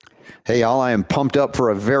Hey, all, I am pumped up for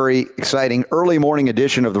a very exciting early morning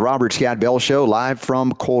edition of the Robert Scott Bell Show, live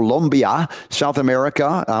from Colombia, South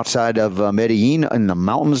America, outside of Medellin in the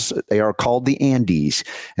mountains. They are called the Andes,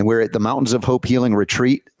 and we're at the Mountains of Hope Healing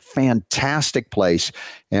Retreat. Fantastic place.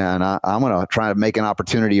 And I'm going to try to make an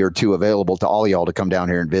opportunity or two available to all y'all to come down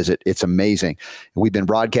here and visit. It's amazing. We've been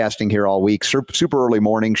broadcasting here all week, super early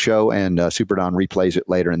morning show, and Super Don replays it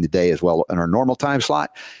later in the day as well in our normal time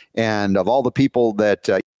slot. And of all the people that,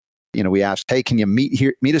 we asked, hey, can you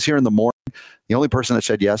meet us here in the morning? The only person that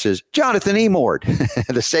said yes is Jonathan Emord.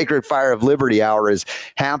 The Sacred Fire of Liberty Hour is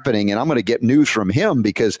happening, and I'm going to get news from him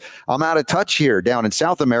because I'm out of touch here down in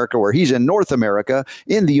South America, where he's in North America,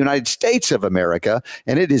 in the United States of America,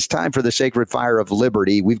 and it is time for the Sacred Fire of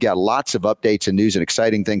Liberty. We've got lots of updates and news and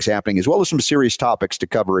exciting things happening, as well as some serious topics to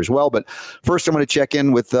cover as well. But first, I'm going to check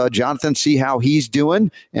in with Jonathan, see how he's doing,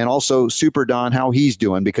 and also Super Don, how he's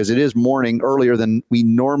doing, because it is morning earlier than we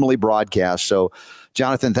normally broadcast. So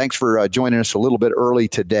Jonathan, thanks for joining us a little bit early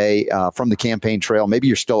today from the campaign trail. Maybe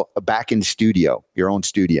you're still back in studio, your own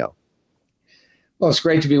studio. Well, it's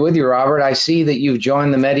great to be with you, Robert. I see that you've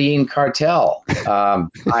joined the Medellin cartel. Yes. I'm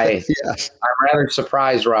rather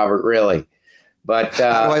surprised, Robert, really. But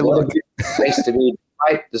what a beautiful place to be,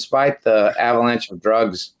 despite the avalanche of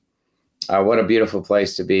drugs. What a beautiful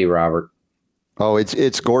place to be, Robert. Oh,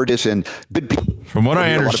 it's gorgeous. And from what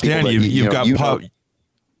I understand,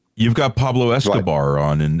 You've got Pablo Escobar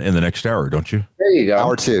on in the next hour, don't you? There you go.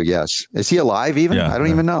 Hour two, yes. Is he alive even? Yeah, I don't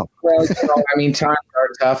even know. Well, times are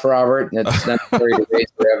tough, Robert, and it's necessary to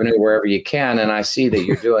raise revenue wherever you can, and I see that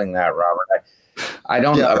you're doing that, Robert. I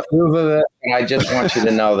don't approve of it, and I just want you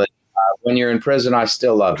to know that when you're in prison, I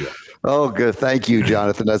still love you. Oh, good. Thank you,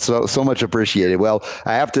 Jonathan. That's so much appreciated. Well,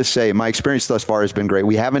 I have to say, my experience thus far has been great.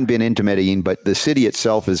 We haven't been into Medellin, but the city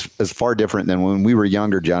itself is far different than when we were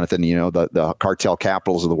younger, Jonathan, the cartel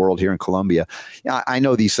capitals of the world here in Colombia. I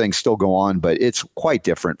know these things still go on, but it's quite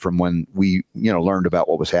different from when we, learned about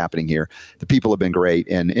what was happening here. The people have been great,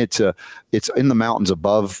 and it's in the mountains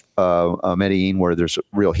above Medellin, where there's a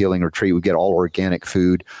real healing retreat. We get all organic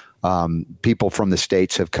food. People from the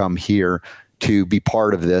States have come here to be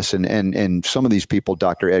part of this. And some of these people,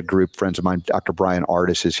 Dr. Ed Group, friends of mine, Dr. Brian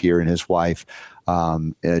Artis is here and his wife,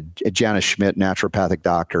 Janice Schmidt, naturopathic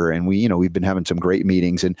doctor. And we've been having some great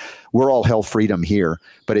meetings, and we're all health freedom here.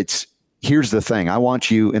 But here's the thing. I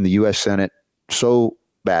want you in the U.S. Senate so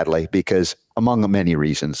badly because among the many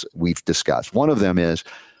reasons we've discussed, one of them is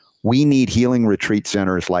we need healing retreat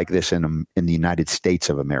centers like this in the United States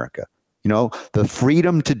of America. The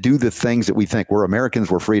freedom to do the things that we think we're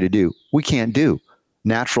Americans, we're free to do, we can't do.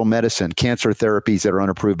 Natural medicine, cancer therapies that are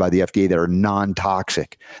unapproved by the FDA, that are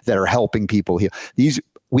non-toxic, that are helping people heal.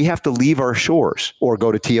 We have to leave our shores or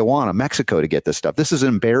go to Tijuana, Mexico to get this stuff. This is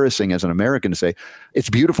embarrassing as an American to say.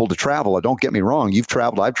 It's beautiful to travel. Don't get me wrong. You've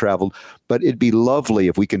traveled, I've traveled, but it'd be lovely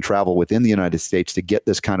if we can travel within the United States to get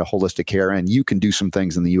this kind of holistic care. And you can do some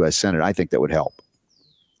things in the U.S. Senate. I think that would help.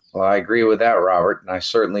 Well, I agree with that, Robert, and I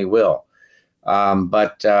certainly will.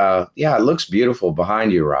 It looks beautiful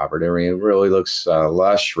behind you, Robert. I mean, it really looks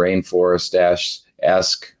lush,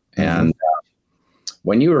 rainforest-esque. Mm-hmm. And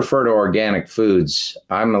when you refer to organic foods,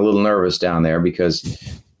 I'm a little nervous down there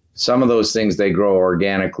because some of those things they grow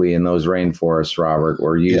organically in those rainforests, Robert,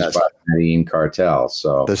 were used by the Medellin cartel.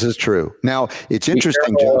 So this is true. Now, it's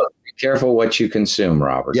interesting, Be careful what you consume,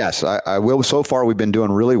 Robert. Yes, I will. So far, we've been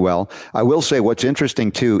doing really well. I will say what's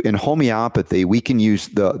interesting, too, in homeopathy, we can use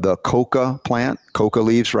the coca plant, coca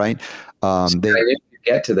leaves, right? I didn't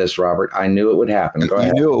get to this, Robert. I knew it would happen. Go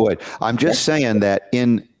ahead. You knew it would. I'm just saying that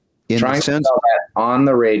in trying the sense to tell that on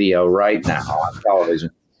the radio right now, on television,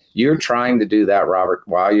 you're trying to do that, Robert,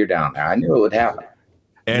 while you're down there. I knew it would happen.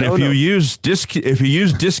 And if you use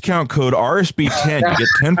discount code RSB10, you get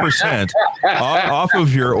 10% off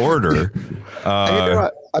of your order.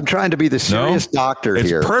 I'm trying to be the serious doctor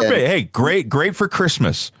here. It's perfect. Hey, great for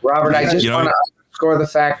Christmas. Robert, I just want to underscore the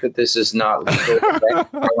fact that this is not legal. I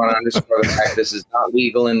want to underscore the fact this is not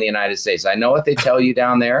legal in the United States. I know what they tell you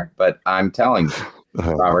down there, but I'm telling you,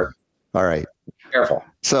 Robert. All right. Be careful.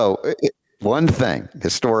 So one thing,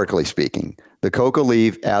 historically speaking, the coca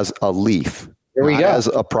leaf as a leaf, as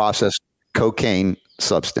a processed cocaine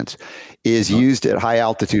substance, is used at high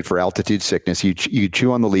altitude for altitude sickness. You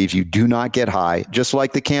chew on the leaves, you do not get high. Just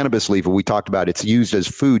like the cannabis leaf we talked about, it's used as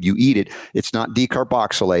food. You eat it. It's not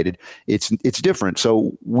decarboxylated. It's different.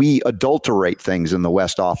 So we adulterate things in the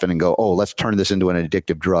West often and go, oh, let's turn this into an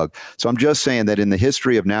addictive drug. So I'm just saying that in the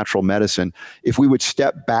history of natural medicine, if we would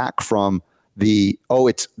step back from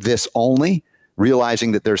it's this only,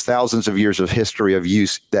 realizing that there's thousands of years of history of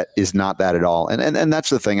use that is not that at all. And that's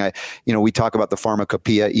the thing. We talk about the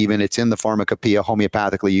pharmacopoeia, even it's in the pharmacopoeia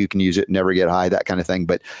homeopathically, you can use it, never get high, that kind of thing.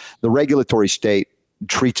 But the regulatory state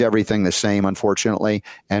treats everything the same, unfortunately,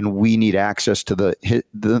 and we need access to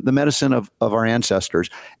the medicine of our ancestors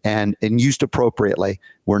and used appropriately.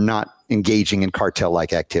 We're not engaging in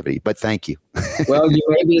cartel-like activity, but thank you. Well, you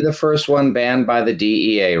may be the first one banned by the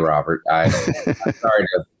DEA, Robert. I'm sorry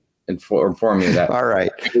to inform you that. All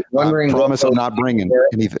right. I promise I'm not bringing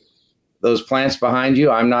anything. Those plants behind you,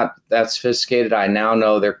 I'm not that sophisticated. I now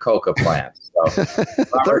know they're coca plants. So,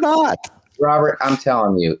 Robert, they're not. Robert, I'm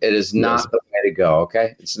telling you, it is not the way to go,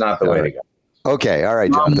 okay? It's not the way to go. Okay, all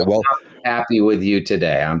right, Jonathan. Well, I'm happy with you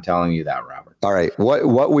today. I'm telling you that, Robert. All right.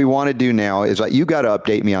 What we want to do now is you got to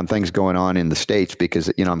update me on things going on in the States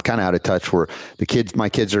because, I'm kind of out of touch where my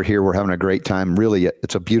kids are here. We're having a great time. Really,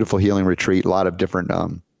 it's a beautiful healing retreat, a lot of different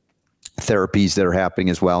therapies that are happening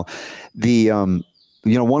as well. One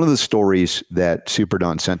of the stories that Super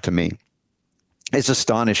Don sent to me, it's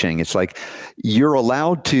astonishing. It's like you're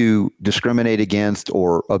allowed to discriminate against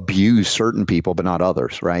or abuse certain people, but not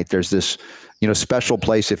others, right? There's this, special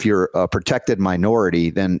place. If you're a protected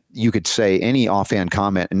minority, then you could say any offhand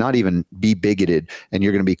comment and not even be bigoted. And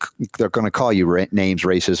they're going to call you names,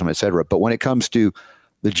 racism, et cetera. But when it comes to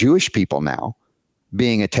the Jewish people now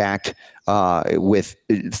being attacked with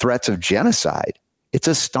threats of genocide, it's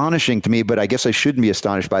astonishing to me, but I guess I shouldn't be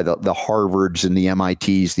astonished by the Harvards and the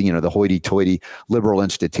MITs, the hoity-toity liberal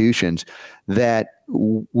institutions that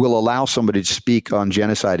will allow somebody to speak on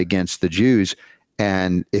genocide against the Jews.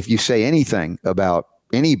 And if you say anything about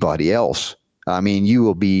anybody else, you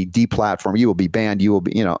will be deplatformed, you will be banned, you will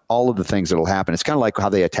be, all of the things that will happen. It's kind of like how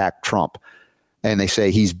they attack Trump and they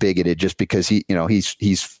say he's bigoted just because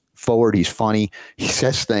he's forward, he's funny, he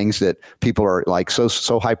says things that people are like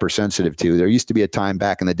so hypersensitive to. There used to be a time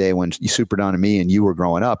back in the day when Super Don and me and you were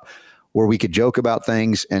growing up where we could joke about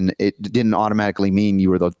things and it didn't automatically mean you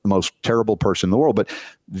were the most terrible person in the world. But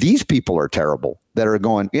these people are terrible that are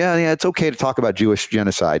going, yeah, it's okay to talk about Jewish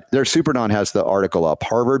genocide. Super Don has the article up.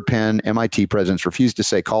 Harvard, Penn, MIT presidents refuse to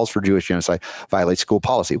say calls for Jewish genocide violates school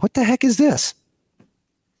policy. What the heck is this?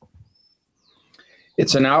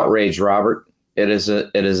 It's an outrage, Robert. It is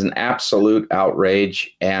an absolute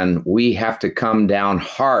outrage, and we have to come down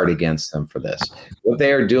hard against them for this. What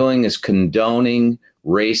they are doing is condoning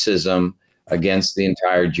racism against the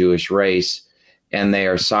entire Jewish race, and they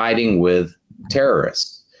are siding with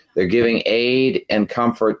terrorists. They're giving aid and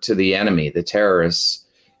comfort to the enemy, the terrorists,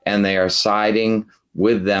 and they are siding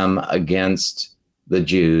with them against the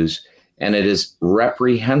Jews, and it is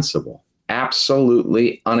reprehensible,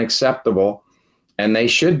 absolutely unacceptable. And they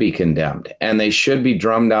should be condemned, and they should be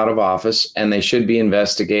drummed out of office, and they should be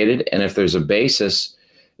investigated. And if there's a basis,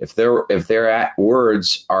 if their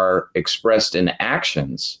words are expressed in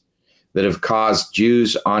actions that have caused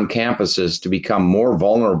Jews on campuses to become more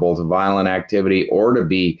vulnerable to violent activity or to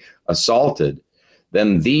be assaulted,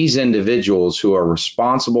 then these individuals who are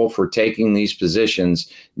responsible for taking these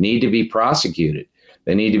positions need to be prosecuted.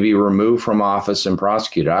 They need to be removed from office and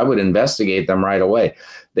prosecuted. I would investigate them right away.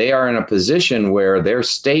 They are in a position where their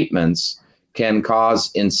statements can cause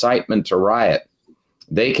incitement to riot.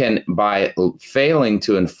 They can, by failing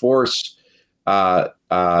to enforce,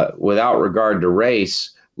 without regard to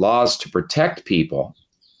race, laws to protect people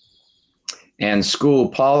and school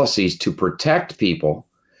policies to protect people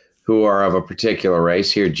who are of a particular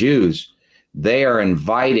race, here Jews, they are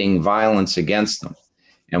inviting violence against them.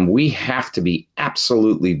 And we have to be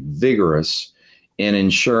absolutely vigorous in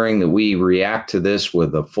ensuring that we react to this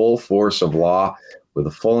with the full force of law, with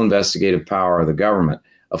the full investigative power of the government.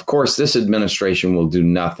 Of course, this administration will do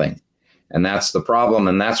nothing. And that's the problem.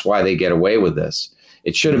 And that's why they get away with this.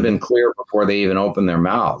 It should have been clear before they even opened their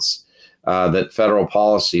mouths that federal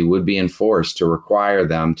policy would be enforced to require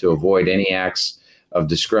them to avoid any acts of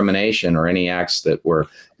discrimination or any acts that were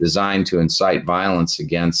designed to incite violence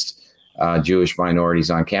against Jewish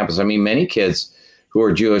minorities on campus. Many kids who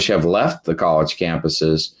are Jewish have left the college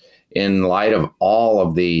campuses in light of all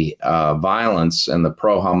of the violence and the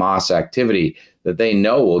pro-Hamas activity that they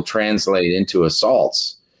know will translate into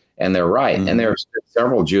assaults. And they're right. Mm-hmm. And there are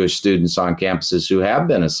several Jewish students on campuses who have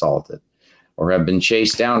been assaulted or have been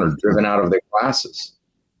chased down or driven out of their classes.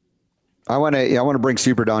 I want to bring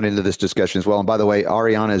Super Don into this discussion as well. And by the way,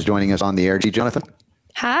 Ariana is joining us on the air. Jonathan?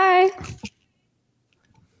 Hi.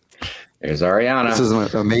 There's Ariana. This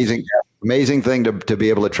is amazing. Amazing thing to be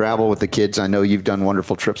able to travel with the kids. I know you've done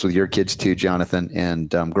wonderful trips with your kids too, Jonathan,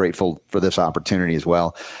 and I'm grateful for this opportunity as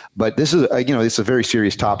well. But this is, it's a very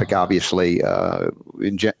serious topic, obviously.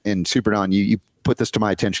 In Super Don, you put this to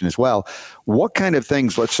my attention as well. What kind of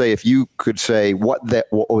things, let's say, if you could say what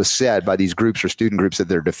was said by these groups or student groups that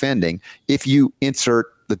they're defending, if you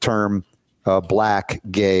insert the term black,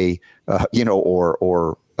 gay,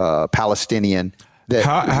 or Palestinian.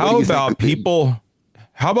 How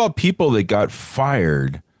about people that got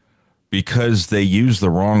fired because they used the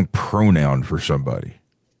wrong pronoun for somebody?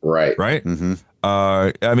 Right. Mm-hmm.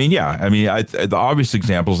 The obvious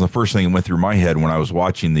examples, and the first thing that went through my head when I was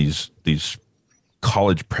watching these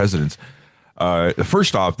college presidents,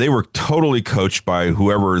 first off, they were totally coached by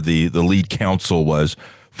whoever the lead counsel was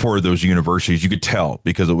for those universities. You could tell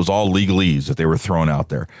because it was all legalese that they were throwing out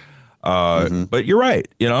there. But you're right.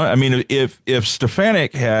 If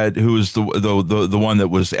Stefanik who was the one that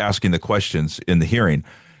was asking the questions in the hearing,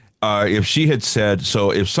 if she had said,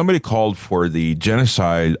 so if somebody called for the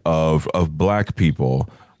genocide of black people,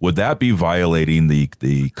 would that be violating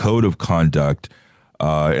the code of conduct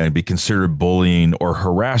and be considered bullying or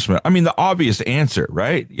harassment? I mean, the obvious answer,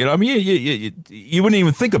 right? You wouldn't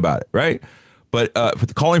even think about it, right? But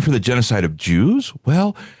calling for the genocide of Jews,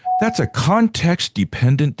 well, that's a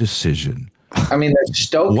context-dependent decision. I mean, they're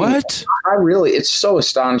stoking. What? It's so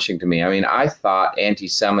astonishing to me. I mean, I thought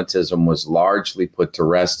anti-Semitism was largely put to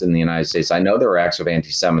rest in the United States. I know there are acts of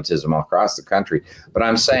anti-Semitism all across the country, but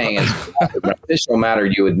I'm saying as an official matter,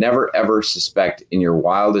 you would never, ever suspect in your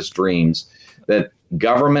wildest dreams that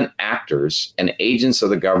government actors and agents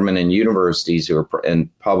of the government and universities who are in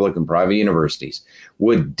public and private universities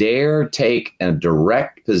would dare take a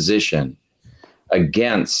direct position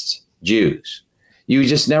against Jews. You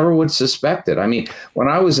just never would suspect it. I mean, when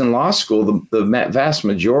I was in law school, the vast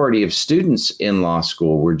majority of students in law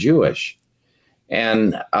school were Jewish.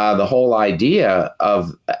 And the whole idea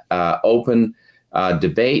of open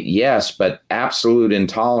debate, yes, but absolute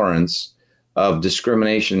intolerance of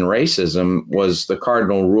discrimination and racism was the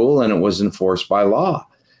cardinal rule, and it was enforced by law.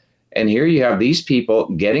 And here you have these people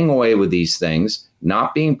getting away with these things,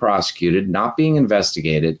 not being prosecuted, not being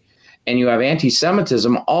investigated. And you have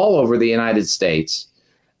anti-Semitism all over the United States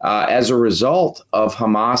as a result of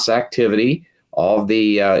Hamas activity, all of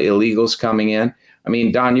the illegals coming in. I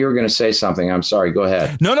mean, Don, you were going to say something. I'm sorry. Go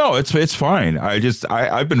ahead. No, it's fine.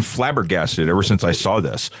 I've been flabbergasted ever since I saw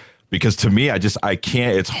this, because to me, I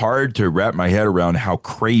can't. It's hard to wrap my head around how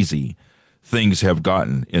crazy things have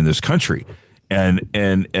gotten in this country. And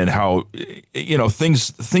how, things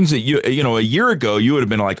that a year ago, you would have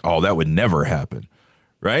been like, oh, that would never happen.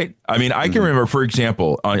 Right. I mean, I can remember, for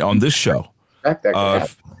example, on this show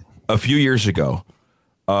a few years ago,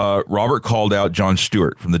 Robert called out Jon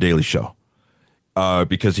Stewart from The Daily Show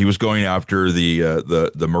because he was going after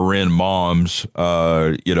the Marin moms,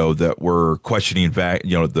 that were questioning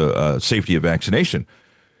the safety of vaccination.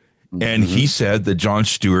 And he said that Jon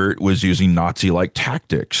Stewart was using Nazi-like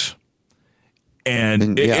tactics.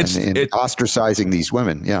 And it's ostracizing these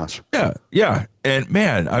women. Yes. Yeah. And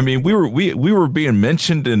man, I mean, we were being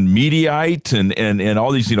mentioned in Mediaite and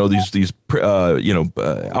all these, these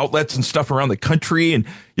outlets and stuff around the country. And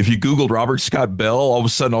if you Googled Robert Scott Bell, all of a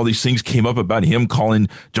sudden, all these things came up about him calling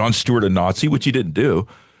Jon Stewart a Nazi, which he didn't do.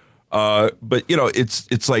 But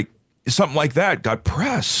it's like something like that got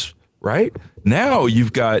press, right? Now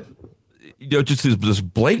you've got, just this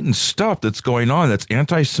blatant stuff that's going on that's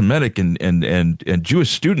anti-Semitic and Jewish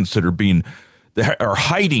students that are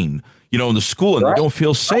hiding, in the school and they don't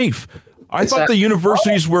feel safe. I thought the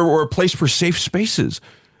universities were a place for safe spaces.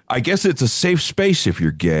 I guess it's a safe space if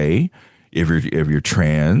you're gay, if you're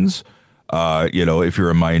trans, if you're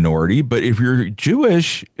a minority. But if you're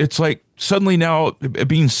Jewish, it's like suddenly now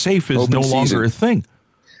being safe is no longer a thing.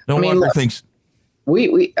 Things.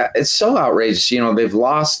 It's so outrageous. They've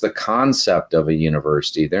lost the concept of a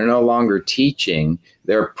university. They're no longer teaching,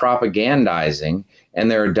 they're propagandizing, and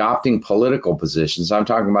they're adopting political positions. I'm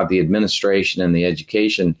talking about the administration and the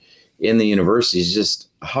education in the universities is just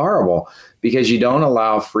horrible because you don't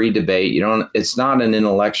allow free debate. It's not an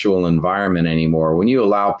intellectual environment anymore. When you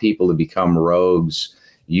allow people to become rogues,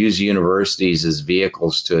 use universities as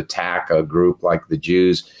vehicles to attack a group like the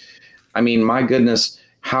Jews, I mean, my goodness,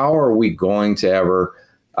 how are we going to ever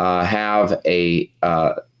have a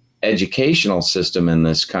educational system in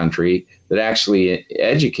this country that actually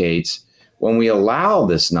educates when we allow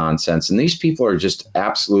this nonsense? And these people are just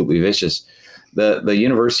absolutely vicious. The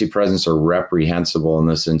university presidents are reprehensible in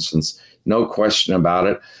this instance, no question about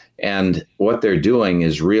it. And what they're doing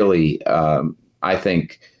is really, I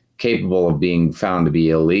think, capable of being found to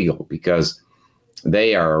be illegal because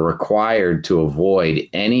they are required to avoid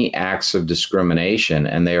any acts of discrimination,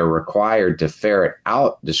 and they are required to ferret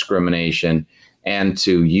out discrimination and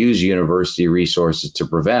to use university resources to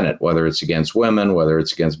prevent it, whether it's against women, whether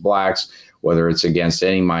it's against blacks, whether it's against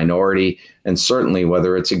any minority, and certainly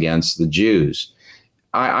whether it's against the Jews.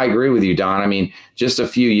 I agree with you, Don. I mean, just a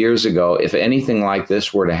few years ago, if anything like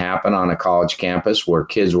this were to happen on a college campus where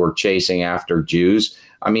kids were chasing after Jews,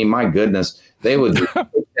 I mean, my goodness, they would be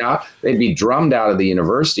kicked out. They'd be drummed out of the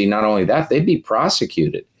university. Not only that, they'd be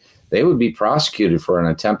prosecuted. They would be prosecuted for an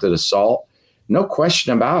attempted assault. No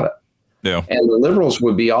question about it. Yeah. And the liberals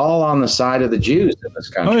would be all on the side of the Jews in this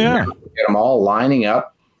country. Oh, yeah. Get them all lining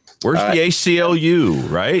up. Where's the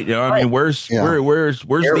ACLU, right? You know, I mean, where's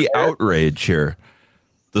the outrage here?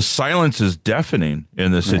 The silence is deafening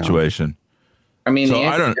in this situation. I mean, so the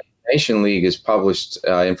Anti-Discrimination League has published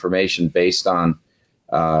information based on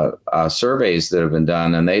surveys that have been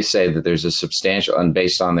done, and they say that there's a substantial, and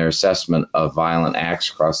based on their assessment of violent acts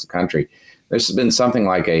across the country, there's been something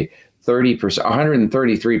like a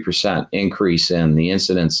 133% increase in the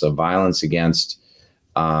incidence of violence against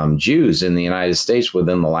Jews in the United States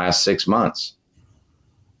within the last 6 months.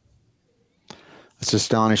 It's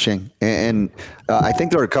astonishing. And I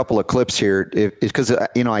think there are a couple of clips here because,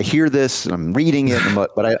 I hear this and I'm reading it,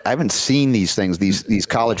 but I haven't seen these things, these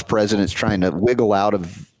college presidents trying to wiggle out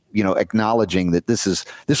of, acknowledging that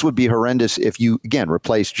this would be horrendous if you, again,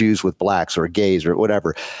 replace Jews with blacks or gays or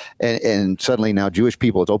whatever. And suddenly now Jewish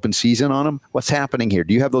people, it's open season on them. What's happening here?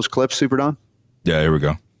 Do you have those clips, Super Don? Yeah, here we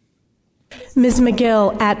go. Ms.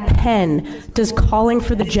 McGill, at Penn, does calling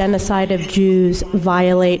for the genocide of Jews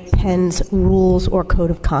violate Penn's rules or code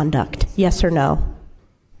of conduct? Yes or no?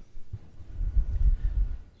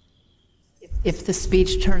 If the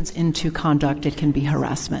speech turns into conduct, it can be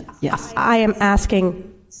harassment. Yes. I am asking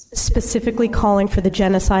specifically calling for the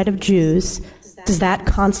genocide of Jews. Does that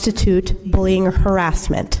constitute bullying or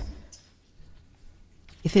harassment?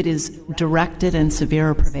 If it is directed and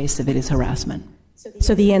severe or pervasive, it is harassment.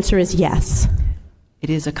 So the answer is yes.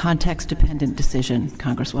 It is a context-dependent decision,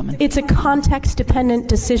 Congresswoman. It's a context-dependent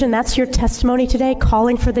decision. That's your testimony today.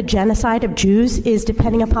 Calling for the genocide of Jews is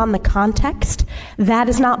depending upon the context. That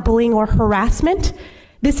is not bullying or harassment.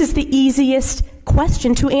 This is the easiest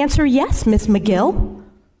question to answer yes, Ms. McGill.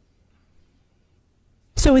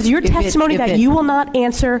 So is your testimony that you will not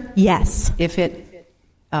answer yes? If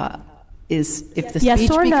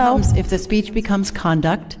the speech becomes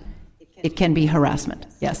conduct, it can be harassment,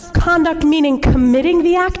 yes. Conduct meaning committing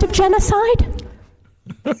the act of genocide?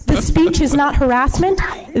 The speech is not harassment?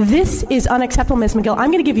 This is unacceptable, Ms. McGill.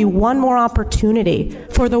 I'm going to give you one more opportunity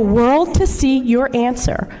for the world to see your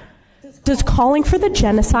answer. Does calling for the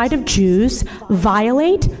genocide of Jews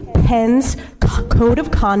violate Penn's code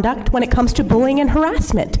of conduct when it comes to bullying and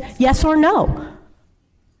harassment? Yes or no?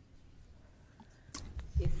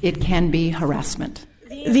 It can be harassment.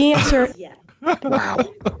 The answer... Wow.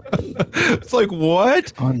 It's like,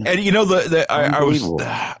 what? And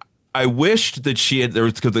I wished that she had,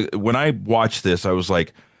 when I watched this, I was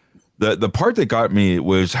like, the part that got me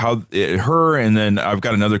was how her, and then I've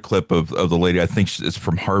got another clip of the lady, I think it's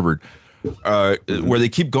from Harvard, where they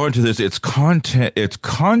keep going to this, it's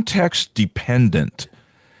context dependent.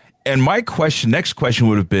 And my next question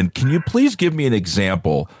would have been, can you please give me an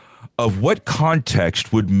example of what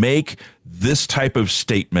context would make this type of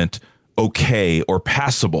statement okay or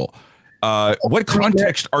passable? What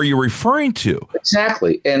context are you referring to?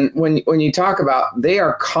 Exactly. And when you talk about they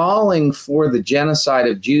are calling for the genocide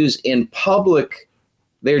of Jews in public,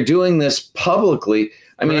 they're doing this publicly.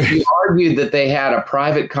 I mean, if you argued that they had a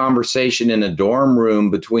private conversation in a dorm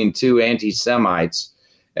room between two anti-Semites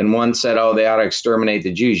and one said, oh, they ought to exterminate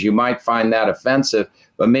the Jews, you might find that offensive,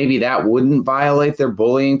 but maybe that wouldn't violate their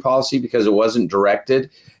bullying policy because it wasn't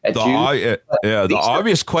directed at Jews. The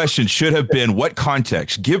obvious question should have been, what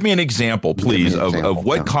context? Give me an example, please, of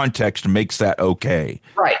what context makes that okay.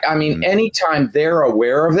 Right. I mean, anytime they're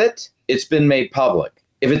aware of it, it's been made public.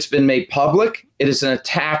 If it's been made public, it is an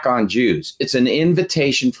attack on Jews. It's an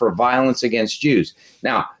invitation for violence against Jews.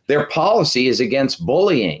 Now, their policy is against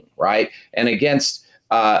bullying, right? And against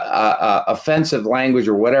offensive language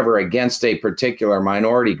or whatever against a particular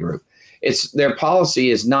minority group. Their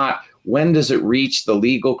policy is not, when does it reach the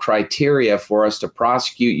legal criteria for us to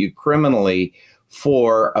prosecute you criminally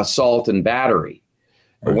for assault and battery?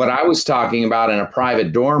 Right. What I was talking about in a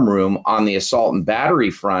private dorm room on the assault and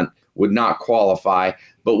battery front would not qualify.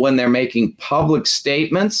 But when they're making public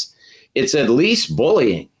statements, it's at least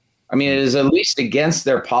bullying. I mean, it is at least against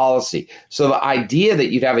their policy. So the idea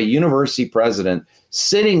that you'd have a university president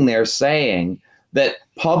sitting there saying that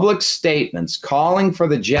public statements calling for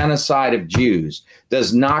the genocide of Jews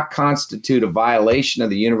does not constitute a violation of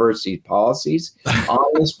the university's policies on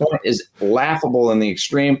this point is laughable in the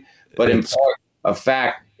extreme, but in point of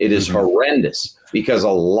fact, it is horrendous because a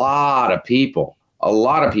lot of people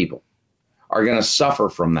are going to suffer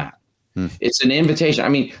from that. It's an invitation. I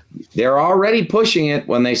mean, they're already pushing it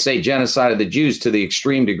when they say genocide of the Jews to the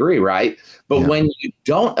extreme degree, right? But when you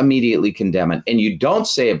don't immediately condemn it and you don't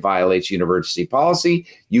say it violates university policy,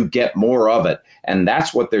 you get more of it. And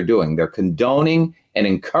that's what they're doing. They're condoning and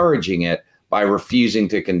encouraging it by refusing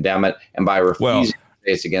to condemn it and by refusing to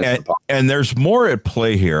say it's against the policy. And there's more at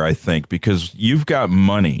play here, I think, because you've got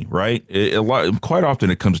money, right? Quite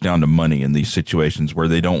often it comes down to money in these situations where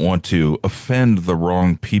they don't want to offend the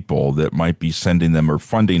wrong people that might be sending them or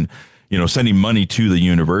funding, sending money to the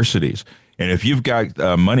universities. And if you've got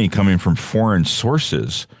money coming from foreign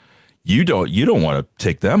sources, you don't want to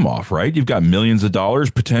take them off, right? You've got millions of dollars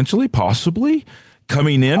potentially, possibly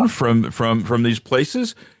coming in from these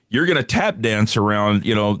places. You're going to tap dance around,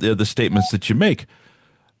 the statements that you make.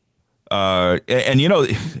 The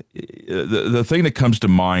thing that comes to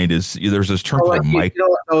mind is there's this term called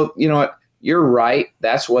you know what? You're right.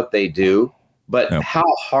 That's what they do. But how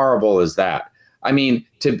horrible is that? I mean,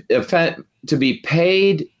 to be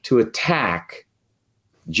paid to attack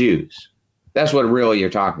Jews. That's what really you're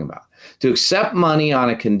talking about. To accept money on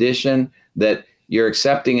a condition that you're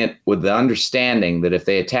accepting it with the understanding that if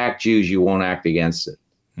they attack Jews, you won't act against it.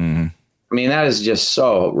 Mm-hmm. I mean, that is just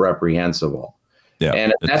so reprehensible. Yeah,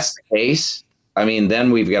 and if that's the case, I mean,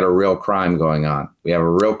 then we've got a real crime going on. We have a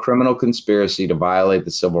real criminal conspiracy to violate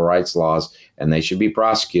the civil rights laws, and they should be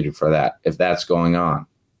prosecuted for that if that's going on.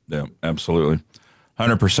 Yeah, absolutely.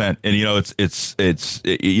 100%. And it's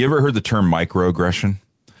you ever heard the term microaggression?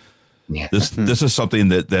 Yeah. This is something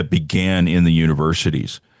that began in the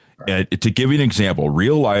universities. Right. And to give you an example,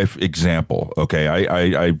 real life example. Okay.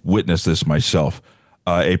 I witnessed this myself.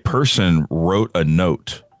 A person wrote a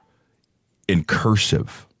note in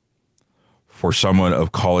cursive for someone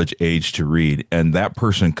of college age to read. And that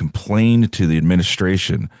person complained to the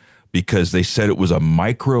administration because they said it was a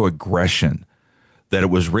microaggression that it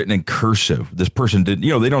was written in cursive. This person didn't,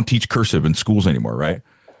 they don't teach cursive in schools anymore, right?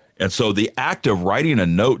 And so the act of writing a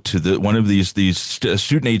note to one of these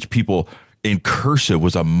student age people in cursive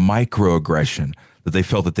was a microaggression that they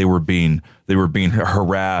felt that they were being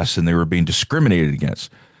harassed and they were being discriminated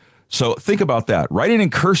against. So think about that. Writing in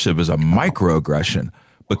cursive is a microaggression,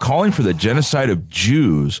 but calling for the genocide of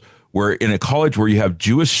Jews, where in a college where you have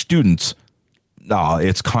Jewish students,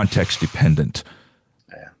 it's context dependent.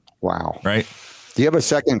 Wow. Right? Do you have a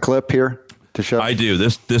second clip here to show? I do.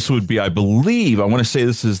 This would be, I believe, I want to say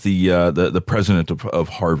this is the president of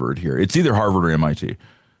Harvard here. It's either Harvard or MIT.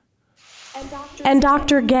 And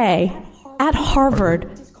Dr. Gay, at Harvard,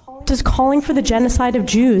 does calling for the genocide of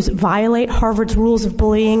Jews violate Harvard's rules of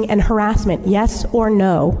bullying and harassment? Yes or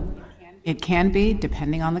no? It can be,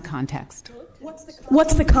 depending on the context.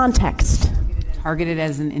 What's the context? Targeted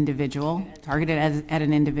as an individual, at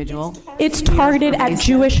an individual. It's targeted at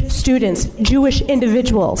Jewish students, Jewish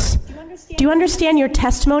individuals. Do you understand your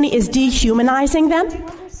testimony is dehumanizing them?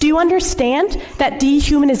 Do you understand that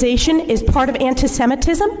dehumanization is part of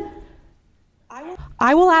anti-Semitism?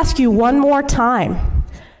 I will ask you one more time.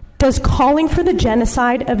 Does calling for the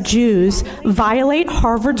genocide of Jews violate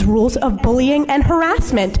Harvard's rules of bullying and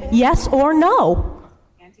harassment? Yes or no?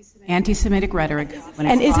 Anti-Semitic rhetoric.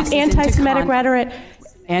 And is it anti-Semitic rhetoric?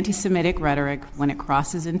 Anti-Semitic rhetoric, when it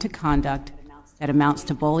crosses into conduct that amounts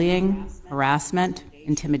to bullying, harassment,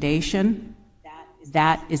 intimidation,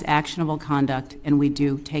 that is actionable conduct, and we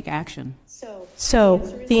do take action. So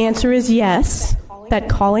the answer is yes, that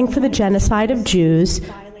calling for the genocide of Jews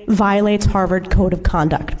violates Harvard Code of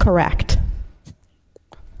Conduct, correct?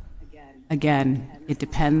 Again, it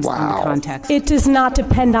depends on the context. It does not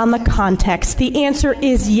depend on the context. The answer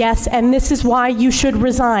is yes, and this is why you should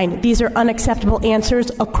resign. These are unacceptable answers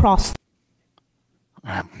across.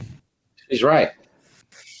 She's right.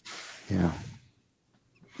 Yeah.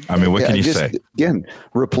 I mean, what can you say? Again,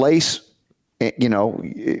 replace,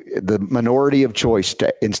 the minority of choice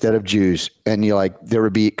instead of Jews. And there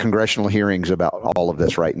would be congressional hearings about all of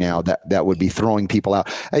this right now that would be throwing people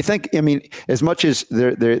out. I think, as much as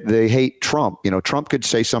they hate Trump, Trump could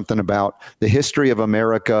say something about the history of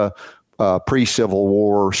America, pre-Civil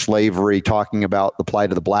War, slavery, talking about the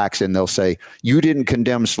plight of the blacks. And they'll say, you didn't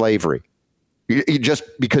condemn slavery. You just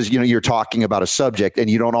because, you're talking about a subject and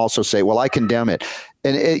you don't also say, well, I condemn it.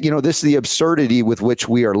 And this is the absurdity with which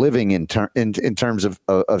we are living in terms of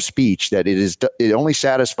speech, that it only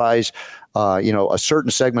satisfies, a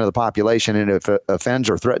certain segment of the population. And if it offends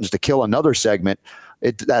or threatens to kill another segment,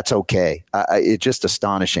 that's okay. It's just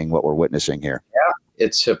astonishing what we're witnessing here. Yeah,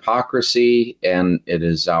 it's hypocrisy and it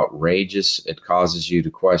is outrageous. It causes you to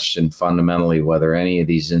question fundamentally whether any of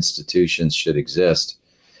these institutions should exist.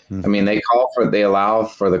 I mean, they allow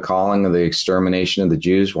for the calling of the extermination of the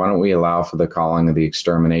Jews. Why don't we allow for the calling of the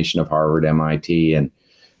extermination of Harvard, MIT, and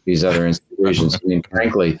these other institutions? I mean,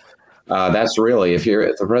 frankly, that's really, if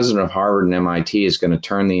the president of Harvard and MIT is going to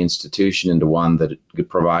turn the institution into one that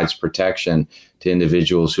provides protection to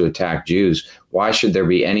individuals who attack Jews, why should there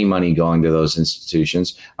be any money going to those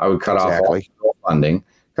institutions? I would cut off all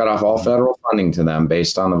federal funding to them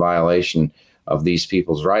based on the violation of these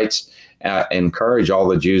people's rights. Encourage all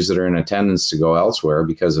the Jews that are in attendance to go elsewhere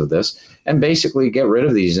because of this, and basically get rid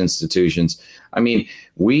of these institutions. I mean,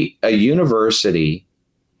 a university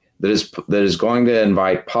that is going to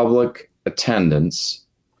invite public attendance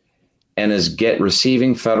and is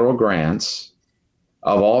receiving federal grants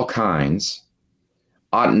of all kinds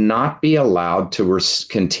ought not be allowed to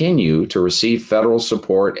continue to receive federal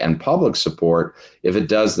support and public support if it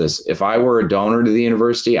does this. If I were a donor to the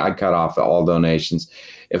university, I'd cut off all donations.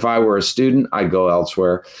 If I were a student, I'd go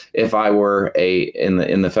elsewhere. If I were in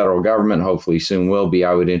the federal government, hopefully soon will be,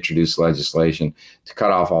 I would introduce legislation to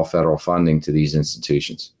cut off all federal funding to these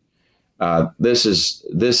institutions.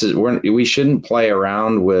 We shouldn't play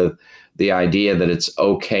around with the idea that it's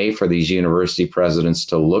okay for these university presidents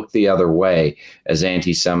to look the other way as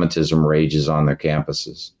anti-Semitism rages on their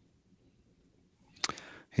campuses.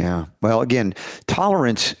 Yeah. Well, again,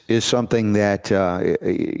 tolerance is something that,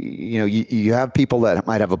 you have people that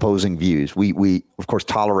might have opposing views. We of course,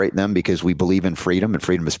 tolerate them because we believe in freedom and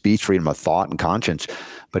freedom of speech, freedom of thought and conscience.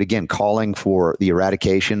 But again, calling for the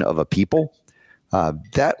eradication of a people, when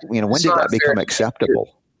did that become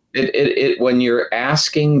acceptable? When you're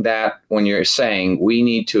asking that, when you're saying we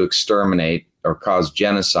need to exterminate or cause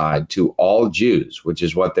genocide to all Jews, which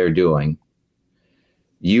is what they're doing,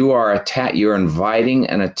 you're inviting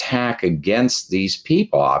an attack against these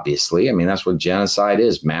people, obviously. I mean, that's what genocide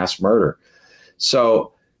is, mass murder.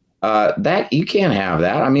 So that you can't have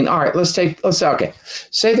that. I mean, all right, say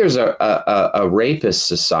there's a rapist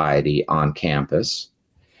society on campus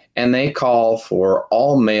and they call for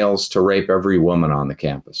all males to rape every woman on the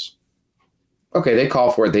campus. Okay, they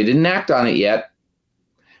call for it. They didn't act on it yet,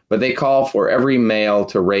 but they call for every male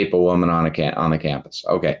to rape a woman on the campus.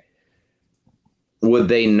 Okay. Would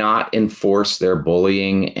they not enforce their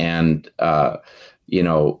bullying and,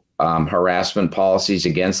 harassment policies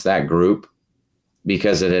against that group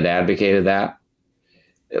because it had advocated that?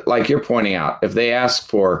 Like you're pointing out, if they ask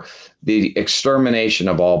for the extermination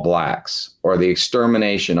of all blacks or the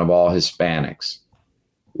extermination of all Hispanics,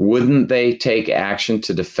 wouldn't they take action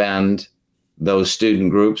to defend those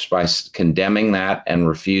student groups by condemning that and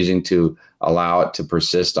refusing to allow it to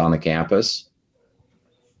persist on the campus?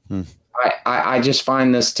 I just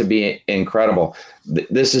find this to be incredible.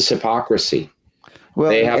 This is hypocrisy.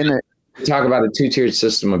 Well, they talk about a two-tiered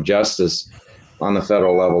system of justice on the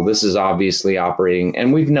federal level. This is obviously operating,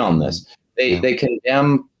 and we've known this. They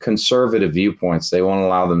condemn conservative viewpoints. They won't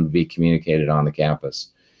allow them to be communicated on the campus.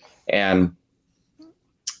 And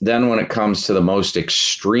then when it comes to the most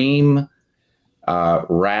extreme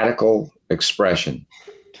radical expression,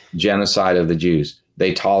 genocide of the Jews,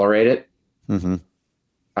 they tolerate it. Mm-hmm.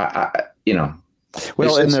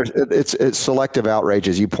 Well, and it's selective outrage,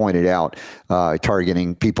 as you pointed out,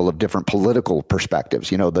 targeting people of different political perspectives.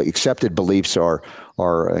 The accepted beliefs are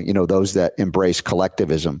those that embrace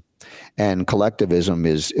collectivism, and collectivism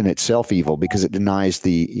is in itself evil because it denies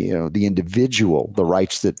the individual the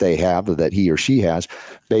rights that they have, that he or she has,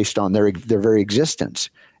 based on their very existence.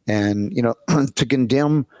 And to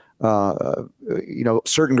condemn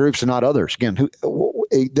certain groups and not others. Again,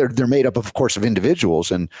 they're made up, of course, of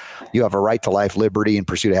individuals, and you have a right to life, liberty, and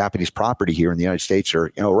pursuit of happiness, property here in the United States,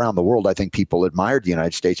 or around the world. I think people admired the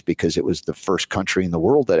United States because it was the first country in the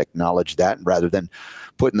world that acknowledged that, rather than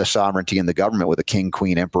putting the sovereignty in the government with a king,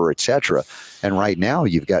 queen, emperor, etc. And right now,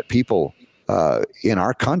 you've got people in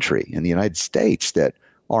our country, in the United States, that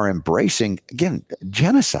are embracing, again,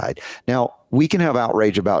 genocide. Now, we can have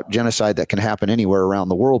outrage about genocide that can happen anywhere around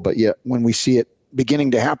the world, but yet when we see it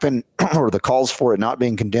beginning to happen, or the calls for it not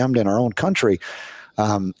being condemned in our own country,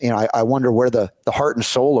 I wonder where the heart and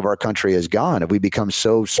soul of our country has gone. Have we become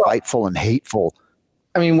so spiteful and hateful?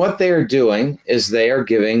 I mean, what they are doing is they are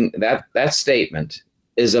giving that statement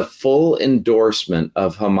is a full endorsement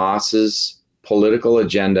of Hamas's political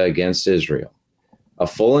agenda against Israel, a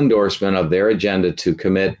full endorsement of their agenda to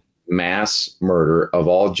commit mass murder of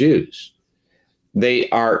all Jews. They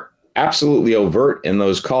are absolutely overt in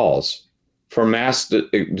those calls for mass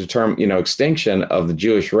extinction of the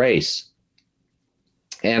Jewish race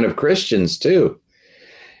and of Christians too.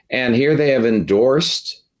 And here they have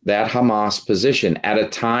endorsed that Hamas position at a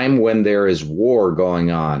time when there is war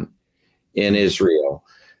going on in Israel,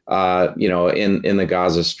 in the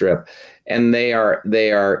Gaza Strip, and they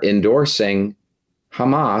are endorsing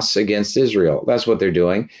Hamas against Israel. That's what they're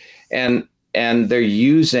doing, and they're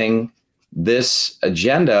using this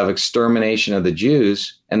agenda of extermination of the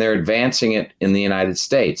Jews, and they're advancing it in the United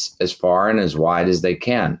States as far and as wide as they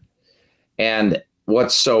can. And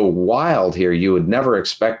what's so wild here, you would never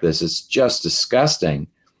expect this, it's just disgusting,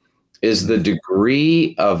 is the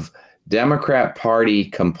degree of Democrat Party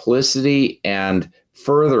complicity and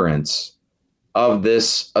furtherance of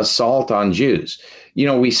this assault on Jews.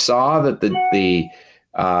 We saw that the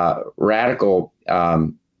radical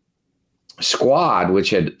squad, which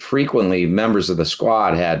had frequently members of the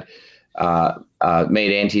squad had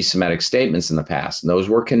made anti-Semitic statements in the past. And those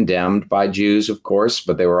were condemned by Jews, of course,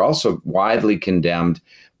 but they were also widely condemned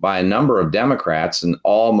by a number of Democrats, and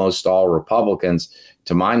almost all Republicans,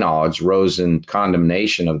 to my knowledge, rose in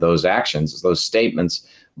condemnation of those actions, those statements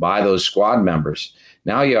by those squad members.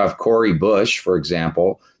 Now you have Cori Bush, for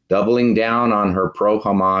example, doubling down on her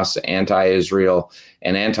pro-Hamas, anti-Israel,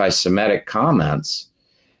 and anti-Semitic comments.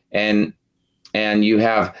 And you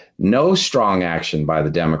have no strong action by the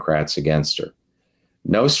Democrats against her.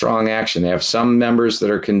 No strong action. They have some members that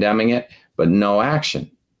are condemning it, but no action.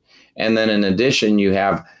 And then in addition, you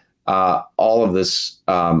have all of this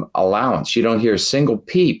allowance. You don't hear a single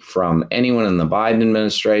peep from anyone in the Biden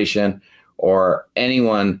administration or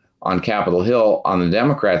anyone on Capitol Hill on the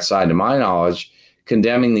Democrat side, to my knowledge,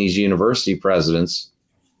 condemning these university presidents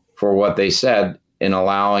for what they said in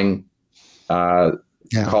allowing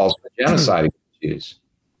calls for genocide against Jews.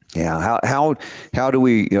 Yeah. How do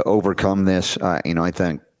we overcome this? I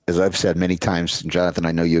think, as I've said many times, Jonathan,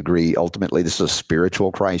 I know you agree, ultimately this is a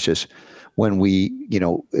spiritual crisis. When we,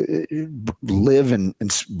 live and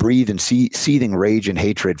breathe and seething rage and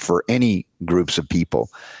hatred for any groups of people,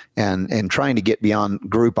 and trying to get beyond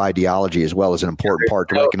group ideology as well as an important part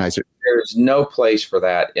to recognize it. There's no place for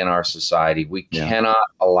that in our society. We cannot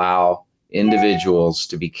allow individuals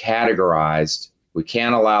to be categorized. We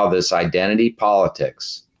can't allow this identity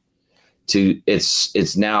politics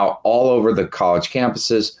it's now all over the college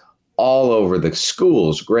campuses, all over the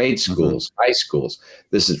schools, grade schools, high schools.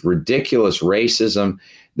 This is ridiculous racism.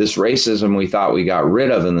 This racism we thought we got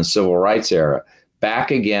rid of in the civil rights era, back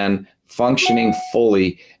again, functioning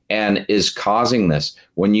fully, and is causing this.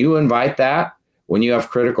 When you invite that, when you have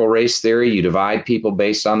critical race theory, you divide people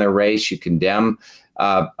based on their race, you condemn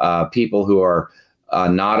people who are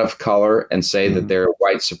not of color and say that they're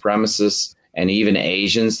white supremacists. And even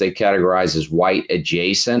Asians, they categorize as white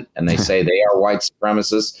adjacent, and they say they are white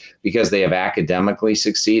supremacists because they have academically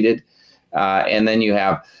succeeded. And then you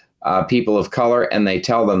have people of color, and they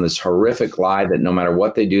tell them this horrific lie that no matter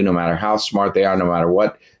what they do, no matter how smart they are, no matter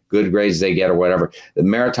what good grades they get or whatever, the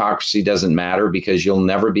meritocracy doesn't matter because you'll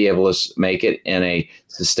never be able to make it in a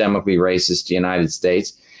systemically racist United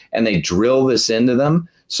States. And they drill this into them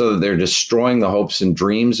so that they're destroying the hopes and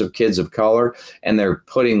dreams of kids of color, and they're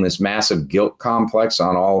putting this massive guilt complex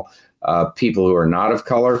on all people who are not of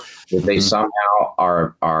color, that they somehow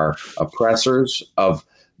are oppressors of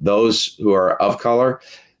those who are of color.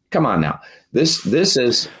 Come on now, this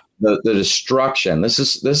is the destruction. This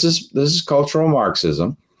is cultural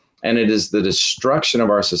Marxism, and it is the destruction of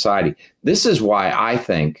our society. This is why I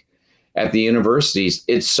think at the universities,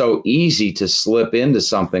 it's so easy to slip into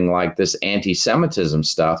something like this anti-Semitism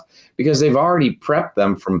stuff, because they've already prepped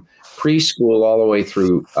them from preschool all the way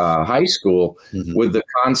through high school with the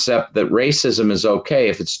concept that racism is okay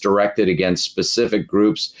if it's directed against specific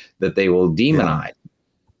groups that they will demonize. Yeah.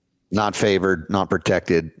 Not favored, not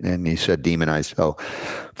protected, and you said demonized. So,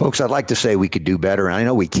 folks, I'd like to say we could do better, and I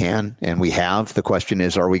know we can, and we have. The question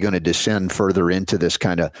is, are we going to descend further into this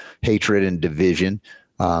kind of hatred and division?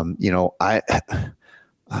 I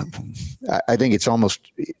think it's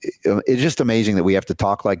just amazing that we have to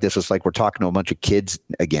talk like this. It's like we're talking to a bunch of kids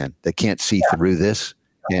again that can't see through this.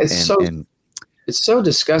 It's so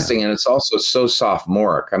disgusting, and it's also so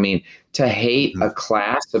sophomoric. I mean, to hate a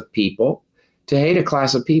class of people,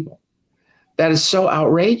 that is so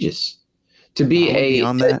outrageous. To be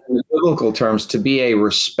in biblical terms, to be a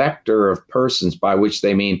respecter of persons, by which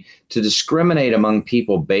they mean to discriminate among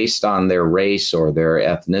people based on their race or their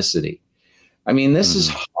ethnicity. I mean, this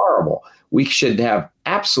is horrible. We should have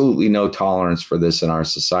absolutely no tolerance for this in our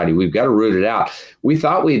society. We've got to root it out. We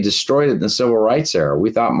thought we had destroyed it in the civil rights era.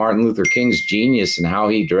 We thought Martin Luther King's genius and how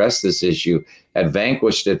he addressed this issue had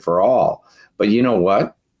vanquished it for all. But you know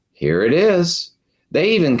what? Here it is.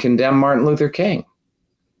 They even condemn Martin Luther King.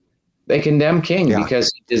 They condemn King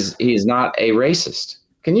because he's not a racist.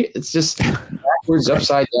 It's just backwards,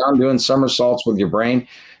 upside down, doing somersaults with your brain.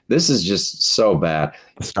 This is just so bad.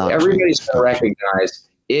 Everybody's going to recognize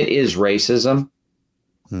it is racism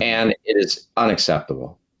and it is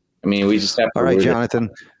unacceptable. I mean, we just have to. All right, Jonathan,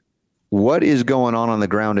 what is going on the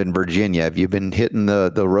ground in Virginia? Have you been hitting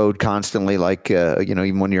the road constantly? Like,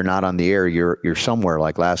 even when you're not on the air, you're somewhere.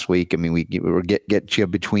 Like last week, I mean, we get you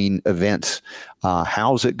between events.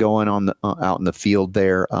 How's it going out in the field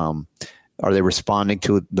there? Are they responding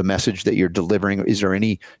to the message that you're delivering? Is there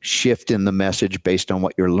any shift in the message based on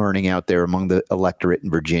what you're learning out there among the electorate in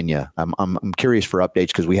Virginia? I'm curious for updates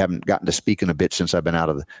because we haven't gotten to speak in a bit since I've been out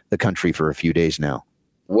of the country for a few days now.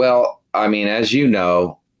 Well, I mean, as you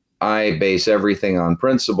know, I base everything on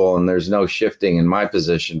principle, and there's no shifting in my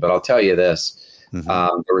position. But I'll tell you this,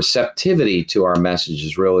 the receptivity to our message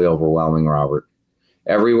is really overwhelming, Robert,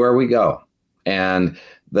 everywhere we go. And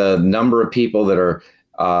the number of people that are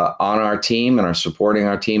on our team and are supporting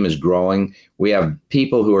our team is growing. We have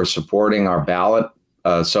people who are supporting our ballot.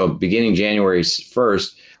 So beginning January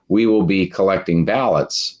 1st, we will be collecting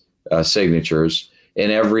ballots, signatures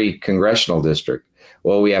in every congressional district.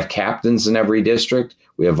 Well, we have captains in every district.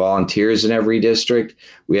 We have volunteers in every district.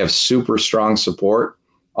 We have super strong support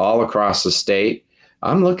all across the state.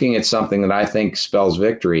 I'm looking at something that I think spells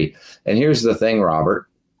victory. And here's the thing, Robert.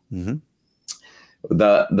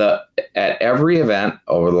 At every event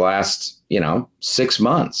over the last 6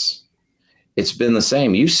 months, it's been the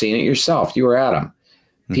same. You've seen it yourself. You were at them.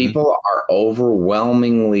 People are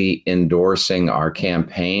overwhelmingly endorsing our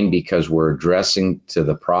campaign because we're addressing to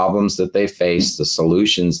the problems that they face, the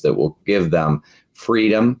solutions that will give them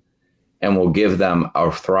freedom and will give them a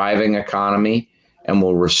thriving economy and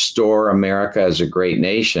will restore America as a great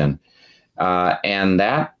nation. And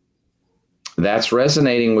that's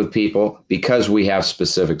resonating with people because we have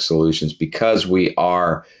specific solutions, because we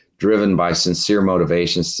are driven by sincere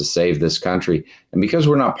motivations to save this country, and because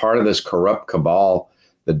we're not part of this corrupt cabal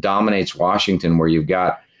that dominates Washington, where you've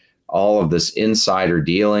got all of this insider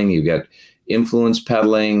dealing, you've got influence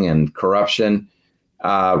peddling and corruption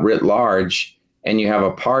writ large, and you have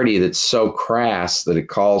a party that's so crass that it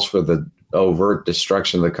calls for the overt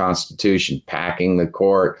destruction of the Constitution, packing the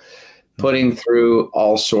court, putting through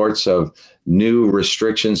all sorts of new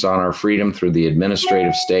restrictions on our freedom through the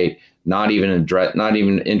administrative state, not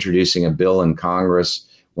even introducing a bill in Congress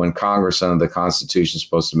when Congress under the Constitution is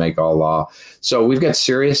supposed to make all law. So we've got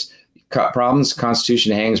serious problems. The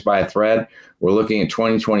Constitution hangs by a thread. We're looking at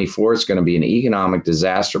 2024. It's going to be an economic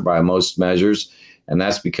disaster by most measures, and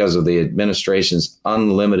that's because of the administration's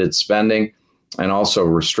unlimited spending and also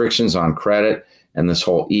restrictions on credit and this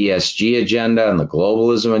whole ESG agenda and the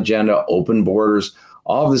globalism agenda, open borders.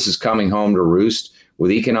 All of this is coming home to roost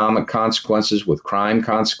with economic consequences, with crime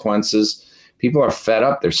consequences. People are fed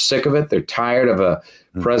up. They're sick of it. They're tired of a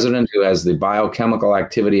president who has the biochemical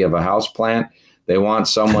activity of a houseplant. They want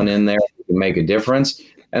someone in there who can make a difference.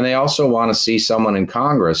 And they also want to see someone in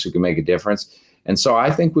Congress who can make a difference. And so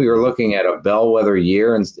I think we are looking at a bellwether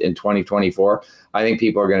year in 2024. I think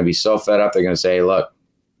people are going to be so fed up. They're going to say, look,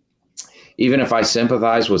 even if I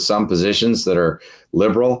sympathize with some positions that are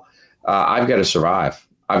liberal, I've got to survive.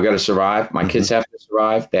 I've got to survive. My kids have to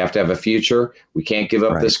survive. They have to have a future. We can't give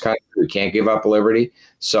up this country. We can't give up liberty.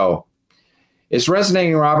 So it's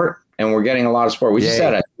resonating, Robert, and we're getting a lot of support. We just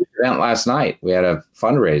had an event last night. We had a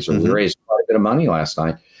fundraiser. We raised quite a bit of money last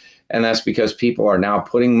night. And that's because people are now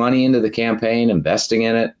putting money into the campaign, investing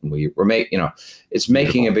in it. We're making, it's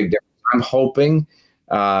making a big difference. I'm hoping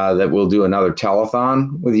that we'll do another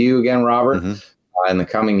telethon with you again, Robert, in the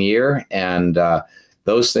coming year. And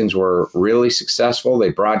those things were really successful. They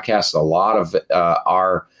broadcast a lot of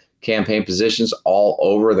our campaign positions all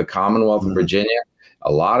over the Commonwealth of Virginia.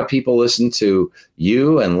 A lot of people listened to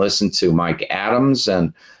you and listened to Mike Adams,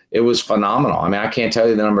 and it was phenomenal. I mean, I can't tell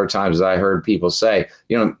you the number of times that I heard people say,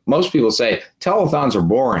 most people say telethons are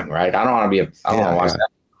boring, right? I don't want to watch that.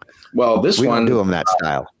 Well, we don't do them that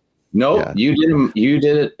style. Nope, you did them. You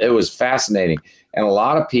did it. It was fascinating. And a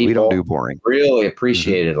lot of people we don't do boring. Really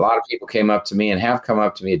appreciated it. A lot of people came up to me and have come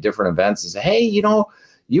up to me at different events and said, hey,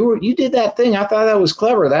 you did that thing. I thought that was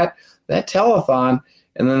clever, that telethon.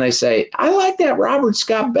 And then they say, I like that Robert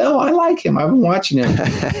Scott Bell. I like him. I've been watching him.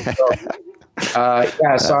 So I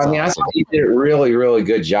thought you did a really, really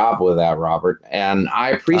good job with that, Robert. And I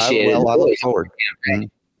appreciate it. I look forward.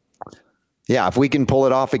 Yeah, if we can pull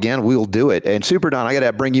it off again, we'll do it. And Super Don, I got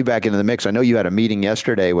to bring you back into the mix. I know you had a meeting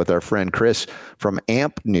yesterday with our friend Chris from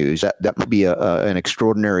AMP News. That would be an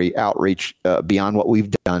extraordinary outreach beyond what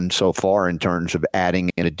we've done so far in terms of adding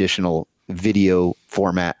an additional video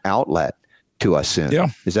format outlet to us soon. Yeah.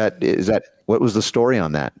 Is that what was the story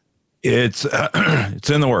on that? It's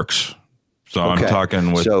in the works. So okay.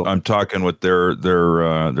 I'm talking with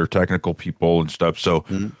their technical people and stuff. So.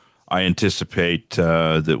 Mm-hmm. I anticipate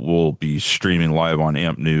that we'll be streaming live on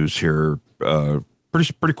AMP News here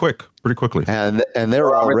pretty quickly. And they're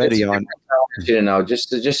Robert, already on.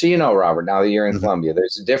 Just so you know, Robert, now that you're in Columbia,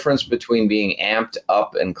 there's a difference between being amped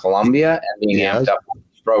up in Columbia and being amped up on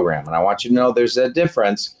this program. And I want you to know there's a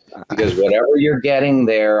difference, because whatever you're getting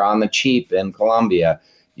there on the cheap in Columbia,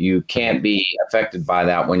 you can't be affected by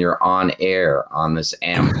that when you're on air on this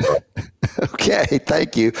AMP program. Okay,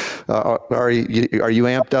 thank you. Are you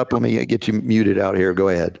amped up? Let me get you muted out here. Go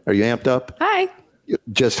ahead. Are you amped up? Hi.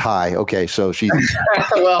 Just high. Okay, so she's.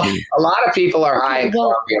 Well, a lot of people are high.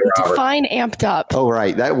 Define amped up. Oh,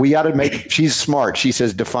 right. That we got to make. She's smart. She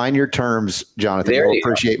says, "Define your terms, Jonathan." You'll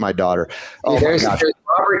appreciate my daughter. Oh, there's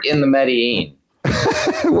Robert in the Medellin.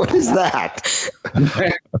 What is that?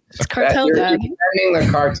 It's cartel. You're defending the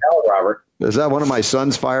cartel, Robert. Is that one of my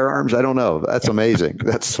son's firearms? I don't know. That's amazing.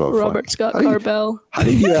 That's so Robert funny. Scott Carbell. How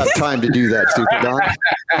do you have time to do that, Super Don?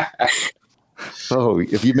 Oh,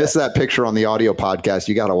 if you miss that picture on the audio podcast,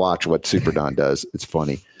 you got to watch what Super Don does. It's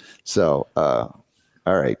funny. So, all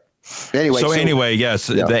right. Anyway, yes,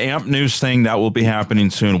 the AMP News thing, that will be happening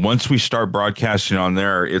soon. Once we start broadcasting on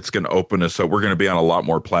there, it's going to open us up. We're going to be on a lot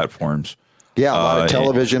more platforms. Yeah, a lot of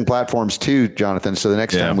television platforms too, Jonathan. So the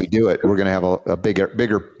next time we do it, we're going to have a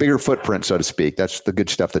bigger footprint, so to speak. That's the good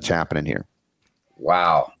stuff that's happening here.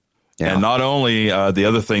 Wow. Yeah. And not only the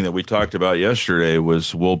other thing that we talked about yesterday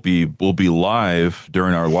was we'll be live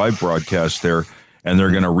during our live broadcast there, and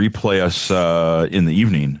they're going to replay us in the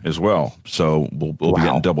evening as well. So we'll be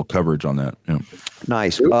getting double coverage on that. Yeah.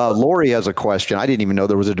 Nice. Lori has a question. I didn't even know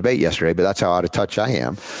there was a debate yesterday, but that's how out of touch I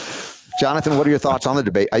am. Jonathan, what are your thoughts on the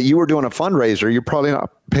debate? You were doing a fundraiser. You're probably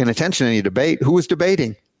not paying attention to any debate. Who was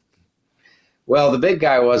debating? Well, the big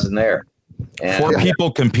guy wasn't there. And 4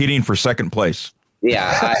 people competing for second place.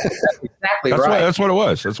 Yeah, that's exactly right. Right. That's what it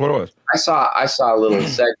was. I saw little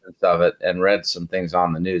segments of it and read some things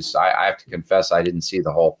on the news. I have to confess I didn't see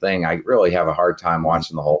the whole thing. I really have a hard time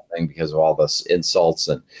watching the whole thing because of all the insults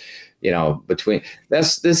and between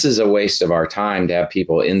this is a waste of our time to have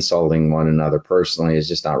people insulting one another personally. Is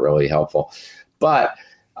just not really helpful. But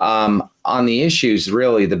on the issues,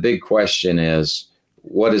 really, the big question is,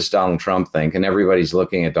 what does Donald Trump think? And everybody's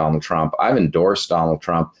looking at Donald Trump. I've endorsed Donald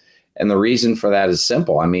Trump. And the reason for that is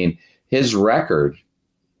simple. I mean, his record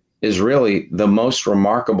is really the most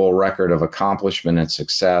remarkable record of accomplishment and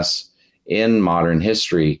success in modern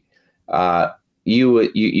history.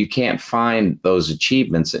 You can't find those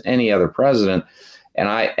achievements in any other president. And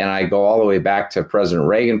I go all the way back to President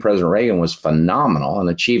Reagan. President Reagan was phenomenal and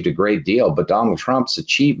achieved a great deal. But Donald Trump's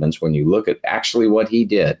achievements, when you look at actually what he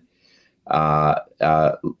did, I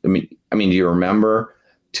mean, do you remember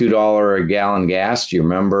 $2 a gallon gas? Do you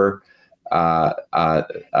remember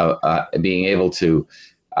being able to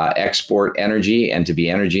export energy and to be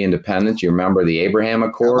energy independent? Do you remember the Abraham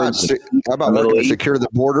Accords? How about working to secure the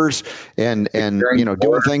borders and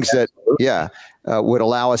doing things that would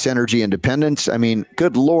allow us energy independence? I mean,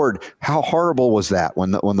 good Lord, how horrible was that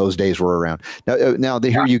when those days were around? Now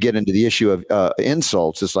here you get into the issue of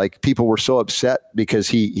insults. It's like people were so upset because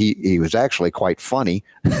he was actually quite funny,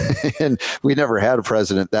 and we never had a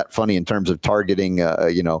president that funny in terms of targeting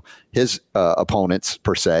his opponents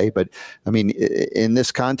per se. But I mean, in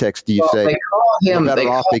this context, do you say they call him every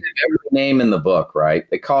name in the book, right?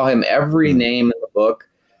 They call him every name in the book.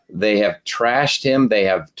 They have trashed him. They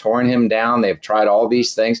have torn him down. They've tried all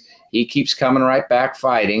these things. He keeps coming right back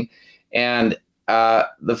fighting. And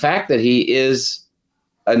the fact that he is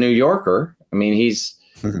a New Yorker, I mean, he's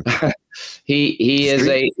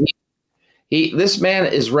this man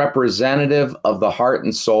is representative of the heart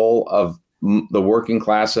and soul of the working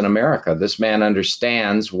class in America. This man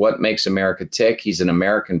understands what makes America tick. He's an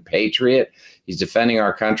American patriot. He's defending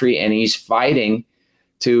our country, and he's fighting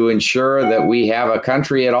to ensure that we have a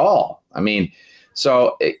country at all. I mean,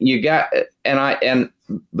 so you got, and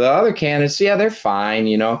the other candidates, they're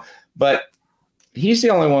fine, but he's the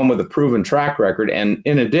only one with a proven track record. And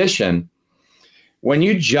in addition, when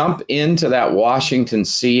you jump into that Washington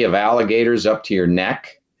Sea of alligators up to your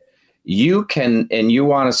neck, you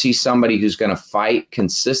want to see somebody who's going to fight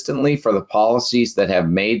consistently for the policies that have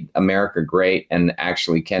made America great and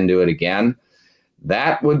actually can do it again.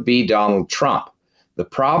 That would be Donald Trump. The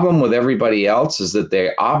problem with everybody else is that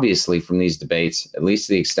they obviously, from these debates, at least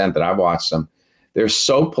to the extent that I've watched them, they're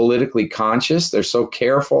so politically conscious. They're so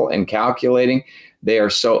careful and calculating. They are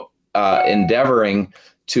so endeavoring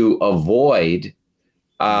to avoid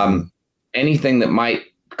anything that might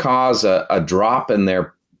cause a drop in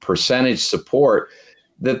their percentage support,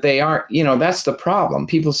 that they aren't, that's the problem.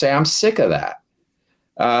 People say, I'm sick of that.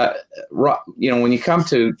 When you come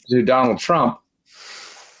to Donald Trump,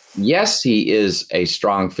 yes, he is a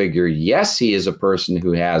strong figure. Yes, he is a person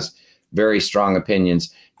who has very strong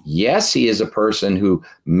opinions. Yes, he is a person who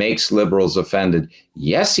makes liberals offended.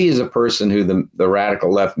 Yes, he is a person who the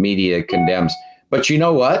radical left media condemns. But you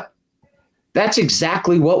know what? That's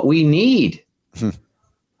exactly what we need.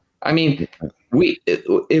 I mean,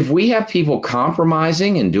 if we have people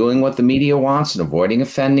compromising and doing what the media wants and avoiding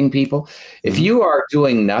offending people, if you are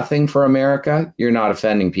doing nothing for America, you're not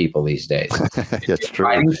offending people these days. That's true.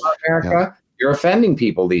 Fighting for America, you're offending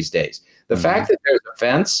people these days. The fact that there's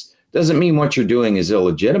offense doesn't mean what you're doing is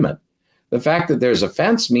illegitimate. The fact that there's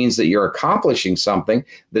offense means that you're accomplishing something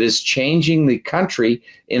that is changing the country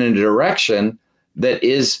in a direction that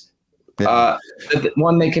is the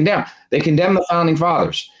one they condemn. They condemn the founding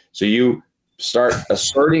fathers. So you start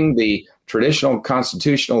asserting the traditional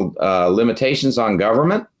constitutional limitations on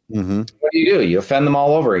government. What do? You offend them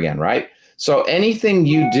all over again, right? So anything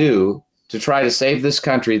you do to try to save this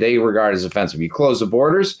country, they regard as offensive. You close the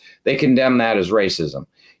borders, they condemn that as racism.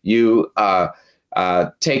 You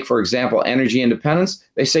take, for example, energy independence.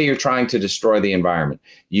 They say you're trying to destroy the environment.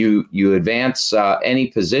 You advance any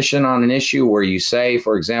position on an issue where you say,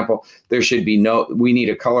 for example, we need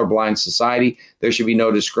a colorblind society. There should be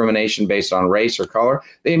no discrimination based on race or color.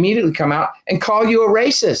 They immediately come out and call you a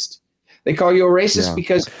racist. They call you a racist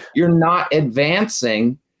because you're not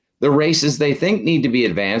advancing the races they think need to be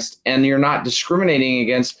advanced, and you're not discriminating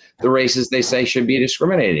against the races they say should be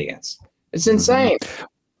discriminated against. It's insane.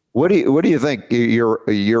 What do you think?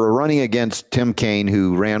 You're running against Tim Kaine,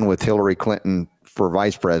 who ran with Hillary Clinton for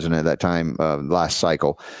vice president at that time, last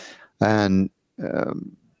cycle, and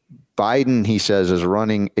Biden, he says, is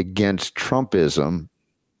running against Trumpism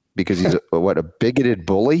because he's a bigoted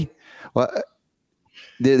bully. Well,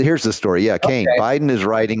 here's the story. Yeah, Kaine. Okay. Biden is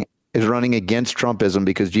running against Trumpism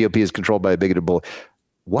because GOP is controlled by a bigoted bully.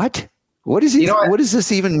 What? What is he? What is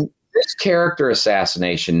this even? This character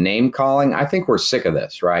assassination, name calling, I think we're sick of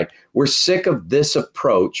this, right? We're sick of this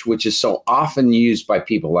approach, which is so often used by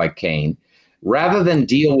people like Kaine, rather than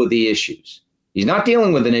deal with the issues. He's not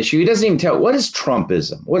dealing with an issue. He doesn't even tell. What is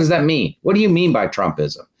Trumpism? What does that mean? What do you mean by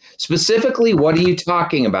Trumpism? Specifically, what are you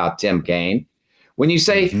talking about, Tim Kaine? When you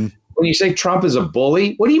say Trump is a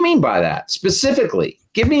bully, what do you mean by that? Specifically,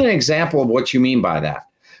 give me an example of what you mean by that.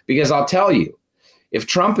 Because I'll tell you, if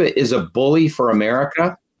Trump is a bully for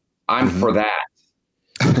America, I'm for that.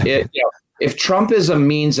 If Trumpism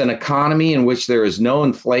means an economy in which there is no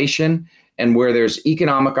inflation and where there's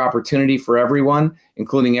economic opportunity for everyone,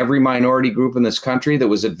 including every minority group in this country that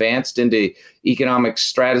was advanced into economic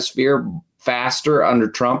stratosphere faster under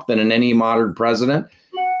Trump than in any modern president.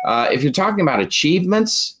 If you're talking about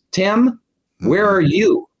achievements, Tim, where are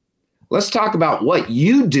you? Let's talk about what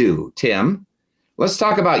you do, Tim. Let's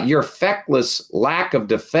talk about your feckless lack of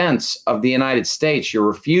defense of the United States, your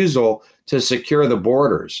refusal to secure the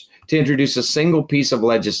borders, to introduce a single piece of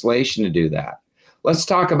legislation to do that. Let's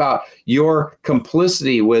talk about your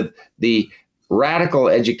complicity with the radical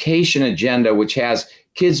education agenda, which has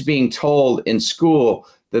kids being told in school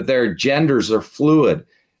that their genders are fluid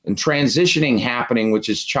and transitioning happening, which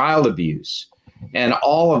is child abuse, and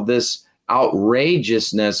all of this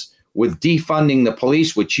outrageousness with defunding the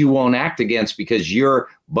police, which you won't act against because you're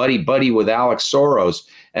buddy with Alex Soros,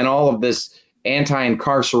 and all of this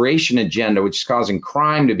anti-incarceration agenda, which is causing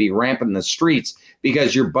crime to be rampant in the streets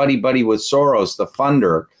because you're buddy with Soros, the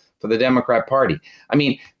funder for the Democrat Party. I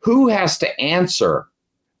mean, who has to answer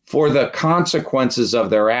for the consequences of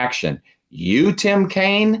their action? You, Tim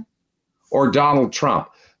Kaine, or Donald Trump?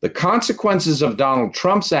 The consequences of Donald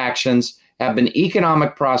Trump's actions have been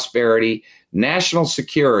economic prosperity, national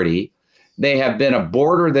security. They have been a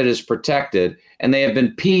border that is protected, and they have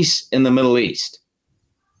been peace in the Middle East.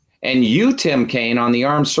 And you, Tim Kaine, on the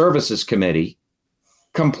Armed Services Committee,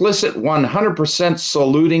 complicit 100%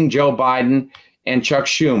 saluting Joe Biden and Chuck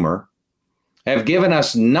Schumer, have given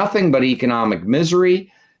us nothing but economic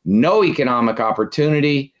misery, no economic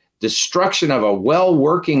opportunity, destruction of a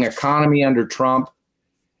well-working economy under Trump,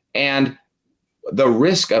 and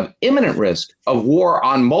the imminent risk of war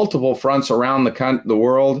on multiple fronts around the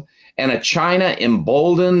world, and a China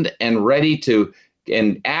emboldened and ready to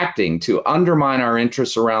and acting to undermine our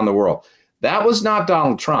interests around the world. That was not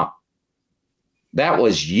Donald Trump. That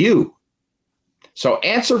was you. So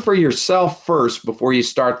answer for yourself first before you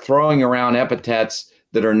start throwing around epithets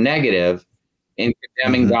that are negative in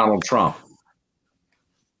condemning Donald Trump.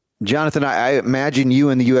 Jonathan, I imagine you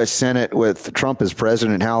in the U.S. Senate with Trump as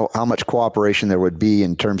president, how much cooperation there would be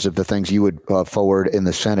in terms of the things you would forward in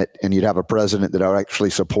the Senate, and you'd have a president that would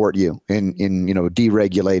actually support you in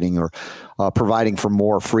deregulating or providing for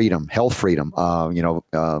more freedom, health freedom,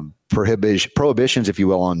 prohibitions, if you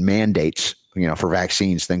will, on mandates, for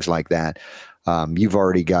vaccines, things like that.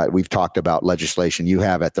 We've talked about legislation you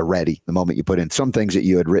have at the ready the moment you put in some things that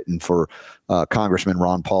you had written for Congressman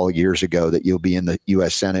Ron Paul years ago, that you'll be in the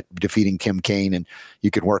U.S. Senate defeating Tim Kaine, and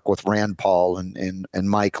you can work with Rand Paul and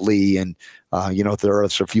Mike Lee. And, there are a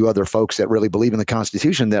few other folks that really believe in the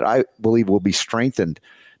Constitution that I believe will be strengthened,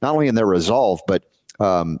 not only in their resolve, but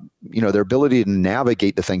their ability to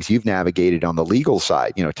navigate the things you've navigated on the legal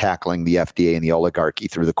side, tackling the FDA and the oligarchy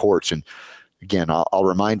through the courts. And again, I'll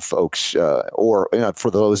remind folks,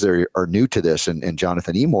 for those that are new to this, and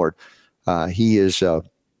Jonathan Emord, he has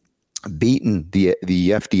beaten the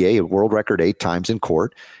FDA a world record 8 times in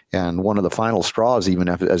court, and one of the final straws, even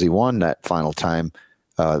as he won that final time,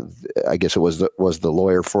 I guess it was the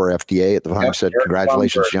lawyer for FDA at the time said,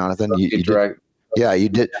 "Congratulations, Jonathan, you did." Yeah, you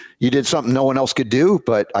did something no one else could do,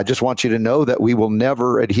 but I just want you to know that we will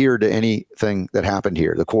never adhere to anything that happened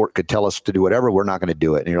here. The court could tell us to do whatever, we're not going to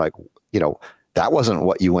do it. And you're like, that wasn't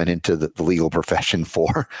what you went into the legal profession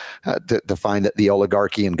for, to find that the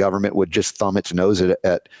oligarchy and government would just thumb its nose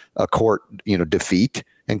at a court, defeat,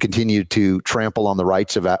 and continue to trample on the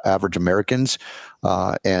rights of average Americans,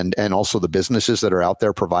 and also the businesses that are out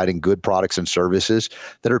there providing good products and services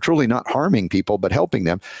that are truly not harming people but helping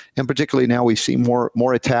them. And particularly now we see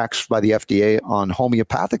more attacks by the FDA on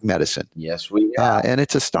homeopathic medicine. Yes, we have. And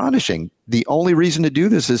it's astonishing. The only reason to do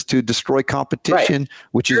this is to destroy competition,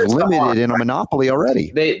 which is limited in a monopoly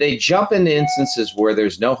already. They jump into instances where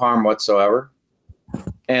there's no harm whatsoever,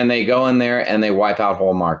 and they go in there and they wipe out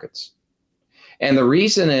whole markets. And the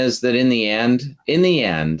reason is that in the end,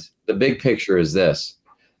 the big picture is this: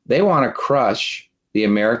 they want to crush the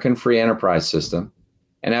American free enterprise system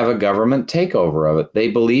and have a government takeover of it. They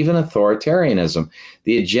believe in authoritarianism.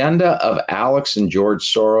 The agenda of Alex and George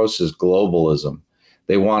Soros is globalism.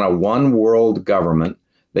 They want a one world government.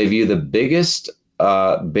 They view the biggest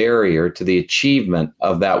barrier to the achievement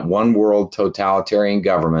of that one world totalitarian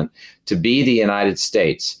government to be the United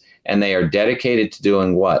States. And they are dedicated to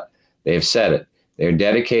doing what? They have said it. They're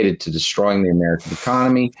dedicated to destroying the American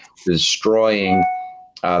economy, destroying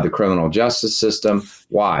the criminal justice system.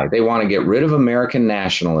 Why? They want to get rid of American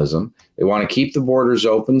nationalism. They want to keep the borders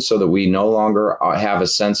open so that we no longer have a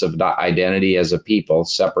sense of identity as a people,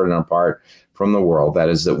 separate and apart from the world. That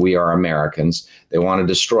is, that we are Americans. They want to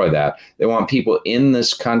destroy that. They want people in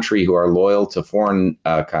this country who are loyal to foreign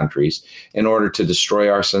countries in order to destroy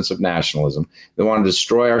our sense of nationalism. They want to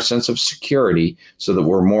destroy our sense of security so that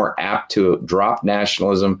we're more apt to drop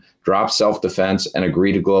nationalism, drop self-defense, and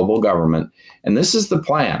agree to global government. And this is the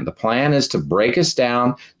plan. The plan is to break us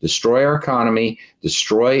down, destroy our economy,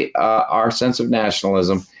 destroy our sense of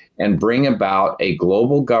nationalism, and bring about a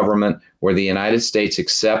global government where the United States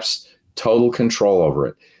accepts total control over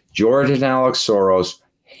it. George and Alex Soros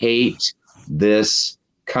hate this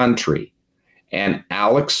country. And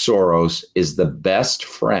Alex Soros is the best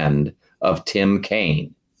friend of Tim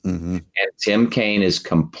Kaine. Mm-hmm. And Tim Kaine is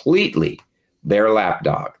completely their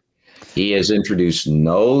lapdog. He has introduced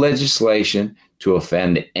no legislation to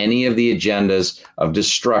offend any of the agendas of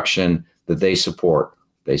destruction that they support.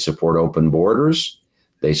 They support open borders.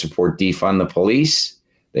 They support defund the police.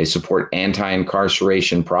 They support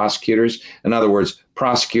anti-incarceration prosecutors. In other words,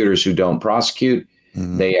 prosecutors who don't prosecute.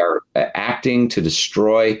 Mm-hmm. They are acting to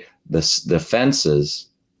destroy the defenses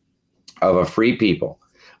of a free people,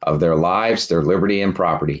 of their lives, their liberty, and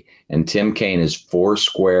property. And Tim Kaine is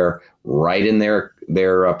foursquare right in their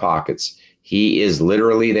pockets. He is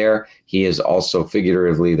literally there. He is also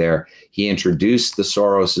figuratively there. He introduced the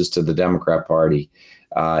Soroses to the Democrat Party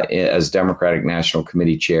as Democratic National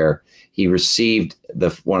Committee chair. He received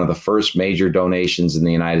one of the first major donations in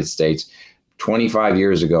the United States 25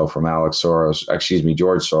 years ago from George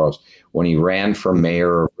Soros, when he ran for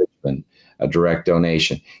mayor of Richmond, a direct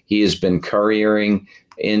donation. He has been couriering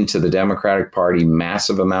into the Democratic Party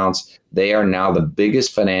massive amounts. They are now the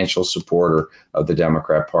biggest financial supporter of the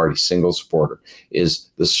Democrat Party. Single supporter is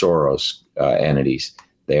the Soros entities.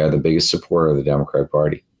 They are the biggest supporter of the Democrat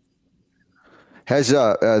Party. Has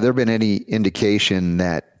there been any indication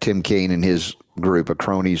that Tim Kaine and his group of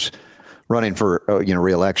cronies running for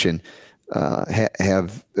re-election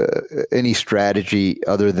have any strategy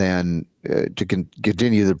other than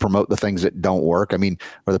continue to promote the things that don't work? I mean,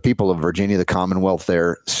 are the people of Virginia, the Commonwealth,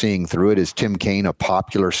 there seeing through it? Is Tim Kaine a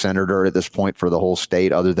popular senator at this point for the whole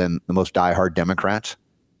state, other than the most diehard Democrats?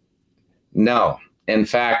 No. In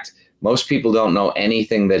fact, most people don't know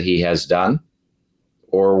anything that he has done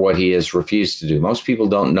or what he has refused to do. Most people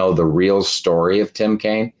don't know the real story of Tim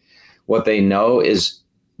Kaine. What they know is,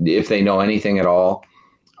 if they know anything at all,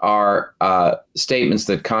 are statements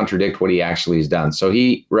that contradict what he actually has done. So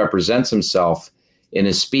he represents himself in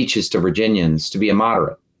his speeches to Virginians to be a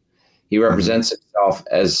moderate. He represents himself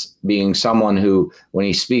as being someone who, when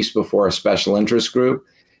he speaks before a special interest group,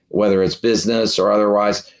 whether it's business or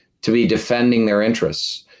otherwise, to be defending their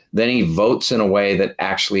interests. Then he votes in a way that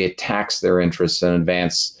actually attacks their interests and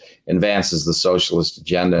advances the socialist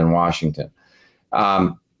agenda in Washington.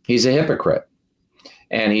 He's a hypocrite.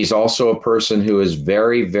 And he's also a person who is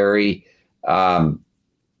very, very, shall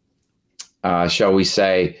we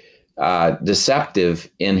say,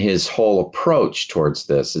 deceptive in his whole approach towards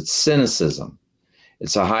this. It's cynicism.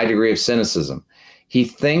 It's a high degree of cynicism. He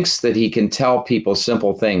thinks that he can tell people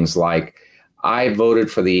simple things like, I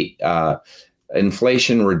voted for the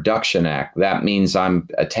Inflation Reduction Act. That means I'm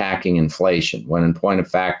attacking inflation, when in point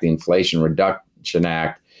of fact, the Inflation Reduction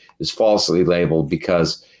Act is falsely labeled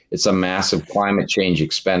because it's a massive climate change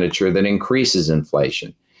expenditure that increases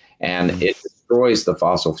inflation, and it destroys the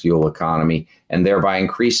fossil fuel economy and thereby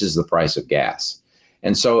increases the price of gas.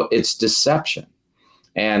 And so it's deception,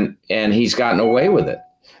 and he's gotten away with it.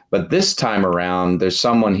 But this time around, there's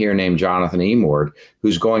someone here named Jonathan Emord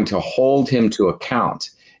who's going to hold him to account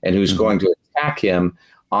and who's going to attack him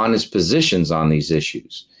on his positions on these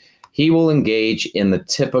issues. He will engage in the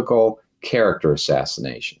typical character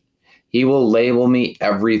assassination. He will label me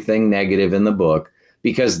everything negative in the book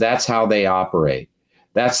because that's how they operate.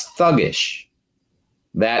 That's thuggish.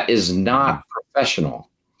 That is not professional.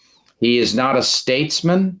 He is not a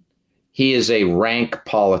statesman. He is a rank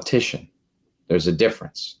politician. There's a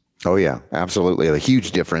difference. Oh, yeah, absolutely. A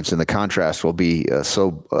huge difference. And the contrast will be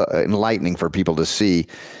so enlightening for people to see.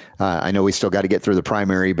 I know we still got to get through the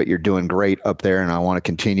primary, but you're doing great up there. And I want to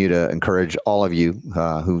continue to encourage all of you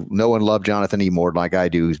who know and love Jonathan Emord like I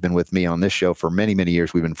do, who's been with me on this show for many, many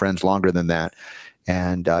years. We've been friends longer than that.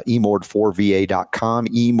 And emord4va.com,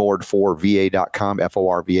 emord4va.com,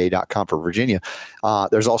 forva.com for Virginia.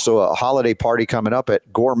 There's also a holiday party coming up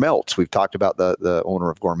at Gore Melts. We've talked about the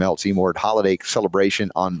owner of Gore Melts, Emord holiday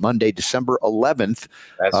celebration on Monday, December 11th.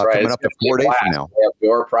 That's right. Coming up in 4 days from now. We have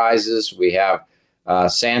door prizes. We have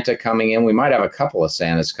Santa coming in. We might have a couple of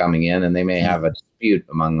Santas coming in, and they may have a dispute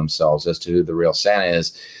among themselves as to who the real Santa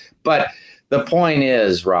is. But the point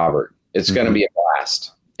is, Robert, it's going to be a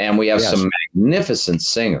blast. And we have some magnificent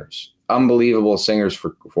singers, unbelievable singers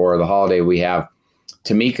for the holiday. We have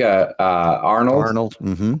Tamika Arnold.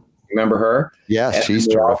 Mm-hmm. Remember her? Yes, and she's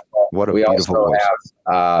terrific. What a beautiful voice.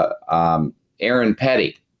 We also have Aaron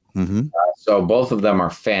Petty. Mm-hmm. So both of them are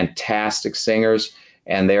fantastic singers,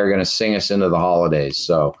 and they're going to sing us into the holidays.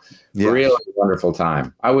 So really wonderful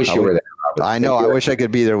time. I wish you were there, Robert. I know. I wish I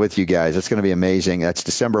could be there with you guys. It's going to be amazing. That's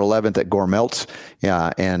December 11th at Gore Melts.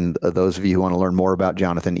 Yeah, and those of you who want to learn more about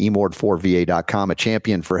Jonathan, emord4va.com, a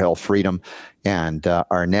champion for health freedom, and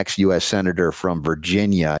our next U.S. Senator from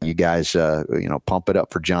Virginia. You guys, pump it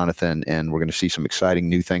up for Jonathan, and we're going to see some exciting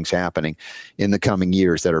new things happening in the coming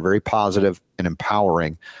years that are very positive and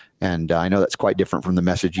empowering. And I know that's quite different from the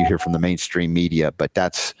message you hear from the mainstream media, but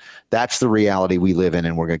that's the reality we live in,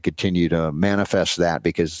 and we're going to continue to manifest that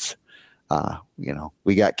because,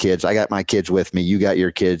 we got kids. I got my kids with me. You got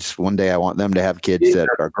your kids. One day I want them to have kids that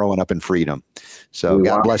are growing up in freedom. So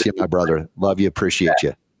God bless you, my brother. Love you. Appreciate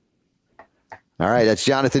you. All right. That's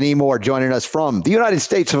Jonathan Emord joining us from the United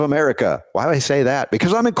States of America. Why do I say that?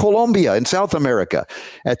 Because I'm in Colombia in South America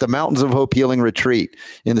at the Mountains of Hope Healing Retreat.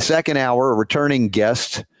 In the second hour, a returning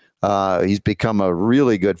guest. He's become a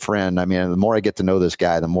really good friend. I mean, the more I get to know this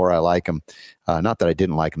guy, the more I like him. Not that I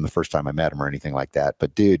didn't like him the first time I met him or anything like that,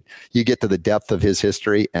 but dude, you get to the depth of his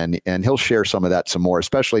history and he'll share some of that some more,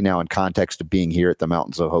 especially now in context of being here at the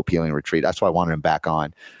Mountains of Hope Healing Retreat. That's why I wanted him back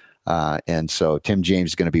on. And so Tim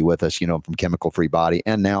James is going to be with us, from Chemical Free Body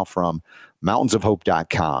and now from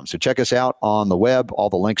mountainsofhope.com. So check us out on the web. All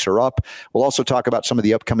the links are up. We'll also talk about some of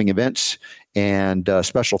the upcoming events and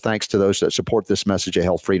special thanks to those that support this message of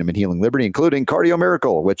health, freedom, and healing liberty, including Cardio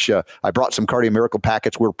Miracle, which I brought some Cardio Miracle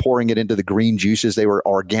packets. We're pouring it into the green juices. They were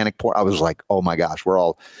organic pour. I was like, oh my gosh, we're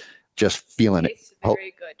all just feeling it.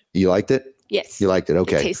 Very good. You liked it? Yes. You liked it?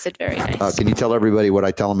 Okay. It tasted very nice. Can you tell everybody what I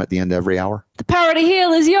tell them at the end of every hour? The power to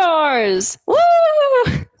heal is yours. Woo!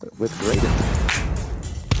 With great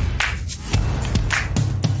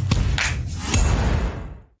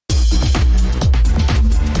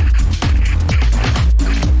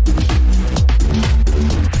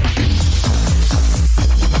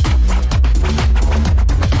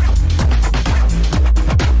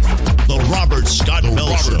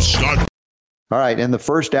All right. In the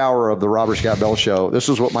first hour of the Robert Scott Bell Show, this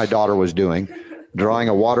is what my daughter was doing, drawing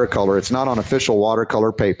a watercolor. It's not on official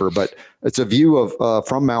watercolor paper, but it's a view of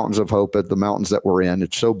from Mountains of Hope at the mountains that we're in.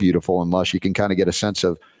 It's so beautiful and lush. You can kind of get a sense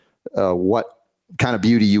of what kind of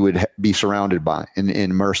beauty you would be surrounded by and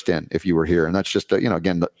immersed in if you were here. And that's just,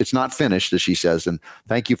 again, it's not finished, as she says. And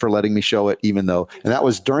thank you for letting me show it, even though, and that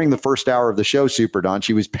was during the first hour of the show, Super Don.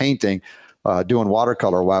 She was painting, doing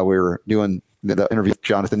watercolor while we were doing the interview with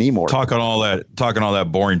Jonathan Emord. Talking all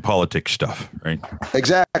that boring politics stuff, right?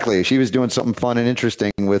 Exactly. She was doing something fun and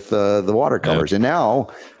interesting with the watercolors. Yeah. And now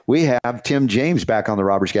we have Tim James back on the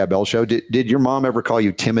Robert Scott Bell Show. Did your mom ever call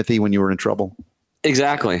you Timothy when you were in trouble?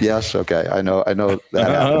 Exactly. Yes. Okay. I know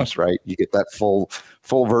that happens, right? You get that full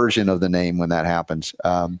version of the name when that happens.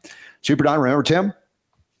 Super Don, remember Tim?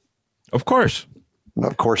 Of course.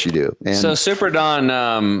 Of course you do. And so Super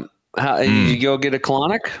Don, did you go get a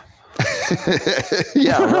colonic?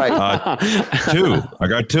 Yeah, right. Two. I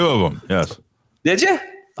got two of them. Yes. Did you?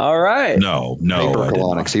 All right. No. Paper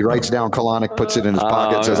colonics. He writes down colonic, puts it in his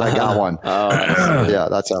pocket, says, "I got one." Yeah,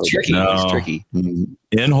 that's how it's tricky. No. It's tricky.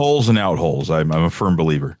 In holes and out holes. I'm a firm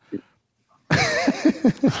believer.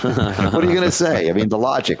 What are you going to say? I mean, the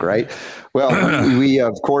logic, right? Well, we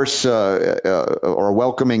of course are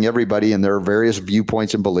welcoming everybody and their various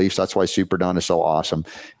viewpoints and beliefs. That's why Super Don is so awesome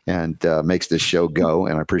and makes this show go.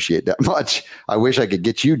 And I appreciate that much. I wish I could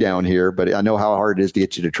get you down here, but I know how hard it is to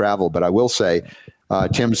get you to travel. But I will say,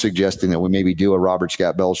 Tim's suggesting that we maybe do a Robert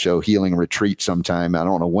Scott Bell Show healing retreat sometime. I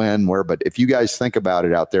don't know when, where, but if you guys think about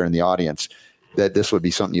it out there in the audience, that this would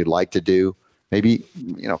be something you'd like to do, maybe,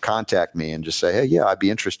 contact me and just say, hey, yeah, I'd be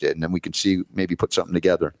interested. And then we can see, maybe put something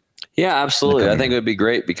together. Yeah, absolutely. I think it would be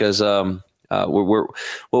great because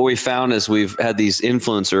what we found is we've had these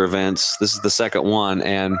influencer events. This is the second one.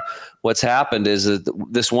 And what's happened is that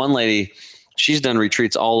this one lady, she's done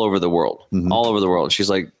retreats all over the world, all over the world. She's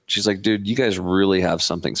like, dude, you guys really have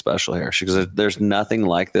something special here. She goes, there's nothing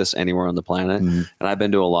like this anywhere on the planet. And I've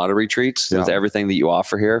been to a lot of retreats with everything that you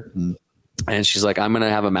offer here. And she's like, I'm going to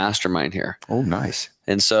have a mastermind here. Oh, nice.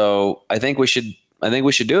 And so I think we should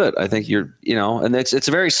do it. I think and it's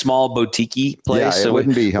a very small boutique place. Yeah, it so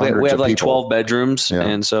wouldn't be hundreds we have of like people. 12 bedrooms. Yeah.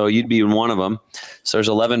 And so you'd be in one of them. So there's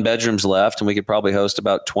 11 bedrooms left and we could probably host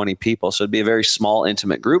about 20 people. So it'd be a very small,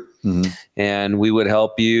 intimate group. And we would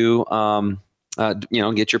help you,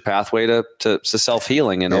 get your pathway to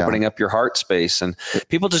self-healing and opening up your heart space. And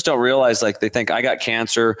people just don't realize, like, they think I got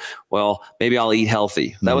cancer. Well, maybe I'll eat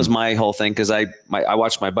healthy. That was my whole thing. Cause I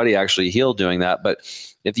watched my buddy actually heal doing that. But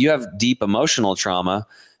if you have deep emotional trauma,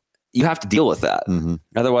 you have to deal with that.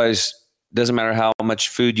 Otherwise, it doesn't matter how much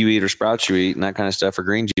food you eat or sprouts you eat and that kind of stuff or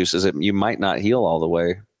green juices, you might not heal all the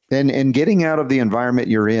way. And getting out of the environment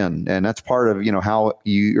you're in, and that's part of how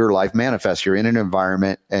your life manifests. You're in an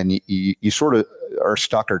environment, and you sort of are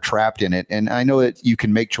stuck or trapped in it. And I know that you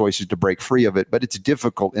can make choices to break free of it, but it's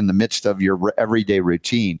difficult in the midst of your everyday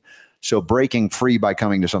routine. So breaking free by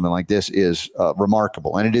coming to something like this is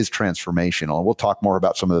remarkable, and it is transformational. And we'll talk more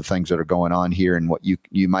about some of the things that are going on here and what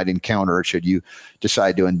you might encounter should you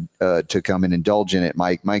decide to come and indulge in it.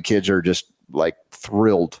 My kids are just like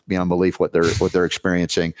thrilled beyond belief what they're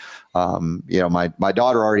experiencing. My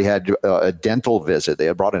daughter already had a dental visit. They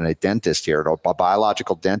had brought in a dentist here, a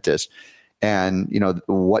biological dentist, and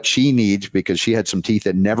what she needs, because she had some teeth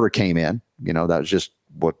that never came in. That was just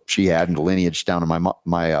what she had in the lineage down on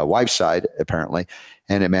my wife's side, apparently,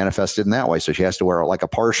 and it manifested in that way. So she has to wear like a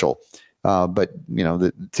partial. But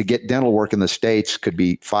to get dental work in the States could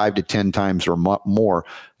be 5 to 10 times or more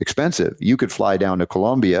expensive. You could fly down to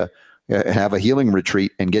Colombia, have a healing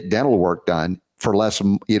retreat, and get dental work done for less.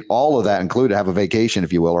 All of that included, have a vacation,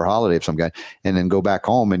 if you will, or holiday of some kind, and then go back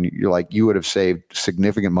home, and you would have saved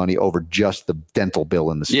significant money over just the dental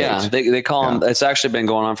bill in the States. Yeah, they call them. It's actually been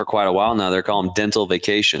going on for quite a while now. They're calling them dental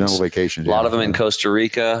vacations. Dental vacations. A lot of them in Costa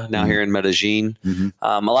Rica, now here in Medellin.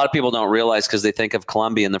 A lot of people don't realize, because they think of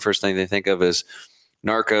Colombia, and the first thing they think of is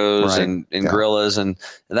narcos and guerrillas. And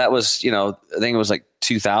that was, I think it was like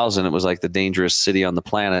 2000. It was like the dangerous city on the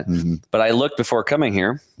planet. But I looked before coming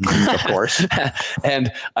here, of course,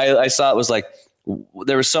 and I saw it was like,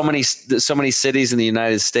 there were so many cities in the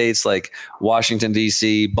United States, like Washington,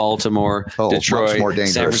 D.C., Baltimore, Detroit,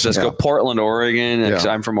 San Francisco, Portland, Oregon. And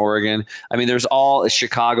I'm from Oregon. I mean, there's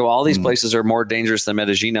Chicago, all these places are more dangerous than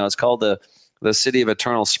Medellin now. It's called the city of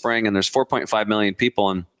eternal spring, and there's 4.5 million people.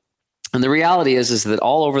 And the reality is that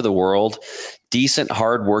all over the world, decent,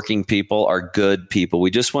 hardworking people are good people.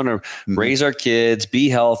 We just want to raise our kids, be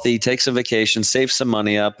healthy, take some vacations, save some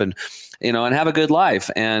money up, and have a good life.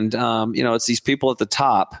 And it's these people at the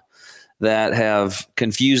top that have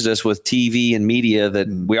confused us with TV and media that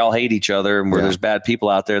we all hate each other and where there's bad people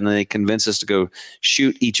out there, and then they convince us to go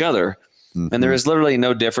shoot each other. And there is literally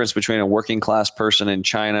no difference between a working class person in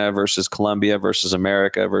China versus Colombia versus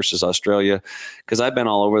America versus Australia. Because I've been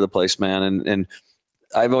all over the place, man. And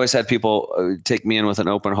I've always had people take me in with an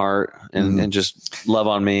open heart and just love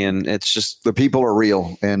on me. And it's just, the people are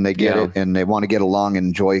real and they get it and they want to get along and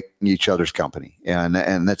enjoy each other's company. And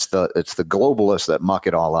it's the globalists that muck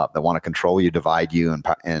it all up, that want to control you, divide you,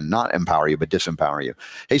 and not empower you, but disempower you.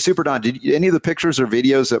 Hey, Super Don, did any of the pictures or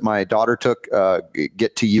videos that my daughter took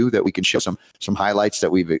get to you that we can show some highlights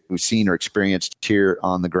that we've seen or experienced here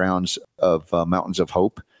on the grounds of Mountains of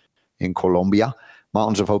Hope in Colombia?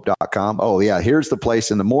 mountainsofhope.com. Oh yeah, here's the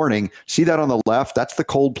place in the morning. See that on the left? That's the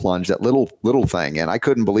cold plunge, that little thing. And I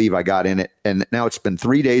couldn't believe I got in it. And now it's been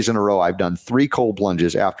 3 days in a row. I've done 3 cold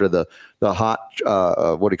plunges after the hot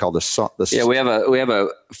what do you call we have a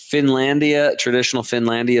traditional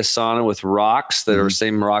Finlandia sauna with rocks that are the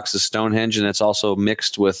same rocks as Stonehenge, and it's also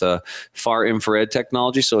mixed with a far infrared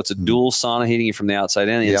technology. So it's a dual sauna, heating you from the outside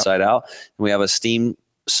in, the inside out. And we have a steam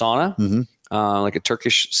sauna. Like a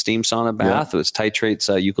Turkish steam sauna bath, which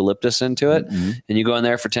titrates eucalyptus into it. And you go in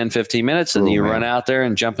there for 10, 15 minutes and you run out there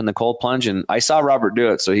and jump in the cold plunge. And I saw Robert do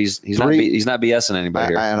it. So he's not BSing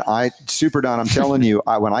anybody here. And Super Don, I'm telling you,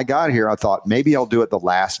 when I got here, I thought maybe I'll do it the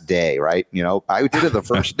last day, right? You know, I did it the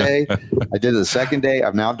first day. I did it the second day.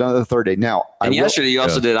 I've now done it the third day. Now, yesterday you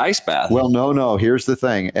also did ice bath. Well, no. Here's the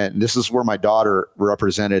thing. And this is where my daughter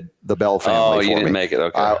represented the Bell family. Oh, you didn't make it.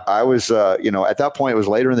 Okay. I was, at that point, it was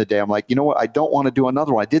later in the day. I'm like, you know what? I don't want to do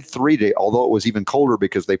another one. I did 3 days, although it was even colder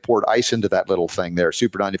because they poured ice into that little thing there.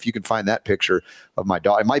 Super Don, if you can find that picture of my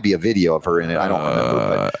daughter, it might be a video of her in it. I don't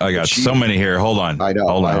remember. But I got so many here. Hold on. I know.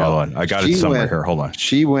 Hold on. I got it somewhere here. Hold on.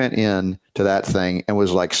 She went in to that thing and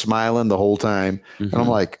was like smiling the whole time. And I'm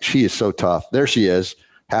like, she is so tough. There she is.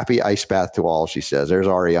 Happy ice bath to all, she says. There's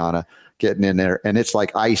Ariana getting in there. And it's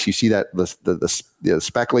like ice. You see that the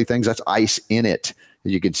speckly things? That's ice in it.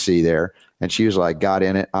 You can see there. And she was like, got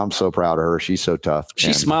in it. I'm so proud of her. She's so tough.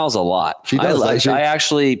 She smiles a lot. She does.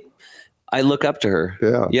 I look up to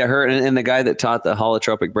her. Yeah. Her and the guy that taught the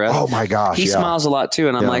holotropic breath. Oh my gosh. He smiles a lot too.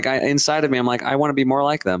 And I'm like, inside of me, I'm like, I want to be more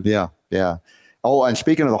like them. Yeah. Yeah. Oh, and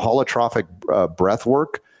speaking of the holotropic breath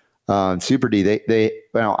work, Super D,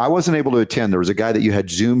 I wasn't able to attend. There was a guy that you had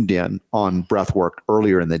zoomed in on breath work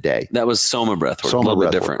earlier in the day. That was Soma breath work. Soma a little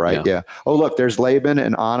breath bit different, work, right? Yeah. Oh, look, there's Laban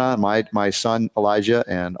and Anna, my son Elijah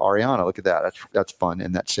and Ariana. Look at that. That's fun.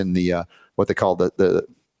 And that's in the what they call the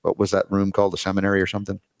what was that room called? The seminary or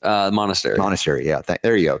something? Monastery. Monastery. Yeah.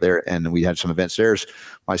 There you go. There, and we had some events. There's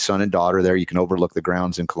my son and daughter there. You can overlook the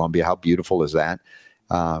grounds in Colombia. How beautiful is that?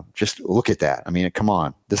 Just look at that. I mean, come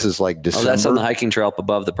on. This is like December. Oh, that's on the hiking trail up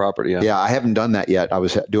above the property. Yeah. Yeah. I haven't done that yet. I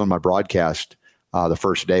was doing my broadcast the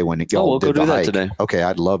first day when it we'll go do that today. Okay.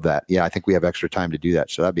 I'd love that. Yeah. I think we have extra time to do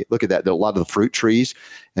that. So look at that. A lot of the fruit trees,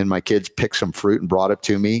 and my kids picked some fruit and brought it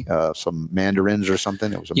to me, some mandarins or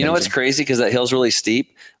something. It was amazing. You know what's crazy? Because that hill's really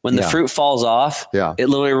steep. When the fruit falls off, it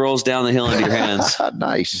literally rolls down the hill into your hands.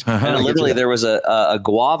 Nice. And literally there was a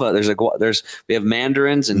guava. We have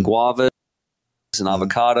mandarins and guavas and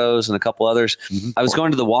avocados and a couple others. I was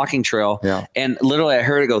going to the walking trail and literally I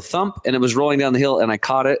heard it go thump and it was rolling down the hill and I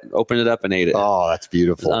caught it, opened it up and ate it. Oh, that's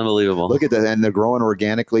beautiful. It's unbelievable. Look at that. And they're growing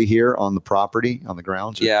organically here on the property, on the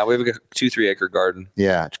grounds. Yeah. We have a 2-3 acre garden.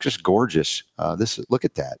 Yeah. It's just gorgeous. Look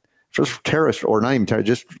at that. Just terrace, or not even terrace,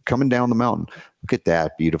 just coming down the mountain. Look at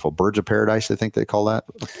that. Beautiful. Birds of paradise, I think they call that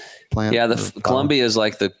plant. Yeah. Colombia is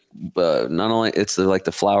like not only it's like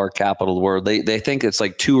the flower capital of the world. They think it's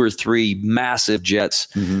like 2 or 3 massive jets.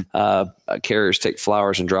 Carriers take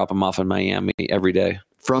flowers and drop them off in Miami every day.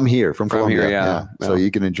 From Colombia. Yeah. So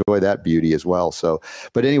you can enjoy that beauty as well. So,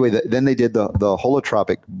 but anyway, then they did the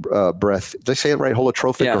holotropic breath. Did I say it right?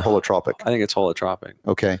 Holotropic or holotropic? I think it's holotropic.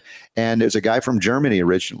 Okay. And there's a guy from Germany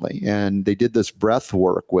originally, and they did this breath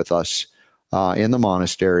work with us in the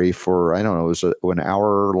monastery for, I don't know, it was an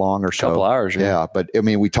hour long or so. Couple hours. Yeah. But I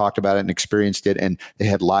mean, we talked about it and experienced it, and they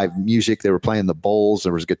had live music. They were playing the bowls.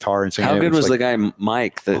 There was guitar and singing. How good was the guy,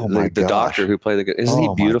 Mike, the doctor who played the, isn't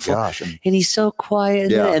he beautiful? My gosh. And he's so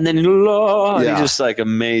quiet. And then he's just like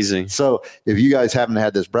amazing. So if you guys haven't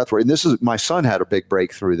had this breath work, and my son had a big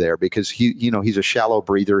breakthrough there because he's a shallow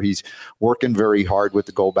breather. He's working very hard with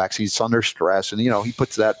the Goldbacks. He's under stress, and, he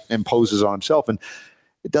puts that, imposes on himself, and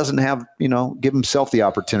it doesn't have, give himself the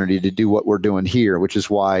opportunity to do what we're doing here, which is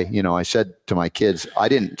why, I said to my kids, I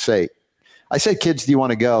said, kids, do you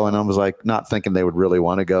want to go? And I was like, not thinking they would really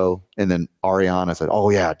want to go. And then Ariana said,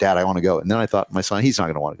 oh yeah, Dad, I want to go. And then I thought, my son, he's not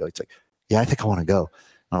going to want to go. He's like, yeah, I think I want to go.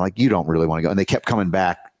 And I'm like, you don't really want to go. And they kept coming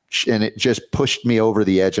back and it just pushed me over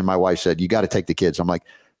the edge. And my wife said, you got to take the kids. I'm like,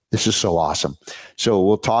 this is so awesome. So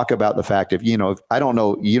we'll talk about the fact if, I don't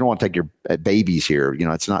know, you don't want to take your babies here,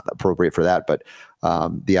 it's not appropriate for that. But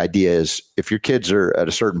the idea is if your kids are at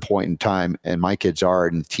a certain point in time, and my kids are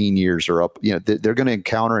in teen years or up, they're going to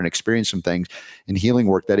encounter and experience some things in healing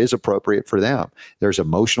work that is appropriate for them. There's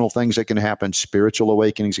emotional things that can happen, spiritual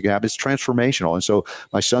awakenings that can happen. It's transformational. And so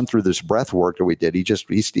my son, through this breath work that we did,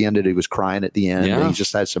 he was crying at the end. Yeah. And he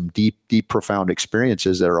just had some deep, profound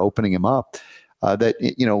experiences that are opening him up. That,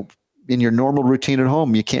 in your normal routine at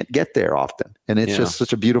home, you can't get there often. And it's just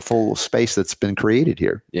such a beautiful space that's been created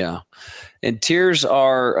here. Yeah. And tears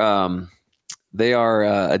are, they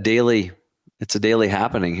are it's a daily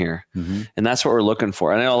happening here. Mm-hmm. And that's what we're looking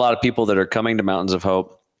for. I know a lot of people that are coming to Mountains of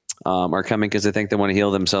Hope are coming because they think they want to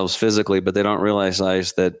heal themselves physically, but they don't realize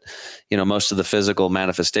that, most of the physical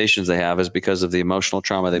manifestations they have is because of the emotional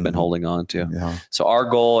trauma they've been holding on to. Yeah. So our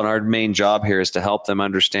goal and our main job here is to help them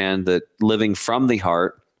understand that living from the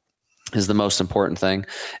heart is the most important thing,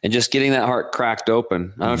 and just getting that heart cracked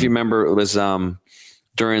open. I don't know if you remember, it was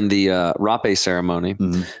during the rape ceremony.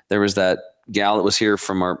 Mm-hmm. There was that gal that was here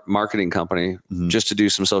from our marketing company just to do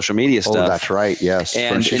some social media stuff. Oh, that's right. Yes.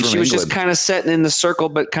 And she was just kind of sitting in the circle,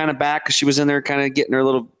 but kind of back, because she was in there kind of getting her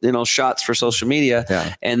little, shots for social media.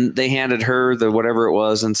 Yeah. And they handed her the whatever it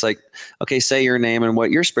was. And it's like, okay, say your name and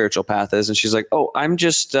what your spiritual path is. And she's like, oh, I'm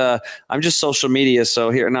just social media. So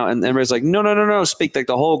here now. And everybody's like, no, speak. Like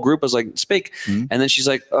the whole group was like, speak. Mm-hmm. And then she's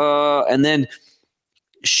like, and then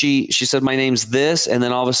she said, my name's this. And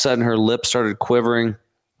then all of a sudden her lips started quivering.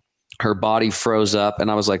 Her body froze up, and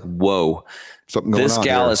I was like, whoa, this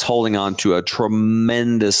gal is holding on to a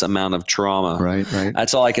tremendous amount of trauma. Right.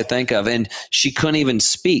 That's all I could think of. And she couldn't even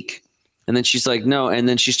speak. And then she's like, no. And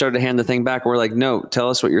then she started to hand the thing back. We're like, no, tell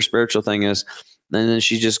us what your spiritual thing is. And then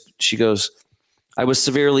she goes, I was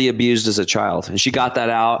severely abused as a child. And she got that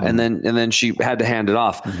out, and then she had to hand it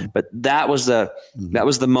off. Mm-hmm. But that was the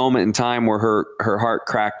moment in time where her heart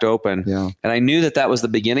cracked open. Yeah. And I knew that was the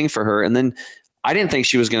beginning for her. And then I didn't think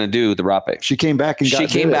she was going to do the rape. She came back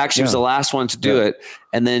She was the last one to do it.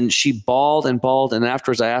 And then she bawled. And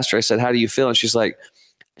afterwards I asked her, I said, how do you feel? And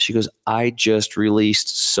she goes, I just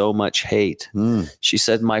released so much hate. She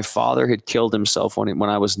said, my father had killed himself when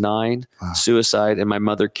I was 9, suicide, and my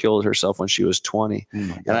mother killed herself when she was 20.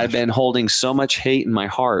 And I've been holding so much hate in my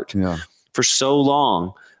heart for so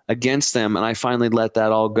long against them. And I finally let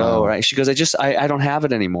that all go. Right? She goes, I don't have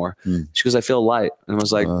it anymore. She goes, I feel light. And I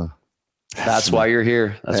was like, that's why you're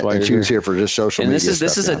here. That's why you're here for just social media. And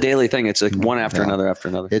this is a daily thing. It's like one after another after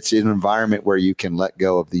another. It's an environment where you can let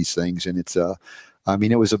go of these things. And it's, it was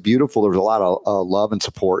there was a lot of love and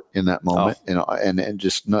support in that moment, and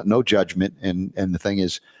just no judgment. And the thing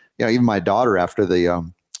is, even my daughter, after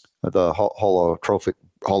the holotropic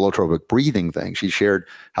breathing thing, she shared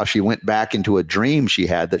how she went back into a dream she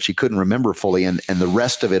had that she couldn't remember fully, and the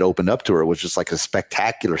rest of it opened up to her. It was just like a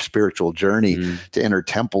spectacular spiritual journey to enter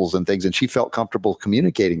temples and things, and she felt comfortable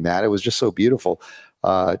communicating that. It was just so beautiful.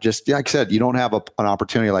 Just like I said, you don't have an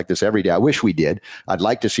opportunity like this every day. I wish we did. I'd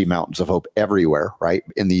like to see Mountains of Hope everywhere, right,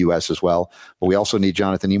 in the U.S. as well. But we also need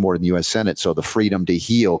Jonathan Emord in the U.S. Senate, so the freedom to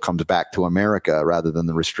heal comes back to America rather than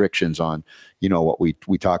the restrictions on, what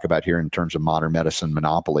we talk about here in terms of modern medicine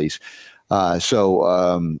monopolies.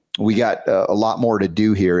 So we got a lot more to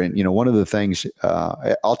do here. And, one of the things,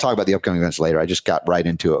 I'll talk about the upcoming events later. I just got right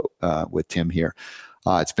into it with Tim here.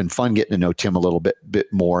 It's been fun getting to know Tim a little bit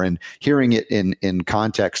more and hearing it in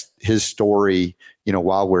context, his story,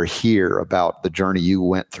 while we're here, about the journey you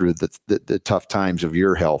went through, the tough times of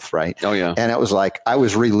your health, right? Oh, yeah. And it was like I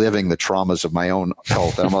was reliving the traumas of my own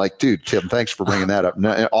health. And I'm like, dude, Tim, thanks for bringing that up.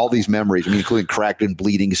 All these memories, including cracked and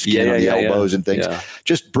bleeding skin on the elbows and things. Yeah.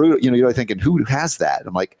 Just brutal. You're thinking, who has that?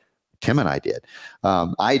 I'm like, Tim and I did.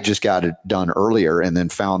 I just got it done earlier, and then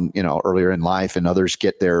found, earlier in life, and others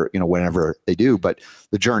get there, whenever they do. But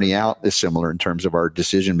the journey out is similar in terms of our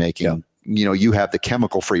decision making. Yeah. You have the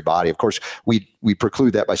chemical free body. Of course, we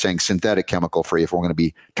preclude that by saying synthetic chemical free if we're going to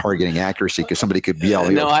be targeting accuracy, because somebody could yell.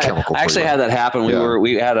 No, I actually had that happen.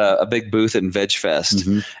 We had a big booth in Veg Fest,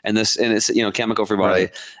 and it's chemical free body.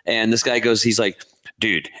 Right. And this guy goes, he's like,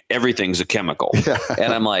 dude, everything's a chemical.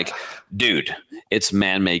 And I'm like, dude, it's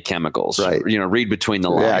man-made chemicals. Right. Read between the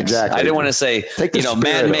lines. Yeah, exactly. I didn't want to say,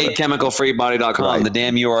 man-made chemical-free-body.com. Right. The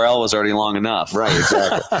damn URL was already long enough. Right,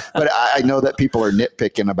 exactly. But I know that people are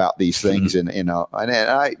nitpicking about these things, and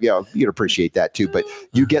I, you'd appreciate that too. But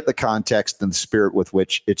you get the context and the spirit with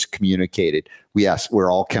which it's communicated. Yes,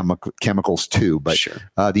 we're all chemicals too, but sure.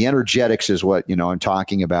 The energetics is what I'm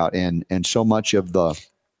talking about, and so much of the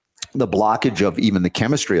the blockage of even the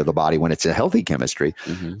chemistry of the body when it's a healthy chemistry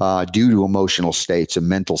due to emotional states and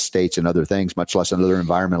mental states and other things, much less other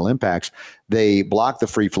environmental impacts. They block the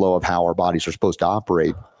free flow of how our bodies are supposed to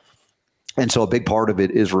operate. And so a big part of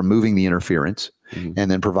it is removing the interference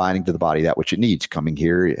and then providing to the body that which it needs, coming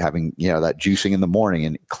here, having, that juicing in the morning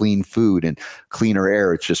and clean food and cleaner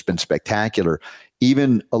air. It's just been spectacular.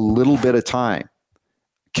 Even a little bit of time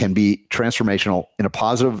can be transformational in a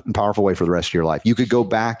positive and powerful way for the rest of your life. You could go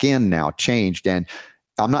back in now, changed. And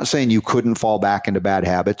I'm not saying you couldn't fall back into bad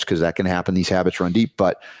habits, because that can happen. These habits run deep,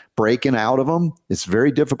 but breaking out of them, it's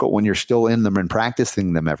very difficult when you're still in them and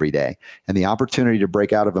practicing them every day. And the opportunity to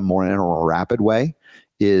break out of them more in a more rapid way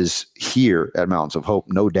is here at Mountains of Hope,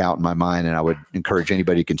 no doubt in my mind. And I would encourage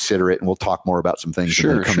anybody to consider it. And we'll talk more about some things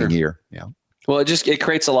in the coming year. Yeah. Well, it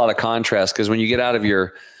creates a lot of contrast, because when you get out of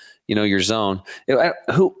your zone.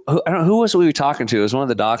 Who was we were talking to? It was one of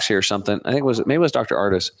the docs here or something. I think maybe it was Dr.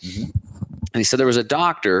 Artis. And he said there was a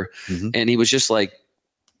doctor and he was just like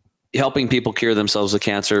helping people cure themselves of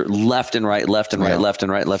cancer left and right.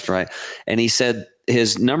 And he said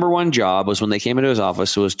his number one job was, when they came into his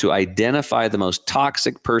office, was to identify the most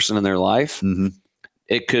toxic person in their life.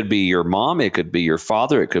 It could be your mom. It could be your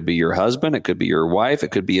father. It could be your husband. It could be your wife.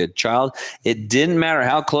 It could be a child. It didn't matter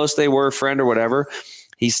how close they were, friend or whatever.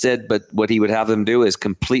 He said, but what he would have them do is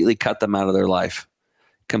completely cut them out of their life,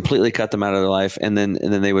 and then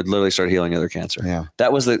they would literally start healing of their cancer. Yeah.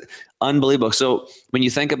 That was unbelievable. So when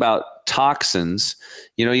you think about toxins,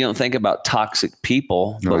 you don't think about toxic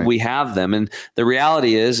people, but we have them. And the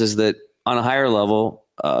reality is that on a higher level,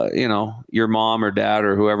 your mom or dad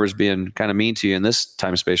or whoever's being kind of mean to you in this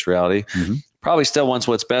time-space reality probably still wants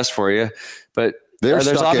what's best for you. But there's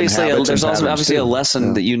obviously a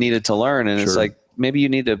lesson that you needed to learn. And it's like, maybe you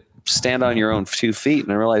need to stand on your own 2 feet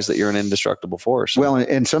and realize that you're an indestructible force. Well,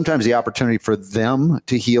 and sometimes the opportunity for them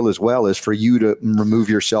to heal as well is for you to remove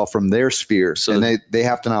yourself from their sphere. So and they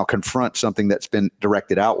have to now confront something that's been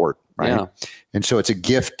directed outward. Right. Yeah. And so it's a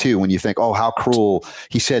gift too, when you think, oh, how cruel.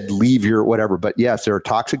 He said, leave your whatever. But yes, there are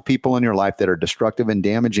toxic people in your life that are destructive and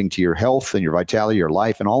damaging to your health and your vitality, your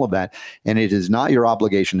life and all of that. And it is not your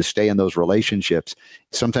obligation to stay in those relationships.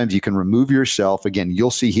 Sometimes you can remove yourself. Again, you'll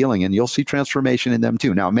see healing and you'll see transformation in them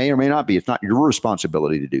too. Now, it may or may not be. It's not your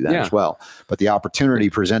responsibility to do that as well. But the opportunity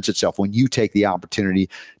presents itself when you take the opportunity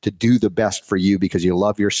to do the best for you because you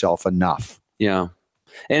love yourself enough. Yeah.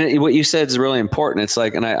 And what you said is really important. It's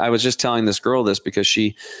like, and I was just telling this girl this because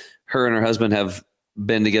her and her husband have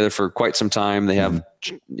been together for quite some time. They have,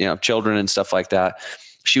 children and stuff like that.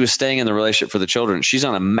 She was staying in the relationship for the children. She's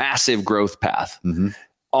on a massive growth path.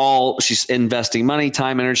 She's investing money,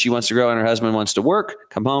 time, energy. She wants to grow, and her husband wants to work,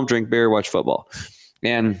 come home, drink beer, watch football.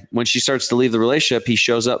 And when she starts to leave the relationship, he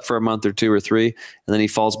shows up for a month or 2 or 3, and then he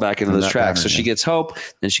falls back into those tracks. So she gets hope,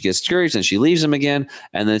 then she gets discouraged, and she leaves him again.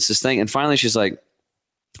 And then it's this thing. And finally she's like,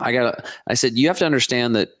 I said, you have to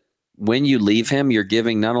understand that when you leave him, you're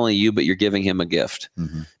giving not only you, but you're giving him a gift.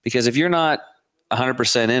 Because if you're not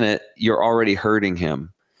 100% in it, you're already hurting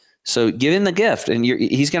him. So give him the gift, and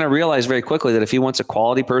he's going to realize very quickly that if he wants a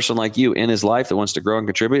quality person like you in his life that wants to grow and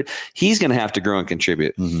contribute, he's going to have to grow and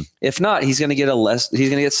contribute. If not, he's going to get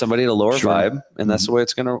somebody at a lower vibe, and that's the way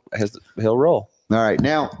he'll roll. All right.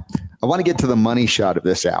 Now I want to get to the money shot of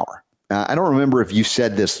this hour. I don't remember if you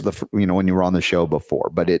said this, when you were on the show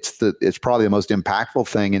before, but it's probably the most impactful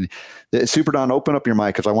thing. And Super Don, open up your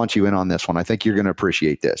mic because I want you in on this one. I think you're going to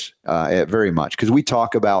appreciate this very much, because we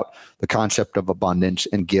talk about the concept of abundance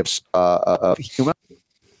and gifts of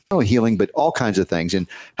healing, but all kinds of things. And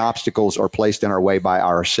obstacles are placed in our way by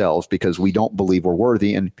ourselves because we don't believe we're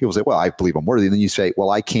worthy. And people say, well, I believe I'm worthy. And then you say, well,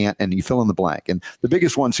 I can't. And you fill in the blank. And the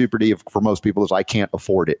biggest one, Super D, for most people is I can't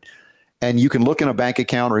afford it. And you can look in a bank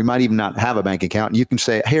account, or you might even not have a bank account, and you can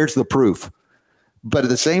say, here's the proof. But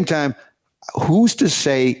at the same time, who's to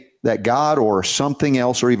say that God or something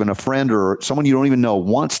else, or even a friend or someone you don't even know,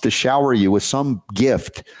 wants to shower you with some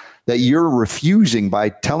gift that you're refusing by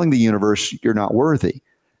telling the universe you're not worthy?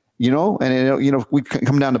 And we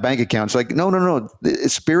come down to bank accounts, like, no. The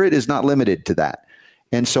spirit is not limited to that.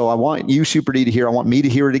 And so I want you, Super D, to hear. I want me to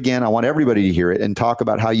hear it again. I want everybody to hear it and talk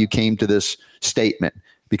about how you came to this statement,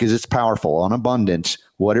 because it's powerful on abundance,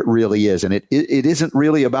 what it really is. And it isn't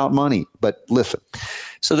really about money, but listen.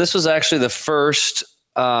 So this was actually the first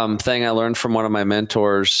thing I learned from one of my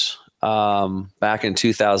mentors back in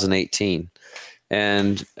 2018.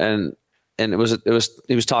 And he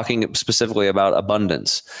was talking specifically about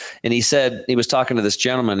abundance. And he was talking to this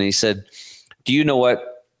gentleman, and he said, do you know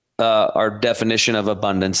what our definition of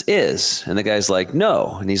abundance is? And the guy's like,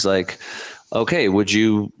 no. And he's like, okay, would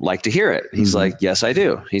you like to hear it? He's like, yes, I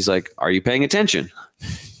do. He's like, are you paying attention?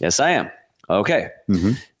 Yes, I am. Okay.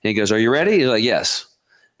 And he goes, are you ready? He's like, yes.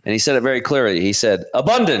 And he said it very clearly. He said,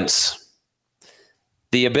 abundance,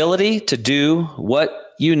 the ability to do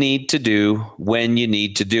what you need to do when you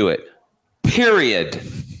need to do it, period.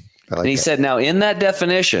 And he said, now in that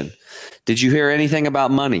definition, did you hear anything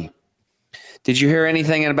about money? Did you hear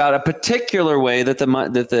anything about a particular way that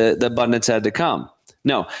the abundance had to come?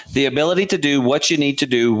 No, the ability to do what you need to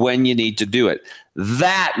do when you need to do it.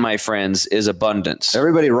 That, my friends, is abundance.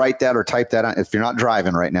 Everybody write that or type that on. If you're not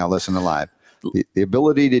driving right now, listen to live. The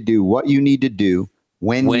ability to do what you need to do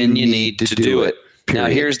when you need to do it. Period. Now,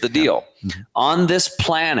 here's the deal. On this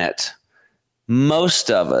planet, most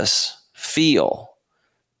of us feel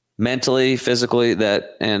mentally, physically,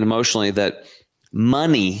 and emotionally that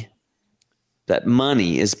money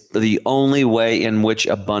is the only way in which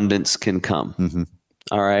abundance can come.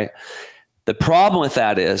 All right. The problem with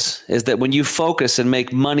that is that when you focus and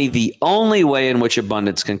make money the only way in which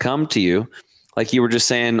abundance can come to you, like you were just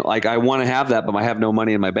saying, like, I want to have that, but I have no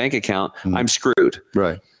money in my bank account, I'm screwed.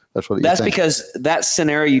 Right. That's because that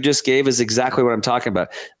scenario you just gave is exactly what I'm talking about.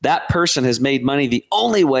 That person has made money the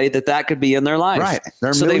only way that could be in their life. Right.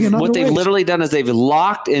 So what they've literally done is they've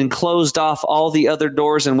locked and closed off all the other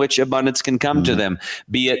doors in which abundance can come to them,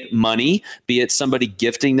 be it money, be it somebody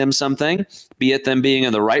gifting them something, be it them being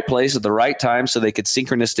in the right place at the right time so they could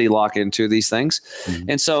synchronistically lock into these things.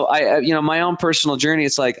 And so my own personal journey,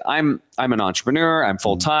 it's like I'm an entrepreneur. I'm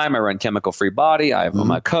full time. I run Chemical Free Body.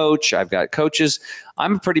 I'm a coach. I've got coaches.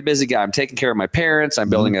 I'm a pretty busy guy. I'm taking care of my parents. I'm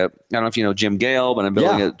building I don't know if you know Jim Gale, but I'm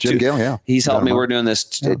building Jim Gale. Yeah. He's helped me. We're doing this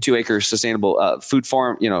 2-acre sustainable food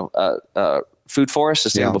farm, food forest,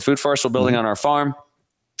 sustainable food forest. We're building on our farm.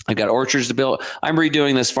 I've got orchards to build. I'm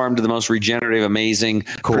redoing this farm to the most regenerative, amazing,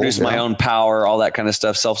 produce my own power, all that kind of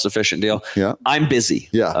stuff, self-sufficient deal. Yeah. I'm busy.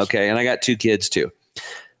 Yeah. Okay. And I got 2 kids too.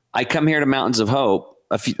 I come here to Mountains of Hope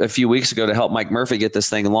a few weeks ago to help Mike Murphy get this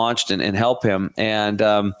thing launched and help him.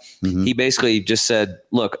 And he basically just said,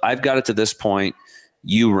 look, I've got it to this point.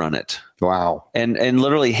 You run it. Wow. And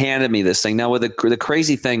literally handed me this thing. Now, what the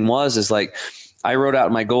crazy thing is like, I wrote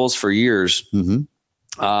out my goals for years.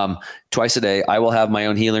 Twice a day, I will have my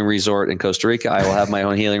own healing resort in Costa Rica. I will have my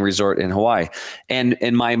own healing resort in Hawaii. And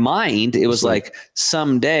in my mind, it was like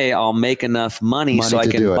someday I'll make enough money so I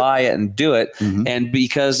can buy it and do it. And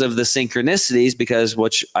because of the synchronicities,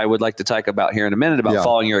 which I would like to talk about here in a minute about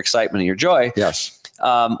following your excitement and your joy. Yes.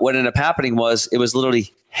 What ended up happening was it was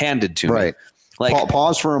literally handed to me. Like,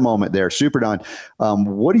 pause for a moment there. Super Don.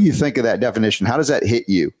 What do you think of that definition? How does that hit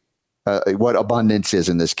you? What abundance is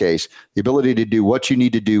in this case, the ability to do what you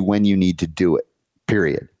need to do when you need to do it,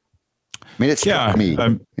 period. I mean, it struck me.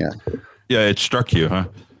 It struck you, huh?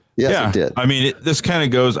 Yes, it did. I mean, this kind of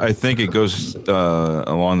goes, I think it goes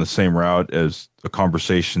along the same route as a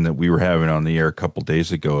conversation that we were having on the air a couple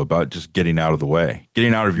days ago about just getting out of the way,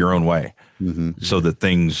 getting out of your own way so that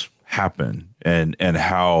things happen. And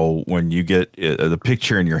how, when you get the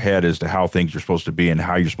picture in your head as to how things are supposed to be and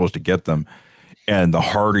how you're supposed to get them, and the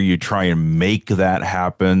harder you try and make that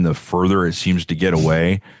happen, the further it seems to get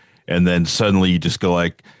away. And then suddenly you just go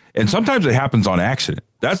like, and sometimes it happens on accident.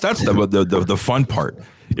 That's the fun part,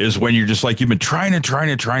 is when you're just like, you've been trying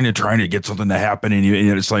to get something to happen. And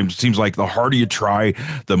it's like, it seems like the harder you try,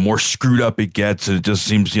 the more screwed up it gets. And it just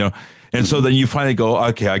seems, and so then you finally go,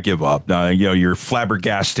 okay, I give up. Now, you're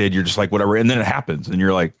flabbergasted. You're just like, whatever. And then it happens and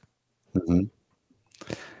you're like,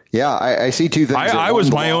 yeah, I see 2 things. I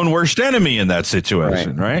was my own worst enemy in that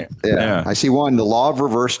situation, right? Yeah. I see one, the law of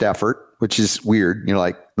reversed effort, which is weird.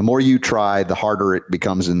 Like, the more you try, the harder it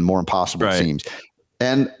becomes and the more impossible it seems.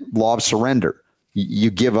 And law of surrender.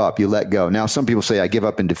 You give up, you let go. Now, some people say I give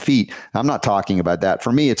up in defeat. I'm not talking about that.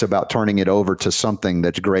 For me, it's about turning it over to something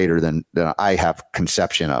that's greater than I have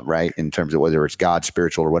conception of, right? In terms of whether it's God,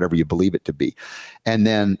 spiritual, or whatever you believe it to be. And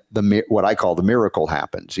then what I call the miracle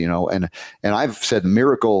happens, and I've said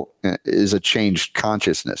miracle is a changed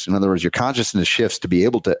consciousness. In other words, your consciousness shifts to be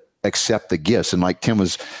able to accept the gifts. And like Tim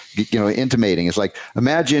was, intimating, it's like,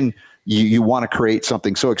 imagine you want to create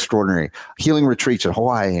something so extraordinary, healing retreats in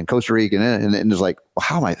Hawaii and Costa Rica. And it's like, well,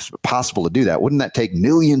 how am I possible to do that? Wouldn't that take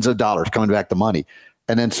millions of dollars coming back to money?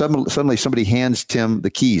 And then suddenly somebody hands Tim the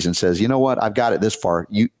keys and says, you know what? I've got it this far.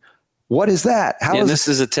 What is that? This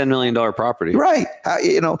is a $10 million property. Right.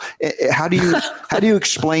 How do you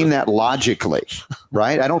explain that logically?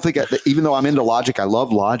 Right. I don't think, even though I'm into logic, I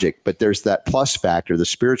love logic, but there's that plus factor, the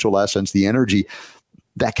spiritual essence, the energy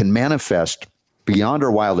that can manifest beyond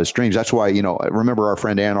our wildest dreams. That's why, I remember our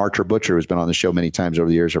friend Ann Archer Butcher, who's been on the show many times over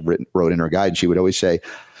the years, wrote in her guide, and she would always say,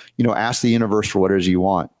 ask the universe for what it is you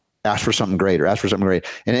want. Ask for something greater. Ask for something greater.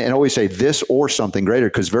 And always say this or something greater,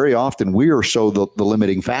 because very often we are so the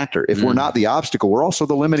limiting factor. If we're not the obstacle, we're also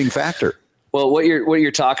the limiting factor. Well, what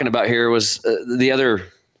you're talking about here was the other,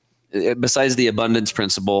 besides the abundance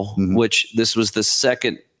principle, which this was the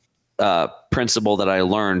second principle that I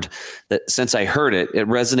learned, that since I heard it, it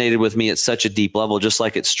resonated with me at such a deep level, just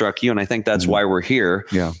like it struck you. And I think that's why we're here.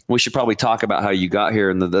 Yeah. We should probably talk about how you got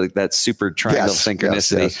here and that super triangle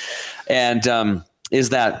synchronicity. And is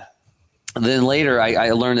that then later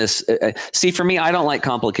I learned this. See, for me, I don't like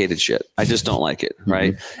complicated shit. I just don't like it.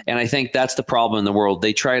 Right. And I think that's the problem in the world.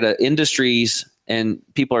 They try to, industries and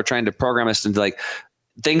people are trying to program us into like,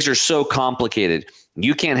 things are so complicated.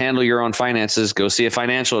 You can't handle your own finances. Go see a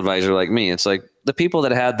financial advisor like me. It's like the people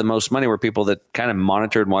that had the most money were people that kind of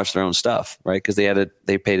monitored and watched their own stuff, right? Because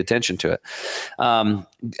they paid attention to it.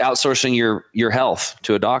 Outsourcing your health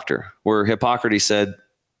to a doctor, where Hippocrates said,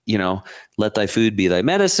 let thy food be thy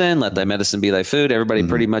medicine, let thy medicine be thy food. Everybody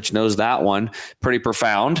pretty much knows that one, pretty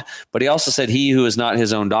profound. But he also said, he who is not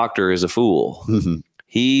his own doctor is a fool.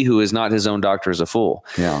 He who is not his own doctor is a fool.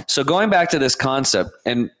 Yeah. So going back to this concept,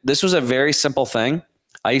 and this was a very simple thing.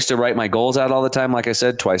 I used to write my goals out all the time. Like I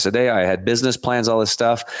said, twice a day, I had business plans, all this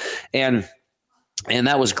stuff. And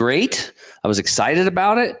that was great. I was excited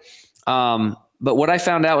about it. But what I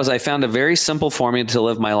found out was I found a very simple formula to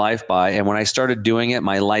live my life by. And when I started doing it,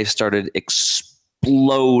 my life started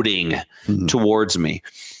exploding towards me.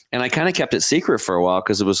 And I kind of kept it secret for a while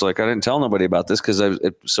because it was like, I didn't tell nobody about this because it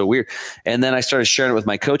was so weird. And then I started sharing it with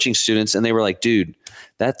my coaching students and they were like, dude,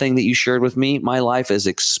 that thing that you shared with me, my life is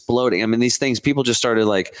exploding. I mean, these things, people just started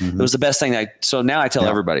like, it was the best thing. So now I tell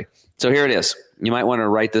everybody. So here it is. You might want to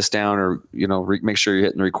write this down or, make sure you're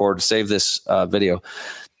hitting record, save this video.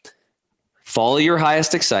 Follow your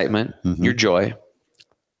highest excitement, your joy.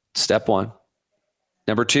 Step 1.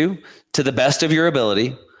 Number 2, to the best of your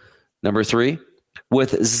ability. Number 3,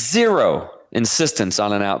 with zero insistence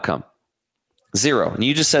on an outcome. Zero. And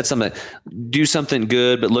you just said something, do something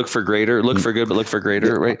good, but look for greater, look for good, but look for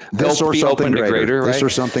greater, right? This or something greater, right? This or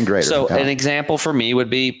something greater. So an example for me would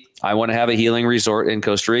be, I want to have a healing resort in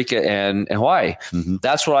Costa Rica and Hawaii.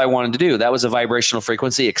 That's what I wanted to do. That was a vibrational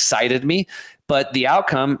frequency, excited me. But the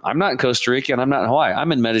outcome, I'm not in Costa Rica and I'm not in Hawaii.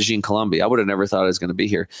 I'm in Medellin, Colombia. I would have never thought I was going to be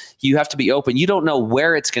here. You have to be open. You don't know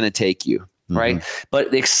where it's going to take you, right?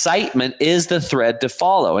 But the excitement is the thread to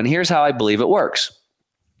follow. And here's how I believe it works.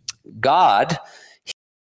 God,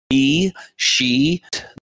 he, she,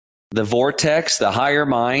 the vortex, the higher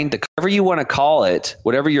mind, whatever you want to call it,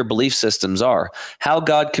 whatever your belief systems are, how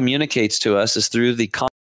God communicates to us is through the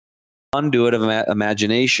conduit of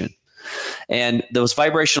imagination. And those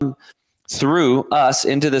vibrations through us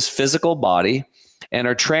into this physical body and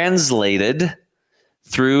are translated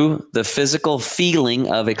through the physical feeling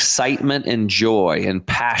of excitement and joy and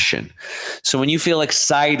passion. So when you feel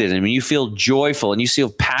excited and when you feel joyful and you feel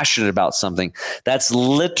passionate about something, that's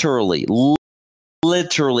literally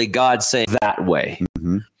God saying that way.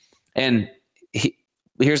 And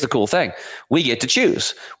here's the cool thing. We get to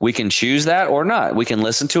choose. We can choose that or not. We can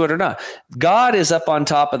listen to it or not. God is up on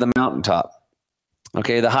top of the mountaintop.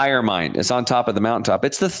 Okay, the higher mind is on top of the mountaintop.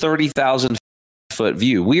 It's the 30,000 foot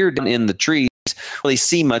view. We're in the trees. Really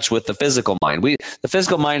see much with the physical mind. The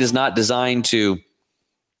physical mind is not designed to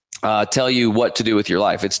tell you what to do with your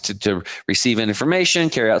life. It's to receive information,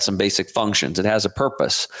 carry out some basic functions. It has a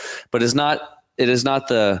purpose, but it is not it's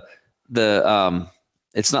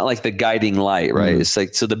not like the guiding light, right? It's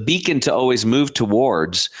like, so the beacon to always move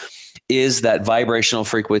towards is that vibrational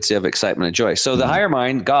frequency of excitement and joy. So the higher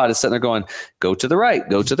mind, God, is sitting there going, go to the right,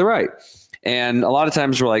 go to the right. And a lot of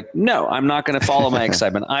times we're like, no, I'm not going to follow my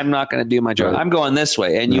excitement. I'm not going to do my joy. I'm going this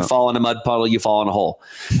way. And you fall in a mud puddle, you fall in a hole.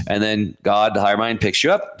 And then God, the higher mind, picks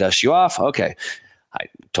you up, dusts you off. Okay, I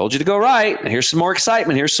told you to go right. Here's some more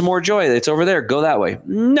excitement. Here's some more joy. It's over there. Go that way.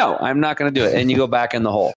 No, I'm not going to do it. And you go back in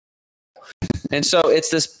the hole. And so it's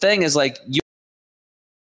this thing is like,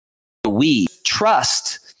 we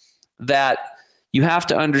trust that you have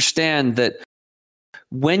to understand that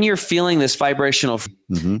when you're feeling this vibrational,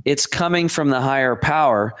 it's coming from the higher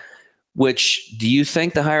power, which, do you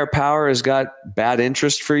think the higher power has got bad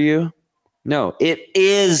interest for you? No, it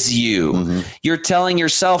is you. You're telling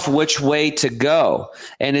yourself which way to go,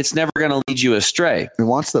 and it's never going to lead you astray. It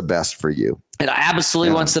wants the best for you. It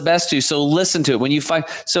absolutely wants the best to you. So listen to it. When you find,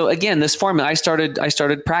 so again, this formula, I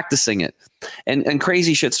started practicing it, and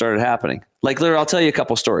crazy shit started happening. Like literally, I'll tell you a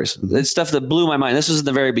couple stories. It's stuff that blew my mind. This was in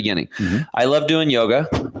the very beginning. I love doing yoga,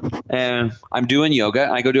 and I'm doing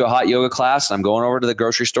yoga. I go do a hot yoga class. I'm going over to the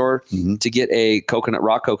grocery store to get a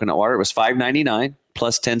raw coconut water. It was $5.99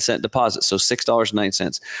 plus 10-cent deposit, so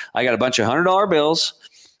 $6.09. I got a bunch of $100 bills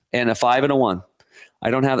and a 5 and a 1. I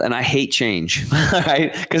don't have, and I hate change,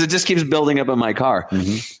 right? Because it just keeps building up in my car.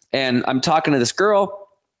 And I'm talking to this girl,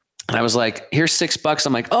 and I was like, here's $6.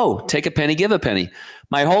 I'm like, oh, take a penny, give a penny.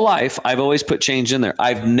 My whole life, I've always put change in there.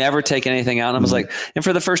 I've never taken anything out. And I was like, and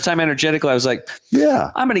for the first time energetically, I was like,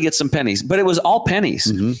 yeah, I'm going to get some pennies. But it was all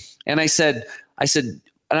pennies. And I said,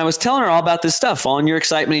 and I was telling her all about this stuff, following your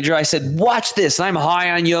excitement and joy. I said, watch this. And I'm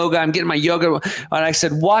high on yoga. I'm getting my yoga. And I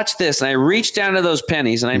said, watch this. And I reached down to those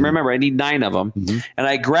pennies. And I remember I need 9 of them. And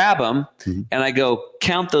I grab them and I go,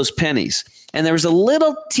 count those pennies. And there was a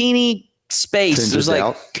little teeny space. It was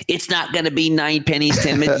like, it's not going to be 9 pennies,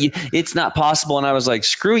 Tim. It's not possible. And I was like,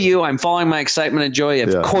 screw you. I'm following my excitement and joy.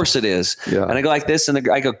 Of course it is. And I go like this, and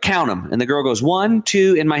I go, count them. And the girl goes, 1,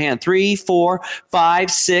 2 in my hand, 3, 4,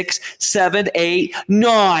 5, 6, 7, 8,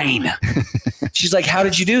 9. She's like, how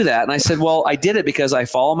did you do that? And I said, well, I did it because I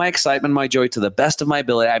follow my excitement and my joy to the best of my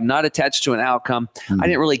ability. I'm not attached to an outcome. I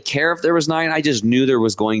didn't really care if there was 9. I just knew there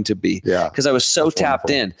was going to be, because I was so tapped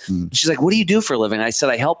in. She's like, what do you do for a living? I said,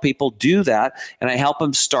 I help people do that, and I help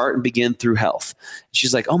them start and begin through health.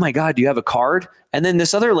 She's like, oh my God, do you have a card? And then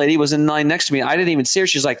this other lady was in line next to me. I didn't even see her.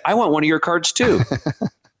 She's like, I want one of your cards too.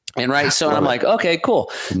 And and I'm like, okay,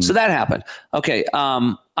 cool. So that happened. Okay.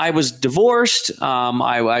 I was divorced.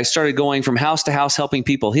 I started going from house to house, helping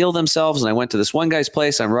people heal themselves. And I went to this one guy's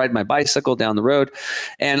place. I'm riding my bicycle down the road,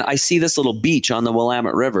 and I see this little beach on the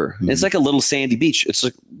Willamette River. It's like a little sandy beach. It's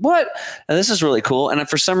like, what? And this is really cool. And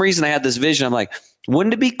for some reason I had this vision. I'm like,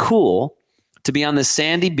 wouldn't it be cool to be on this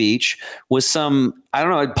sandy beach with some, I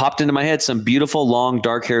don't know, it popped into my head, some beautiful, long,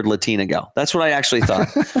 dark-haired Latina gal. That's what I actually thought.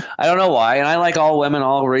 I don't know why. And I like all women,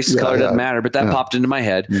 all races, color, doesn't matter. But that popped into my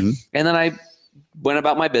head. And then I went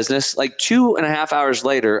about my business. Like 2.5 hours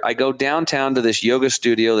later, I go downtown to this yoga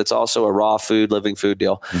studio that's also a raw food, living food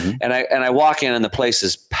deal. And I walk in, and the place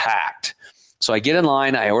is packed. So I get in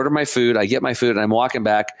line, I order my food, I get my food, and I'm walking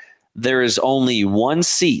back. There is only one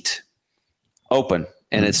seat open.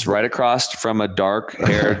 And it's right across from a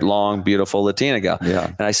dark-haired, long, beautiful Latina gal.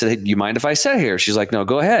 And I said, hey, do you mind if I sit here? She's like, no,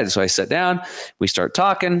 go ahead. So I sat down. We start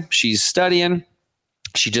talking. She's studying.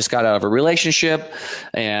 She just got out of a relationship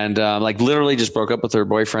and like literally just broke up with her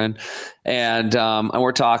boyfriend. And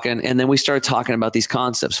we're talking. And then we started talking about these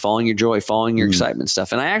concepts, following your joy, following your excitement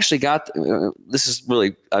stuff. And I actually got this is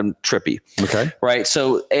really trippy. Okay. Right.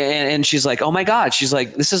 So and she's like, oh, my God. She's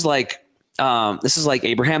like, this is like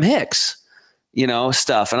Abraham Hicks,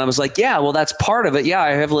 stuff. And I was like, yeah, well, that's part of it. Yeah,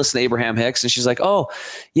 I have listened to Abraham Hicks. And she's like, oh,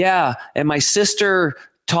 yeah. And my sister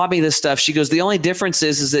taught me this stuff. She goes, the only difference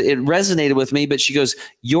is that it resonated with me, but she goes,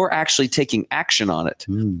 you're actually taking action on it.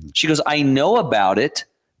 She goes, I know about it,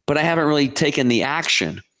 but I haven't really taken the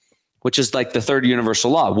action, which is like the third universal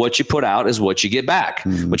law. What you put out is what you get back,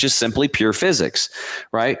 which is simply pure physics.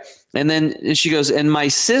 Right. And then she goes, and my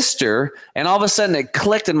sister, and all of a sudden it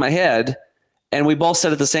clicked in my head. And we both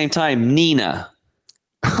said at the same time, Nina.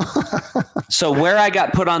 So where I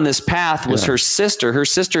got put on this path was her sister. Her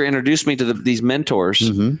sister introduced me to these mentors.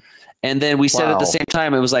 And then we said at the same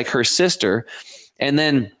time, it was like her sister. And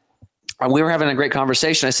then we were having a great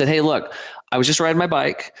conversation. I said, hey, look, I was just riding my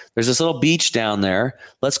bike. There's this little beach down there.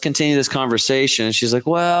 Let's continue this conversation. And she's like,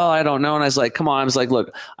 well, I don't know. And I was like, come on. I was like,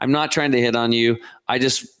 look, I'm not trying to hit on you.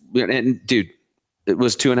 Dude. It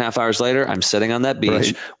was 2.5 hours later. I'm sitting on that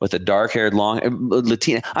beach with a dark-haired, long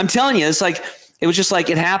Latina. I'm telling you, it's like it was just like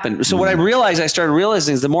it happened. So what I started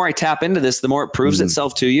realizing is the more I tap into this, the more it proves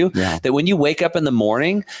itself to you that when you wake up in the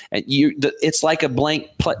morning and it's like a blank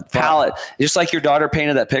palette, just like your daughter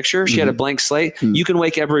painted that picture. She had a blank slate. You can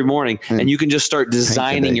wake every morning and you can just start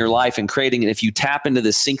designing your life and creating it if you tap into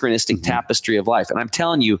this synchronistic tapestry of life. And I'm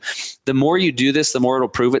telling you, the more you do this, the more it'll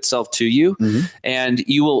prove itself to you. And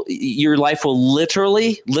your life will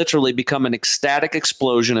literally become an ecstatic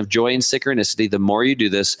explosion of joy and synchronicity. The more you do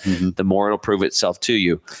this, the more it'll prove itself to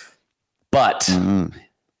you. But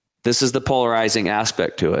this is the polarizing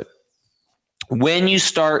aspect to it. When you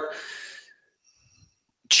start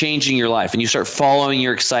changing your life and you start following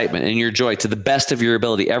your excitement and your joy to the best of your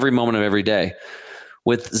ability every moment of every day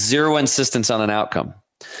with zero insistence on an outcome,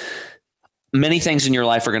 many things in your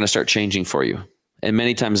life are going to start changing for you. And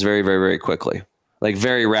many times very, very, very quickly, like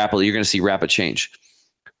very rapidly, you're going to see rapid change.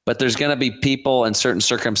 But there's going to be people in certain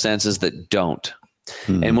circumstances that don't.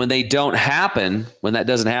 And when they don't happen, when that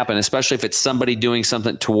doesn't happen, especially if it's somebody doing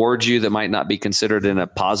something towards you that might not be considered in a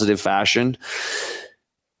positive fashion,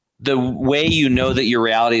 the way you know that your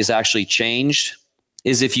reality is actually changed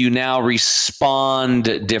is if you now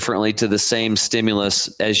respond differently to the same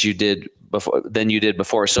stimulus as you did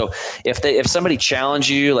before. So if somebody challenged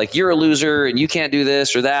you, like you're a loser and you can't do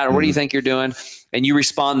this or that, or what do you think you're doing? and you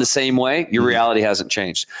respond the same way, your reality hasn't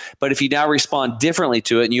changed. But if you now respond differently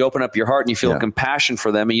to it and you open up your heart and you feel compassion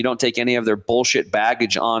for them and you don't take any of their bullshit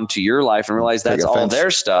baggage onto your life and realize that's all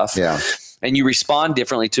their stuff, and you respond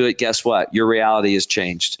differently to it, guess what? Your reality has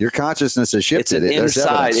changed. Your consciousness has shifted. It's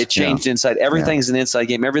inside. It changed inside. Everything's an inside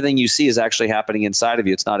game. Everything you see is actually happening inside of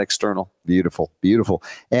you. It's not external. Beautiful, beautiful.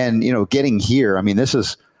 And, getting here, I mean,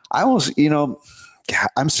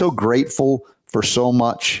 I'm so grateful for so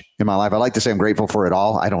much in my life. I like to say I'm grateful for it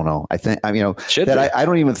all. I don't know. I think, I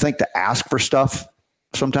don't even think to ask for stuff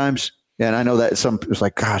sometimes. And I know that it's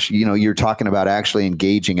like, gosh, you're talking about actually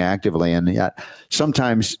engaging actively. And yet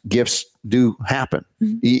sometimes gifts do happen.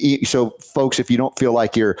 So folks, if you don't feel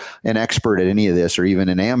like you're an expert at any of this or even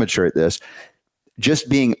an amateur at this, just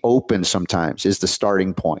being open sometimes is the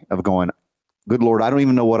starting point of going, good Lord, I don't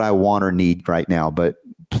even know what I want or need right now, but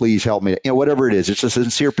please help me. Whatever it is, it's a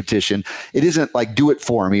sincere petition. It isn't like do it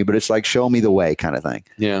for me, but it's like show me the way kind of thing.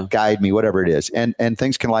 Yeah, guide me, whatever it is, and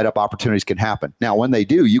things can light up. Opportunities can happen. Now, when they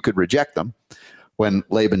do, you could reject them. When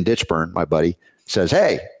Laban Ditchburn, my buddy, says,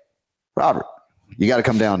 "Hey, Robert, you got to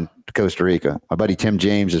come down to Costa Rica. My buddy Tim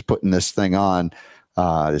James is putting this thing on,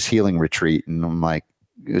 this healing retreat," and I'm like,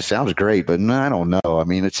 "It sounds great, but I don't know. I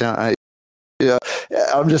mean, I'm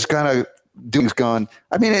just kind of." Going.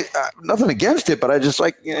 I mean, nothing against it, but I just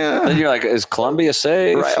like, Then you're like, is Colombia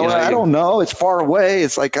safe? Right. I don't know. It's far away.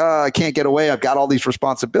 It's like, I can't get away. I've got all these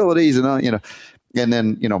responsibilities, and and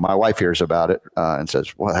then my wife hears about it and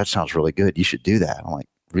says, "Well, that sounds really good. You should do that." I'm like,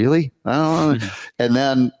 "Really?" I don't know. And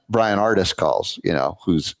then Brian Artis calls,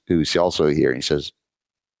 who's also here, and he says,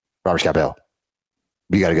 "Robert Scott Bell,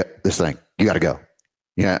 you got to go. This thing, you got to go."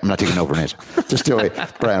 Yeah, I'm not taking no for an answer. Just the way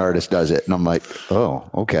Brian Artis does it. And I'm like, oh,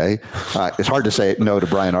 okay. It's hard to say no to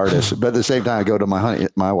Brian Artis. But at the same time, I go to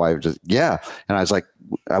my wife, just, yeah. And I was like,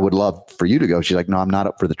 I would love for you to go. She's like, no, I'm not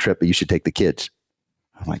up for the trip, but you should take the kids.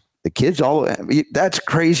 I'm like, the kids that's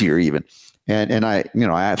crazier even. And I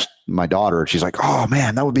asked my daughter, she's like, oh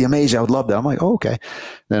man, that would be amazing. I would love that. I'm like, oh, okay.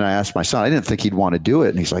 Then I asked my son, I didn't think he'd want to do it.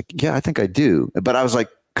 And he's like, yeah, I think I do. But I was like,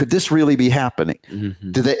 could this really be happening?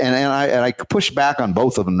 Did they? And I pushed back on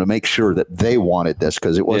both of them to make sure that they wanted this,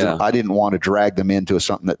 because it wasn't. I didn't want to drag them into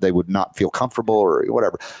something that they would not feel comfortable or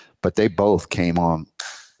whatever. But they both came on.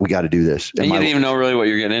 We got to do this. And you didn't even know really what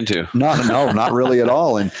you're getting into. No, not really at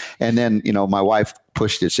all. And then my wife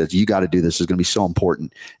pushed it. Says you got to do this. It's going to be so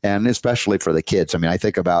important, and especially for the kids. I mean, I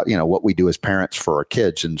think about what we do as parents for our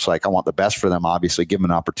kids, and it's like I want the best for them. Obviously, give them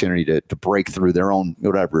an opportunity to break through their own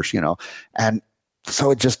whatever, and.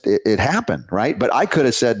 So it happened, right? But I could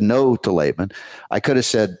have said no to Laban. I could have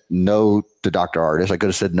said no to Dr. Artis. I could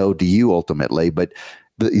have said no to you ultimately, but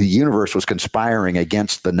the universe was conspiring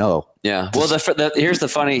against the no. Yeah. Well, here's the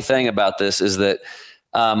funny thing about this is that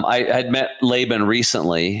I had met Laban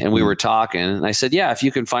recently and we were talking, and I said, yeah, if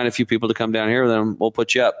you can find a few people to come down here, then we'll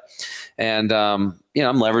put you up. And, I'm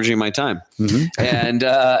leveraging my time.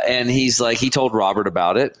 And he's like, he told Robert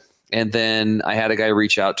about it. And then I had a guy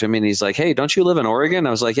reach out to me and he's like, hey, don't you live in Oregon? I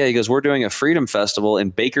was like, yeah. He goes, we're doing a freedom festival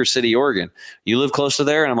in Baker City, Oregon. You live close to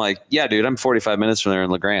there? And I'm like, yeah, dude, I'm 45 minutes from there in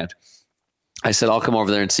La Grande. I said, I'll come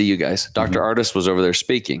over there and see you guys. Dr. Artis was over there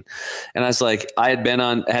speaking. And I was like, I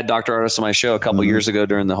had Dr. Artis on my show a couple years ago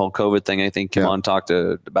during the whole COVID thing. I think came on, talked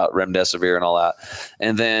about remdesivir and all that.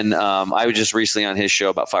 And then I was just recently on his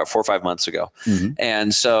show about 4 or 5 months ago.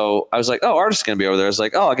 And so I was like, oh, Artis is going to be over there. I was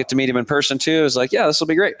like, oh, I'll get to meet him in person too. I was like, yeah, this will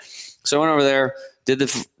be great. So I went over there, did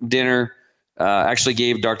the dinner, actually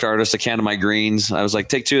gave Dr. Artis a can of my greens. I was like,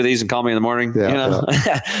 take 2 of these and call me in the morning,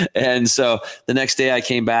 And so the next day I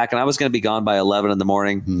came back and I was going to be gone by 11 in the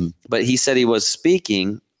morning, but he said he was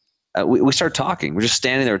speaking. We started talking. We're just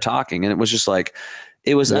standing there talking. And it was just like,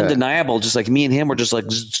 it was undeniable. Just like me and him were just like,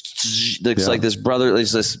 it's like this brother,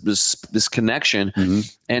 this connection.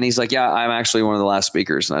 And he's like, yeah, I'm actually one of the last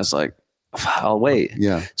speakers. And I was like, I'll wait.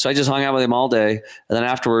 Yeah. So I just hung out with him all day. And then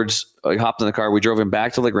afterwards, I hopped in the car. We drove him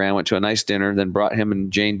back to La Grande, went to a nice dinner, then brought him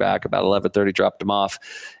and Jane back about 11:30, dropped him off.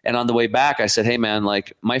 And on the way back, I said, hey, man,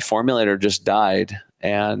 like my formulator just died.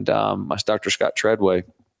 And my Dr. Scott Treadway,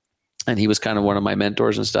 and he was kind of one of my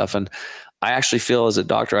mentors and stuff. And I actually feel as a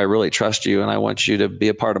doctor, I really trust you and I want you to be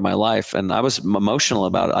a part of my life. And I was emotional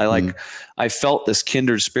about it. I felt this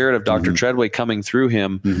kindred spirit of Dr. Treadway coming through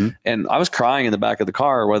him. And I was crying in the back of the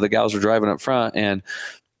car while the gals were driving up front.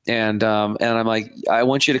 And I'm like, I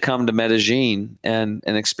want you to come to Medellin and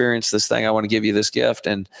experience this thing. I want to give you this gift.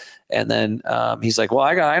 And then he's like, well,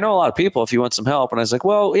 I know a lot of people if you want some help. And I was like,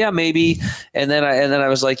 well, yeah, maybe. And then I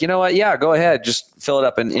was like, you know what? Yeah, go ahead. Just fill it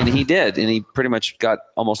up. And he did. And he pretty much got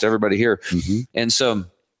almost everybody here. And so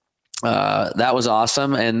that was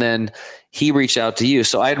awesome. And then he reached out to you.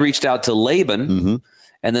 So I had reached out to Laban,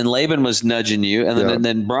 and then Laban was nudging you, and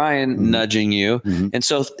then Brian nudging you. And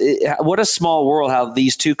so what a small world, how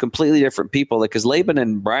these two completely different people, because Laban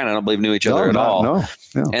and Brian, I don't believe knew each other at all. No.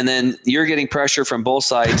 And then you're getting pressure from both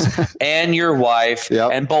sides and your wife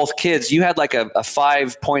and both kids. You had like a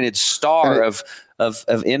 5-pointed star of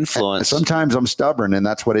influence. Sometimes I'm stubborn, and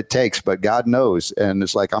that's what it takes, but God knows. And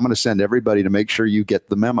it's like, I'm going to send everybody to make sure you get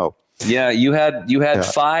the memo. Yeah. You had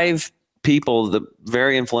 5 people, the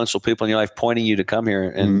very influential people in your life, pointing you to come here.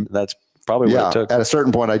 And that's probably what it took. At a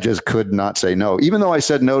certain point, I just could not say no, even though I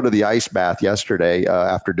said no to the ice bath yesterday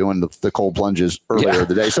after doing the cold plunges earlier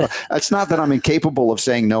today. So it's not that I'm incapable of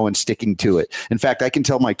saying no and sticking to it. In fact, I can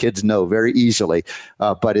tell my kids no very easily.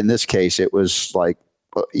 But in this case, it was like,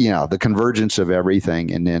 the convergence of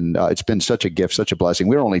everything. And then it's been such a gift, such a blessing.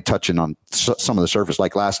 We were only touching on some of the surface.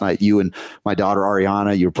 Like last night, you and my daughter,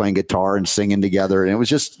 Ariana, you were playing guitar and singing together. And it was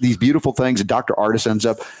just these beautiful things. And Dr. Artis ends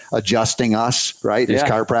up adjusting us, right? His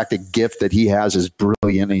chiropractic gift that he has is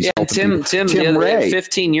brilliant. He's Tim Ray.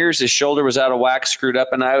 15 years, his shoulder was out of whack, screwed up.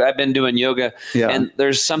 And I've been doing yoga. And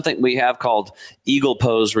there's something we have called eagle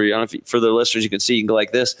pose where, I don't know if for the listeners, you can see, you can go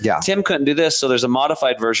like this. Tim couldn't do this. So there's a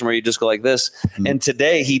modified version where you just go like this. And today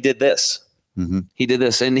he did this. He did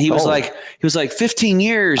this, and he was like 15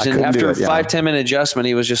 years. And after a 5-10 minute adjustment,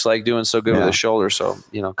 he was just like doing so good with his shoulder. So,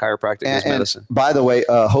 chiropractic is medicine. By the way,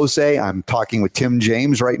 Jose, I'm talking with Tim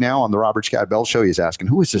James right now on the Robert Scott Bell Show. He's asking,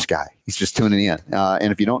 who is this guy? He's just tuning in.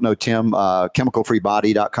 And if you don't know Tim,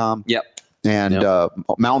 chemicalfreebody.com. And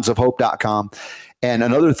mountainsofhope.com. And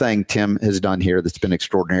another thing Tim has done here that's been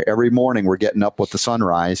extraordinary. Every morning we're getting up with the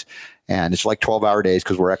sunrise, and it's like 12-hour days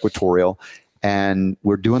because we're equatorial. And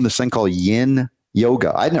we're doing this thing called yin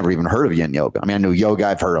yoga. I'd never even heard of yin yoga. I mean, I knew yoga.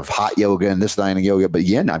 I've heard of hot yoga and this kind of yoga, but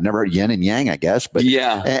yin, I've never heard yin and yang, I guess. But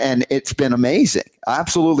and it's been amazing.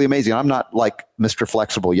 Absolutely amazing. I'm not like Mr.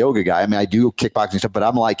 Flexible yoga guy. I mean, I do kickboxing stuff, but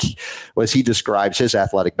I'm like, as he describes his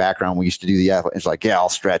athletic background, we used to do the athletic. It's like, I'll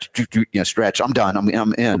stretch, stretch. I'm done.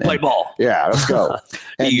 I'm in. Play ball. Yeah, let's go.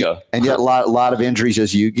 And yet a lot of injuries,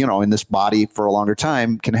 as in this body for a longer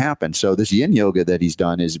time, can happen. So this yin yoga that he's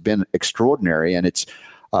done has been extraordinary, and it's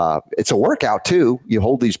a workout too. You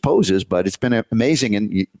hold these poses, but it's been amazing,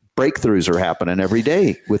 and breakthroughs are happening every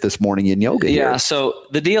day with this morning in yoga. Yeah. So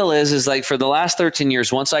the deal is like for the last 13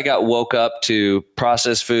 years, once I got woke up to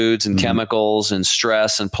processed foods and chemicals and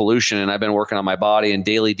stress and pollution, and I've been working on my body and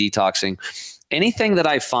daily detoxing, anything that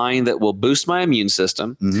I find that will boost my immune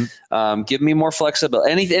system, give me more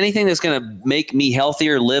flexibility, anything that's going to make me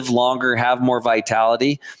healthier, live longer, have more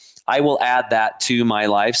vitality, I will add that to my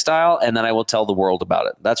lifestyle, and then I will tell the world about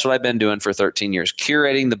it. That's what I've been doing for 13 years,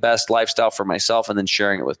 curating the best lifestyle for myself and then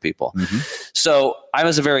sharing it with people. So I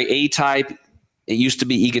was a very A-type, it used to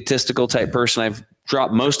be egotistical type person. I've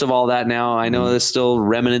dropped most of all that now. I know there's still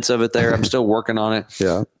remnants of it there. I'm still working on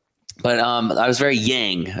it. But I was very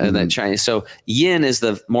yang, that Chinese. So yin is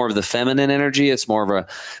the more of the feminine energy. It's more of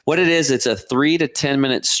what it is. It's a 3 to 10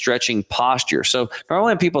 minute stretching posture. So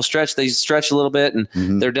normally when people stretch, they stretch a little bit and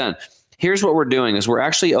they're done. Here's what we're doing is we're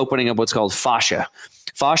actually opening up what's called fascia.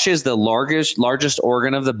 Fascia is the largest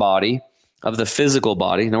organ of the body, of the physical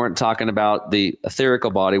body. Now we're talking about the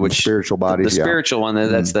etherical body, which the spiritual body, the spiritual one.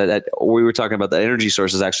 That's that we were talking about. The energy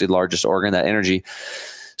source is actually the largest organ, that energy.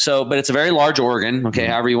 So, but it's a very large organ. Okay,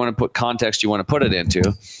 however you want to put context, you want to put it into,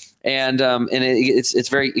 and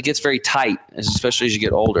it gets very tight, especially as you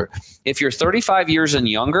get older. If you're 35 years and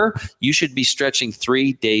younger, you should be stretching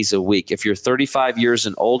 3 days a week. If you're 35 years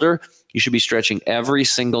and older, you should be stretching every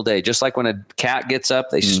single day. Just like when a cat gets up,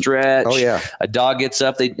 they stretch. Oh yeah. A dog gets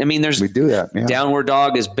up. We do that. Yeah. Downward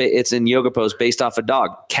dog it's in yoga pose based off a dog.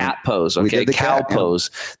 Cat pose. Okay. Cow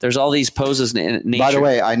pose. There's all these poses in nature. By the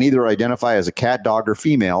way, I neither identify as a cat, dog, or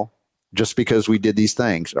female just because we did these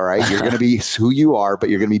things. All right. You're going to be who you are, but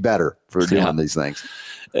you're going to be better for doing these things.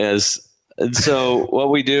 Yes. And so what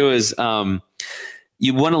we do is,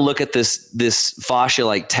 you want to look at this fascia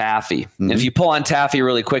like taffy. And if you pull on taffy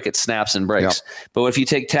really quick, it snaps and breaks. But if you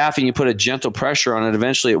take taffy and you put a gentle pressure on it,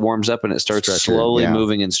 eventually it warms up and it starts slowly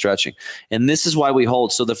moving and stretching. And this is why we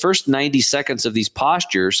hold. So the first 90 seconds of these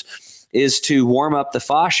postures is to warm up the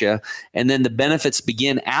fascia, and then the benefits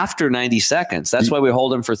begin after 90 seconds. That's why we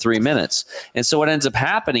hold them for 3 minutes. And so what ends up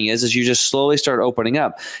happening is you just slowly start opening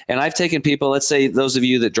up. And I've taken people, let's say those of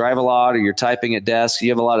you that drive a lot or you're typing at desks, you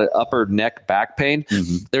have a lot of upper neck back pain.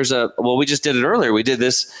 We just did it earlier. We did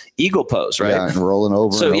this eagle pose, right? Yeah, and rolling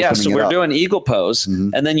over. So we're doing eagle pose,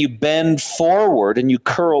 and then you bend forward and you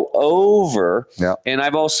curl over. And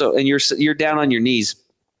I've also, and you're down on your knees.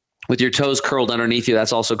 with your toes curled underneath you.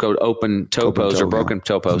 That's also called open toe pose or broken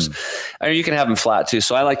toe pose. Or you can have them flat too.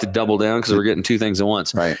 So I like to double down because we're getting two things at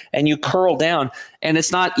once. Right. And you curl down, and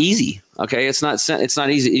it's not easy. Okay. It's not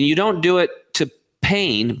easy. And you don't do it to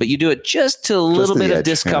pain, but you do it just to a little bit of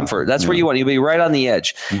discomfort. That's where you want. You'll be right on the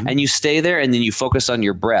edge, and you stay there, and then you focus on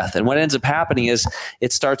your breath. And what ends up happening is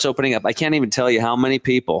it starts opening up. I can't even tell you how many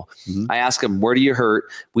people I ask them, where do you hurt?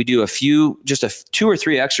 We do just 2 or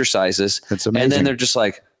 3 exercises. That's amazing. And then they're just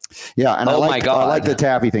like, yeah, and I like the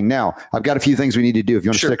tappy thing. Now, I've got a few things we need to do if you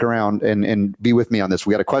want to stick around and be with me on this.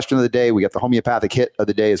 We got a question of the day. We got the homeopathic hit of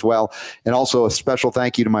the day as well. And also a special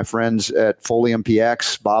thank you to my friends at Folium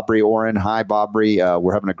PX, Bobry Oren. Hi, Bobry.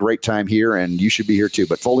 We're having a great time here, and you should be here too.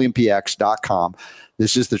 But foliumpx.com.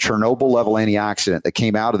 This is the Chernobyl level antioxidant that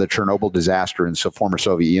came out of the Chernobyl disaster in the former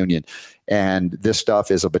Soviet Union. And this stuff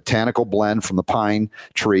is a botanical blend from the pine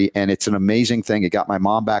tree, and it's an amazing thing. It got my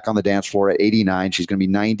mom back on the dance floor at 89. She's going to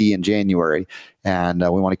be 90 in January, and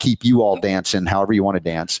we want to keep you all dancing however you want to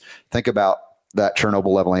dance. Think about that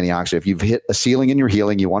Chernobyl level antioxidant. If you've hit a ceiling in your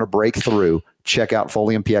healing, you want to break through, check out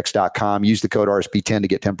foliumpx.com. Use the code RSB10 to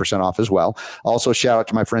get 10% off as well. Also, shout out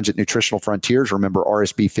to my friends at Nutritional Frontiers. Remember,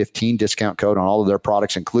 RSB15 discount code on all of their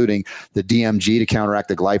products, including the DMG to counteract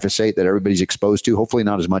the glyphosate that everybody's exposed to. Hopefully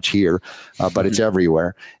not as much here, but it's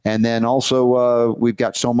everywhere. And then also, we've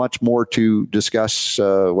got so much more to discuss.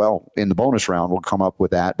 In the bonus round, we'll come up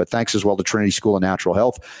with that. But thanks as well to Trinity School of Natural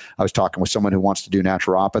Health. I was talking with someone who wants to do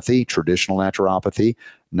naturopathy, traditional naturopathy,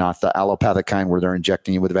 not the allopathic kind where they're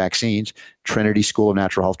injecting you with vaccines. Trinity School of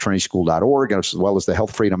Natural Health, trinityschool.org, as well as the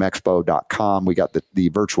healthfreedomexpo.com. We got the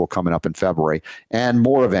virtual coming up in February, and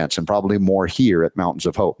more events, and probably more here at Mountains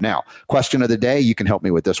of Hope. Now, question of the day. You can help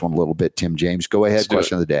me with this one a little bit, Tim James. Go ahead.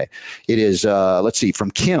 Question of the day. It is, let's see, from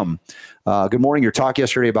Kim. Good morning. Your talk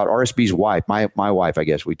yesterday about RSB's wife, my wife, I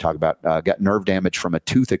guess we talked about, got nerve damage from a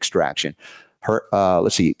tooth extraction.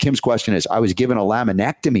 Let's see. Kim's question is, I was given a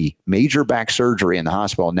laminectomy, major back surgery in the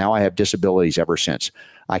hospital. Now I have disabilities ever since.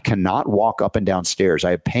 I cannot walk up and down stairs.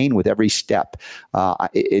 I have pain with every step.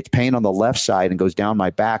 It's pain on the left side and goes down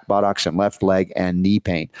my back, buttocks, and left leg, and knee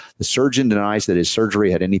pain. The surgeon denies that his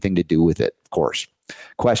surgery had anything to do with it, of course.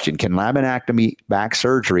 Question, can laminectomy back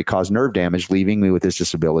surgery cause nerve damage, leaving me with this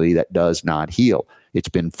disability that does not heal? It's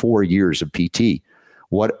been 4 years of PT.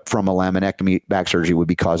 What from a laminectomy back surgery would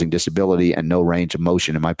be causing disability and no range of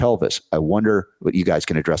motion in my pelvis? I wonder what you guys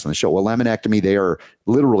can address on the show. Well, laminectomy, they are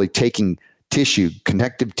literally taking tissue,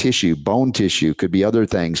 connective tissue, bone tissue, could be other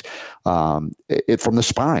things, from the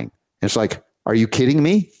spine. It's like, are you kidding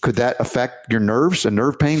me? Could that affect your nerves and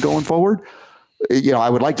nerve pain going forward? I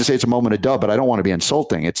would like to say it's a moment of dub, but I don't want to be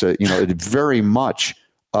insulting. It's it's very much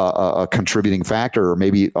a contributing factor, or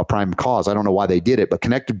maybe a prime cause. I don't know why they did it, but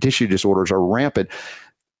connective tissue disorders are rampant.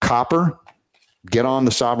 Copper, get on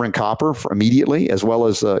the Sovereign Copper immediately, as well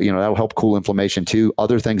as, that'll help cool inflammation too.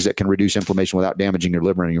 Other things that can reduce inflammation without damaging your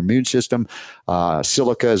liver and your immune system.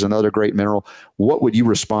 Silica is another great mineral. What would you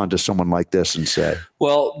respond to someone like this and say?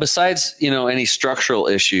 Well, besides, any structural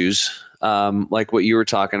issues, like what you were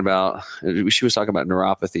talking about, she was talking about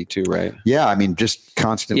neuropathy too, right? Yeah. I mean, just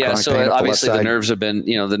constant. Yeah. So obviously the nerves have been,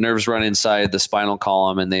 the nerves run inside the spinal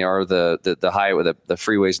column, and they are the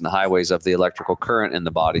freeways and the highways of the electrical current in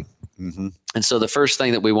the body. Mm-hmm. And so the first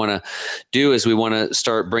thing that we want to do is we want to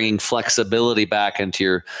start bringing flexibility back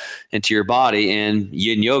into your body, and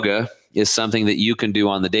yin yoga is something that you can do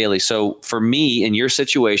on the daily. So for me, in your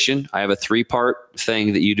situation, I have a 3-part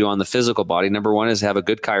thing that you do on the physical body. Number 1 is have a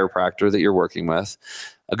good chiropractor that you're working with,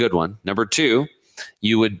 a good one. Number 2,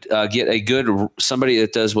 you would get somebody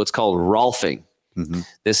that does what's called Rolfing. Mm-hmm.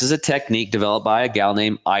 This is a technique developed by a gal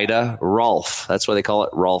named Ida Rolf. That's why they call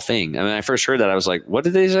it Rolfing. I mean, I first heard that, I was like, what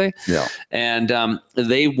did they say? Yeah. And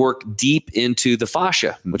they work deep into the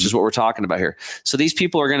fascia, which is what we're talking about here. So these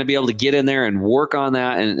people are going to be able to get in there and work on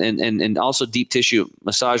that, and also deep tissue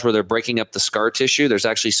massage where they're breaking up the scar tissue. There's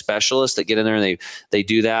actually specialists that get in there and they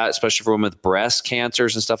do that, especially for women with breast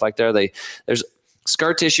cancers and stuff like that. There's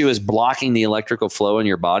scar tissue is blocking the electrical flow in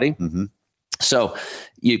your body. Mm-hmm. So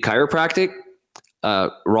you chiropractic,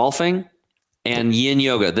 Rolfing, and yin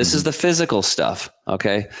yoga. This is the physical stuff.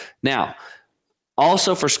 Okay. Now,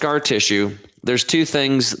 also for scar tissue, there's 2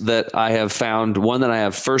 things that I have found. One that I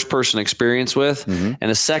have first person experience with, and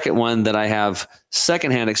a second one that I have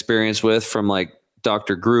secondhand experience with from like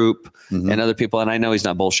Dr. Group and other people. And I know he's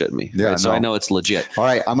not bullshitting me. Yeah. Right? So I know it's legit. All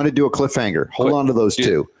right. I'm going to do a cliffhanger. Hold on to those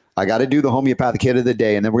 2. I got to do the homeopathic hit of the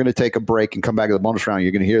day, and then we're going to take a break and come back to the bonus round.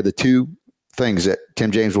 You're going to hear the 2 things that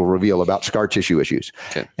Tim James will reveal about scar tissue issues.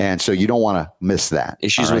 Okay. And so you don't want to miss that.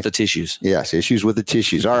 Issues with the tissues. Yes, issues with the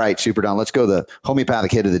tissues. All right, Super Don, let's go to the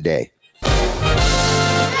homeopathic hit of the day.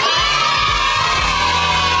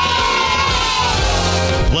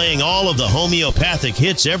 of the homeopathic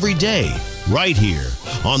hits every day, right here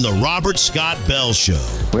on the Robert Scott Bell Show.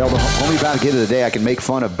 Well, the homeopathic hit of the day, I can make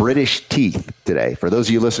fun of British teeth today. For those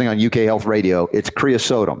of you listening on UK Health Radio, it's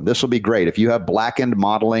Kreosotum. This will be great. If you have blackened,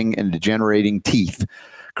 mottling, and degenerating teeth,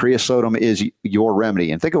 Kreosotum is your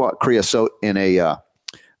remedy. And think about creosote in a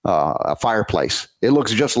fireplace. It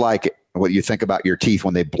looks just like what you think about your teeth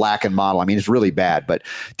when they black and mottle. I mean, it's really bad. But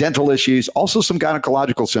dental issues, also some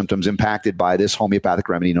gynecological symptoms impacted by this homeopathic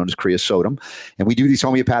remedy known as Kreosotum. And we do these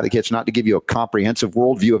homeopathic hits not to give you a comprehensive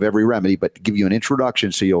worldview of every remedy, but to give you an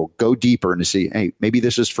introduction so you'll go deeper and to see, hey, maybe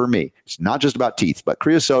this is for me. It's not just about teeth, but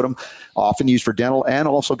Kreosotum, often used for dental and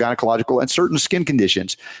also gynecological and certain skin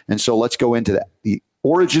conditions. And so let's go into that. The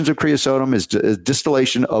origins of Kreosotum is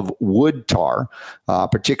distillation of wood tar,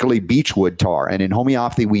 particularly beechwood tar. And in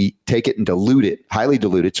homeopathy, we take it and dilute it, highly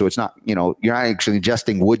diluted. So it's not, you're not actually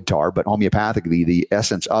ingesting wood tar, but homeopathically, the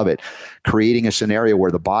essence of it, creating a scenario where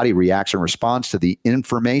the body reacts and responds to the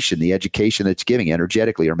information, the education it's giving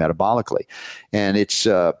energetically or metabolically. And its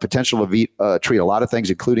potential to treat a lot of things,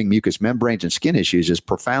 including mucous membranes and skin issues, is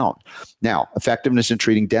profound. Now, effectiveness in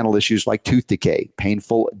treating dental issues like tooth decay,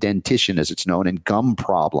 painful dentition, as it's known, and gum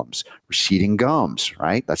problems, receding gums,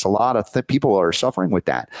 right? That's a lot of people are suffering with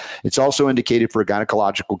that. It's also indicated for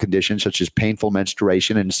gynecological conditions such as painful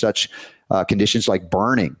menstruation and such conditions like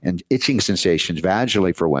burning and itching sensations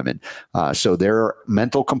vaginally for women. So there are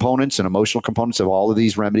mental components and emotional components of all of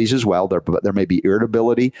these remedies as well. There may be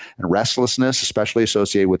irritability and restlessness, especially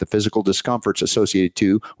associated with the physical discomforts associated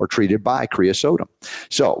to or treated by Kreosotum.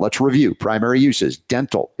 So let's review primary uses.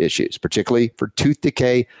 Dental issues, particularly for tooth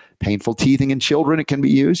decay, painful teething in children, it can be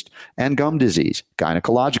used, and gum disease.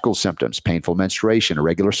 Gynecological symptoms, painful menstruation,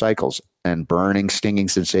 irregular cycles, and burning, stinging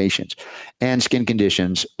sensations, and skin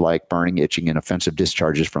conditions like burning, itching, and offensive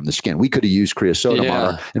discharges from the skin. We could have used Kreosotum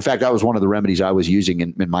on in fact, that was one of the remedies I was using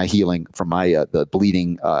in my healing from my the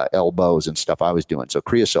bleeding elbows and stuff I was doing. So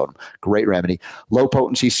Kreosotum, great remedy. Low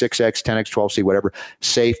potency, 6X, 10X, 12C, whatever.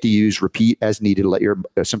 Safe to use, repeat as needed. Let your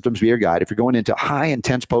symptoms be your guide. If you're going into high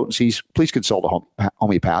intense potencies, please consult a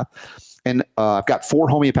homeopath. And I've got 4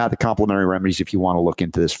 homeopathic complementary remedies if you want to look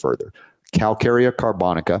into this further. Calcarea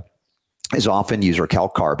carbonica is often used, or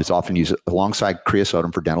calcarb is often used alongside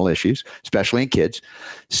Kreosotum for dental issues, especially in kids.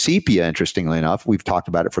 Sepia, interestingly enough, we've talked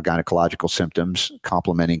about it for gynecological symptoms,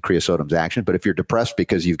 complementing Kreosotum's action. But if you're depressed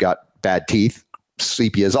because you've got bad teeth,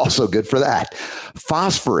 sepia is also good for that.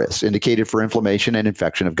 Phosphorus, indicated for inflammation and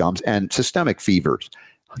infection of gums and systemic fevers.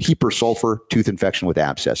 Hypersulfur, tooth infection with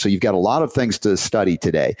abscess. So you've got a lot of things to study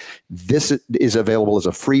today. This is available as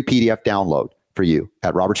a free PDF download for you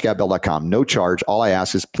at robertscottbell.com. No charge. All I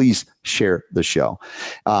ask is please share the show.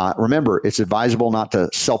 Remember, it's advisable not to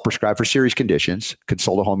self-prescribe for serious conditions.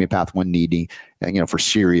 Consult a homeopath when needing, for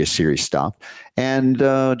serious stuff. And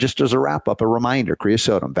just as a wrap-up, a reminder,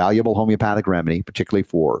 Kreosotum, valuable homeopathic remedy, particularly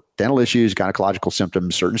for dental issues, gynecological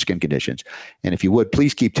symptoms, certain skin conditions. And if you would,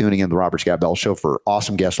 please keep tuning in the Robert Scott Bell Show for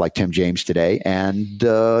awesome guests like Tim James today and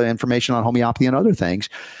information on homeopathy and other things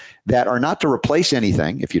that are not to replace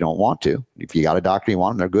anything if you don't want to. If you got a doctor, you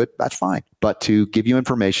want them, they're good, that's fine. But to give you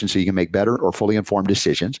information so you can make better or fully informed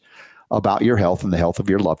decisions about your health and the health of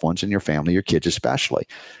your loved ones and your family, your kids especially.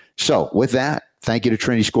 So with that, thank you to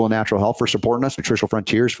Trinity School of Natural Health for supporting us, Nutritional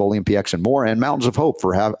Frontiers, Folium PX, and more, and Mountains of Hope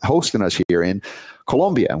for hosting us here in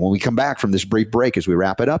Colombia. And when we come back from this brief break, as we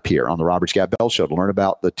wrap it up here on the Robert Scott Bell Show to learn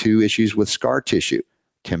about the 2 issues with scar tissue,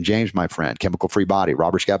 Tim James, my friend, Chemical Free Body,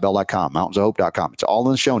 robertscottbell.com, mountainsofhope.com. It's all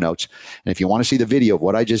in the show notes. And if you want to see the video of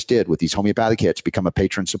what I just did with these homeopathic hits, become a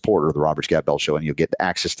patron supporter of the Robert Scott Bell Show, and you'll get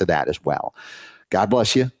access to that as well. God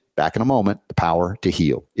bless you. Back in a moment. The power to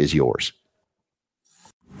heal is yours.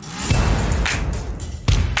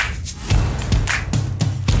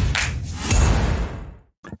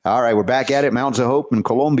 All right, we're back at it, Mountains of Hope in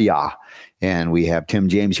Colombia. And we have Tim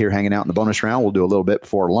James here hanging out in the bonus round. We'll do a little bit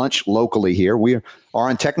before lunch locally here. We are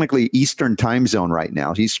on technically Eastern time zone right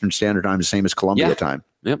now. Eastern Standard Time is the same as Columbia time.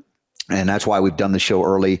 Yep. And that's why we've done the show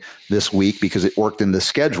early this week, because it worked in the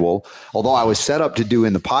schedule. Although I was set up to do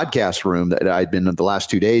in the podcast room that I'd been in the last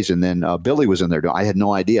 2 days, and then Billy was in there. I had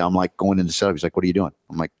no idea. I'm like going into setup. He's like, "What are you doing?"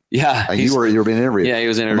 I'm like, "Yeah, you were being interviewed." Yeah, he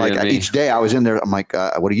was interviewing like, me. Each day I was in there. I'm like,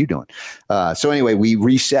 "What are you doing?" So anyway, we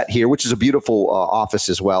reset here, which is a beautiful office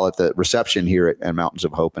as well at the reception here at Mountains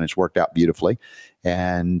of Hope, and it's worked out beautifully.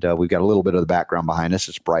 And we've got a little bit of the background behind us.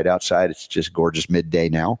 It's bright outside. It's just gorgeous midday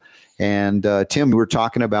now. And Tim, we were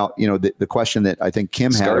talking about, the question that I think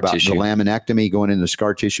Kim had about the laminectomy, going into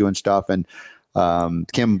scar tissue and stuff. And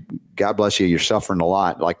Kim, God bless you. You're suffering a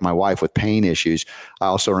lot, like my wife, with pain issues. I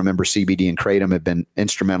also remember CBD and Kratom have been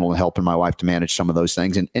instrumental in helping my wife to manage some of those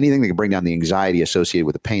things. And anything that can bring down the anxiety associated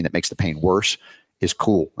with the pain that makes the pain worse is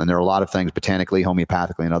cool. And there are a lot of things botanically,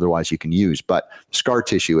 homeopathically, and otherwise you can use. But scar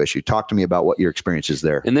tissue issue, talk to me about what your experience is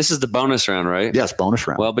there. And this is the bonus round, right? Yes, bonus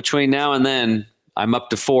round. Well, between now and then, I'm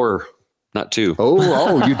up to 4, not 2.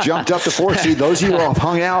 Oh, you jumped up to 4. See, those of you who have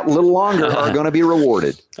hung out a little longer are going to be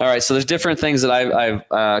rewarded. All right. So there's different things that I've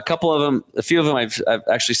a couple of them, a few of them I've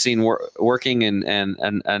actually seen working, and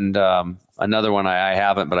another one I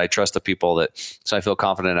haven't, but I trust the people so I feel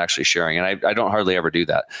confident actually sharing. And I don't hardly ever do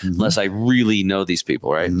that unless I really know these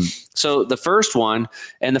people. Right. So the first one,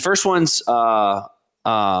 and the first one's,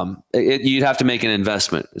 you'd have to make an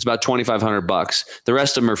investment. It's about $2,500. The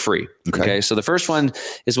rest of them are free. Okay. So the first one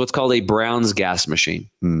is what's called a Brown's gas machine.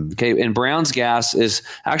 Okay. And Brown's gas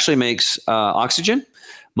actually makes oxygen,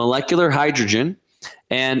 molecular hydrogen,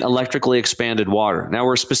 and electrically expanded water. Now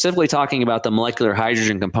we're specifically talking about the molecular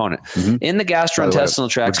hydrogen component in the gastrointestinal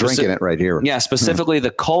tract. We're drinking it right here. Yeah, specifically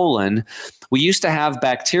the colon. We used to have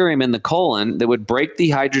bacterium in the colon that would break the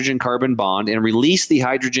hydrogen carbon bond and release the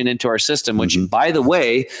hydrogen into our system, which, by the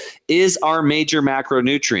way, is our major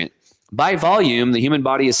macronutrient. By volume, the human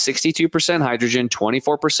body is 62% hydrogen,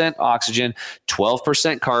 24% oxygen,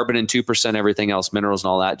 12% carbon, and 2% everything else, minerals and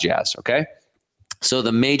all that jazz. Okay. So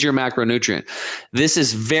the major macronutrient. This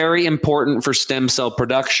is very important for stem cell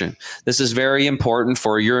production. This is very important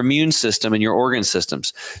for your immune system and your organ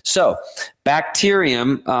systems. So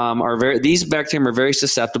bacterium these bacterium are very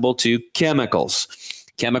susceptible to chemicals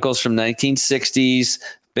from 1960s,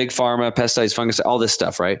 big pharma, pesticides, fungus, all this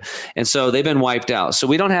stuff, right? And so they've been wiped out. So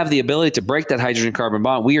we don't have the ability to break that hydrogen carbon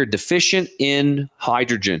bond. We are deficient in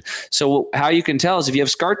hydrogen. So how you can tell is if you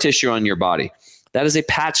have scar tissue on your body. That is a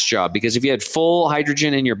patch job, because if you had full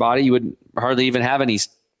hydrogen in your body, you wouldn't hardly even have any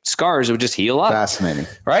scars. It would just heal up. Fascinating.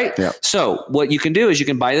 Right? Yeah. So what you can do is you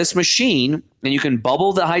can buy this machine and you can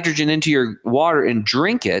bubble the hydrogen into your water and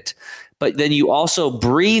drink it. But then you also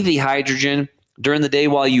breathe the hydrogen during the day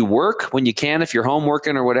while you work, when you can, if you're home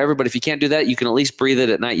working or whatever. But if you can't do that, you can at least breathe it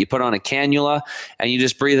at night. You put on a cannula and you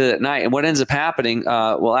just breathe it at night. And what ends up happening,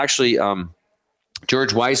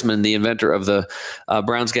 George Weissman, the inventor of the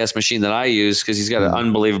Brown's gas machine that I use, because he's got an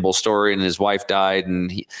unbelievable story, and his wife died,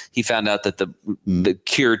 and he found out that the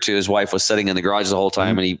cure to his wife was sitting in the garage the whole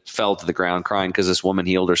time, and he fell to the ground crying because this woman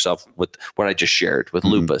healed herself with what I just shared with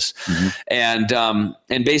lupus. And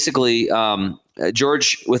basically,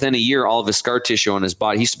 George, within a year, all of his scar tissue on his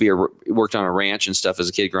body, he used to worked on a ranch and stuff as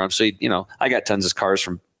a kid growing up. So, I got tons of scars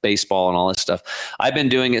from baseball and all this stuff. I've been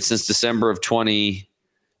doing it since December of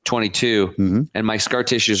 2022, and my scar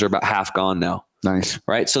tissues are about half gone now. Nice.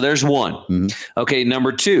 Right. So there's one. Okay.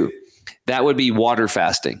 Number 2, that would be water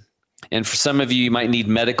fasting. And for some of you, you might need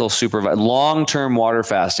medical supervision, long-term water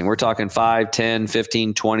fasting. We're talking 5, 10,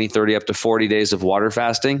 15, 20, 30, up to 40 days of water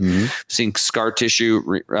fasting. Seeing scar tissue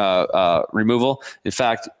removal. In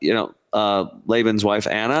fact, Laban's wife,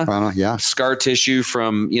 Anna, scar tissue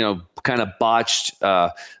from, kind of botched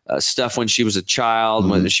stuff when she was a child,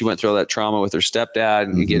 when she went through all that trauma with her stepdad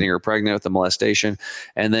and getting her pregnant with the molestation.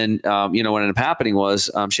 And then, what ended up happening was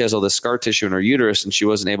she has all this scar tissue in her uterus, and she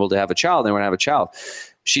wasn't able to have a child. They want to have a child.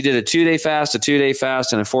 She did a 2-day fast, a 2-day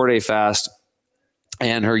fast, and a 4-day fast.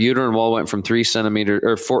 And her uterine wall went from 3 centimeters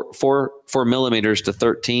or 4 millimeters to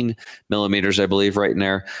 13 millimeters, I believe, right in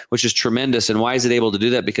there, which is tremendous. And why is it able to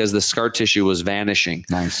do that? Because the scar tissue was vanishing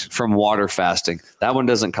from water fasting. That one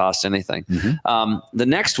doesn't cost anything. The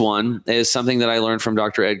next one is something that I learned from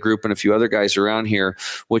Dr. Ed Group and a few other guys around here,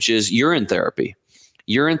 which is urine therapy.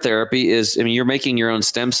 Urine therapy is, you're making your own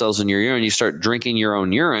stem cells in your urine. You start drinking your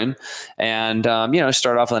own urine and,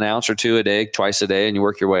 start off with an ounce or 2 a day, twice a day, and you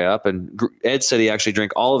work your way up. And Ed said he actually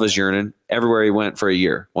drank all of his urine everywhere he went for a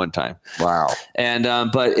year, one time. Wow. And,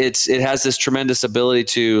 but it has this tremendous ability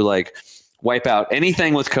to wipe out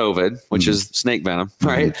anything with COVID, which is snake venom,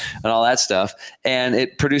 right? And all that stuff. And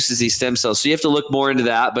it produces these stem cells. So you have to look more into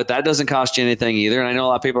that, but that doesn't cost you anything either. And I know a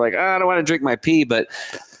lot of people are like, I don't want to drink my pee, but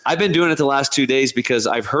I've been doing it the last 2 days because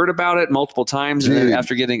I've heard about it multiple times. And then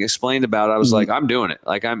after getting explained about it, I was like, I'm doing it.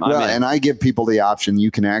 I'm in. And I give people the option. You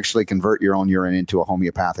can actually convert your own urine into a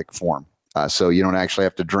homeopathic form. So you don't actually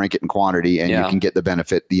have to drink it in quantity, and you can get the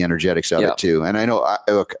benefit, the energetics of it too. And I know,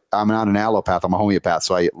 I'm not an allopath, I'm a homeopath,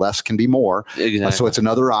 so less can be more. Exactly. So it's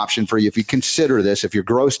another option for you. If you consider this, if you're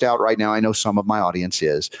grossed out right now, I know some of my audience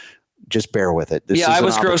is, just bear with it. I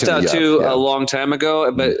was grossed out too a long time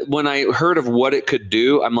ago, but when I heard of what it could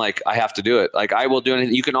do, I'm like, I have to do it. Like I will do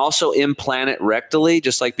anything. You can also implant it rectally,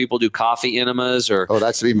 just like people do coffee enemas or. Oh,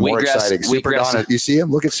 that's even more exciting. Super Don, you see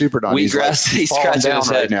him? Look at Super Don. He's falling down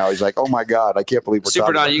right now. He's like, oh my God, I can't believe we're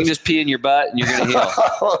Super Don, you can just pee in your butt and you're going to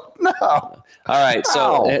heal. No. All right.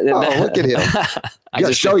 So look at him. You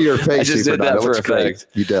gotta show your face. I just did that for effect.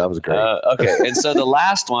 You did. That was great. Okay. And so the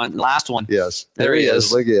last one. Yes. There he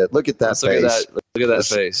is. Look at that face. Look at that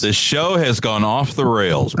face. The show has gone off the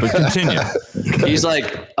rails, but continue. He's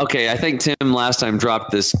like, okay, I think Tim last time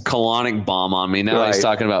dropped this colonic bomb on me. Now he's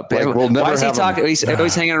talking about pain. Like, why is he talking? He's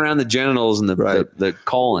always hanging around the genitals and the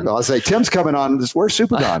colon. I'll say, Tim's coming on. Where's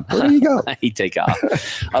Super Don? Where do you go? He take off.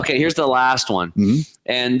 Okay, here's the last one. Mm-hmm.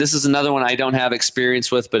 And this is another one I don't have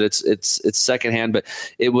experience with, but it's secondhand. But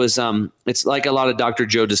it was it's like a lot of Dr.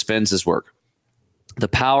 Joe Dispenza's work. The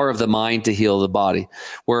power of the mind to heal the body,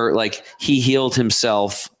 where like he healed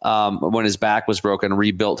himself when his back was broken and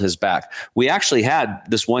rebuilt his back. We actually had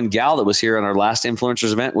this one gal that was here on our last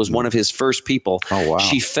influencers event was one of his first people. Oh, wow.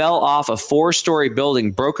 She fell off a 4-story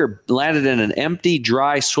building, landed in an empty,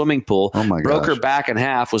 dry swimming pool, broke her back in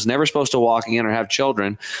half, was never supposed to walk again or have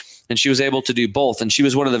children. And she was able to do both. And she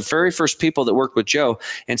was one of the very first people that worked with Joe.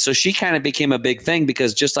 And so she kind of became a big thing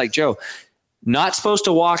because just like Joe, not supposed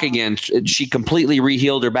to walk again, she completely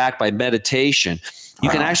rehealed her back by meditation. You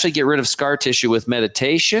can actually get rid of scar tissue with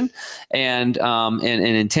meditation and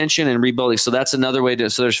intention and rebuilding. So that's another way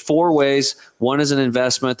to. So there's 4 ways. One is an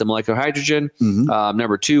investment, the molecular hydrogen.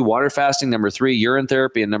 Number 2, water fasting. Number 3, urine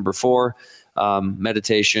therapy, and number 4,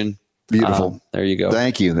 meditation. Beautiful. There you go.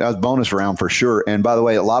 Thank you. That was bonus round for sure. And by the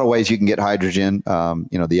way, a lot of ways you can get hydrogen.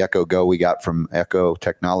 The Echo Go we got from Echo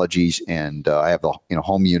Technologies, and I have the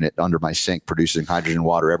home unit under my sink producing hydrogen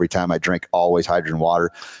water every time I drink. Always hydrogen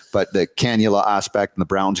water. But the cannula aspect and the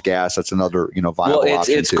Brown's gas, that's another viable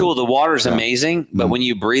option. It's cool. The water is amazing, but when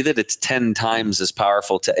you breathe it, it's 10 times as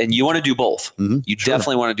powerful. And you want to do both. You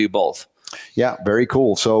definitely want to do both. Yeah, very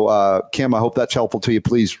cool. So, Kim, I hope that's helpful to you.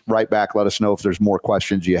 Please write back. Let us know if there's more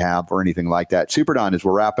questions you have or anything like that. Super Don, as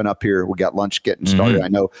we're wrapping up here, we got lunch getting started. I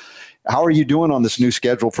know. How are you doing on this new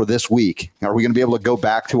schedule for this week? Are we going to be able to go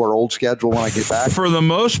back to our old schedule when I get back? For the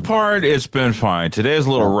most part, it's been fine. Today is a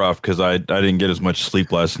little rough because I didn't get as much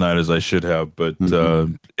sleep last night as I should have. But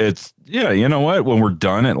it's, you know what? When we're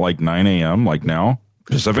done at like 9 a.m., like now,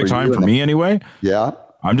 Pacific time for me anyway. Yeah.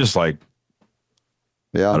 I'm just like,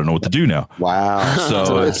 I don't know what to do now. Wow.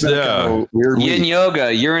 So it's weird yin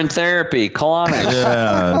yoga, urine therapy, colonics.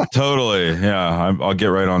 Yeah, totally. Yeah, I'll get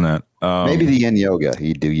right on that. Maybe the yin yoga.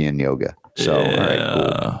 You do yin yoga. So all right,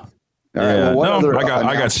 cool. All right. Well,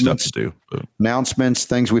 I got stuff to do. Announcements,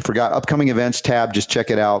 things we forgot. Upcoming events tab. Just check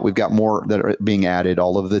it out. We've got more that are being added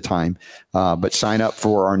all of the time. But sign up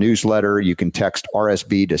for our newsletter. You can text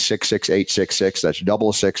RSB to 66866. That's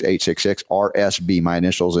 66866 RSB, my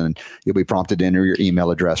initials, and you'll be prompted to enter your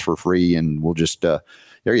email address for free. And we'll just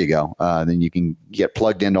there you go. Then you can get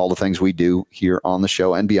plugged into all the things we do here on the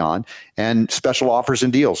show and beyond, and special offers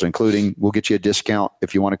and deals, including we'll get you a discount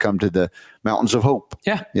if you want to come to the Mountains of Hope.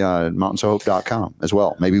 Yeah, mountainsofhope.com as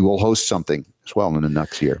well. Maybe we'll host something as well in the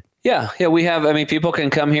next year. Yeah, we have. I mean, people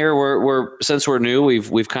can come here. We're since we're new,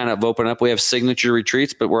 we've kind of opened up. We have signature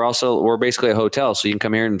retreats, but we're basically a hotel, so you can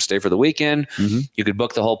come here and stay for the weekend. You could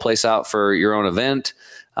book the whole place out for your own event.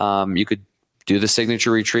 You could do the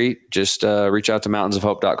signature retreat. Just reach out to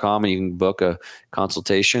mountainsofhope.com and you can book a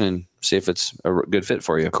consultation and see if it's a good fit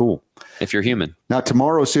for you. Cool. If you're human. Now,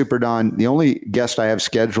 tomorrow, Super Don, the only guest I have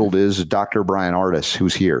scheduled is Dr. Brian Artis,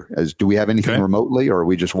 who's here. Do we have anything remotely, or are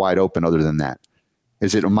we just wide open other than that?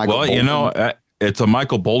 Is it a Michael Bolden? It's a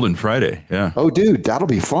Michael Bolden Friday. Yeah. Oh, dude, that'll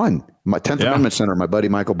be fun. My 10th Amendment Center, my buddy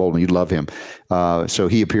Michael Bolden, you'd love him. So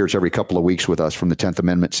he appears every couple of weeks with us from the 10th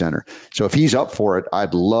Amendment Center. So if he's up for it,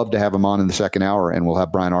 I'd love to have him on in the second hour, and we'll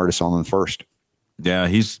have Brian Artis on in the first. Yeah,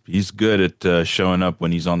 he's good at showing up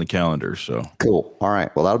when he's on the calendar. So cool. All right.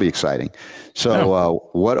 Well, that'll be exciting. So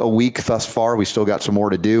what a week thus far. We still got some more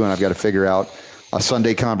to do, and I've got to figure out a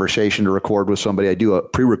Sunday conversation to record with somebody. I do a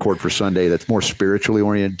pre-record for Sunday that's more spiritually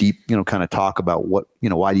oriented, deep, kind of talk about what,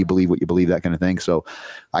 why do you believe what you believe, that kind of thing. So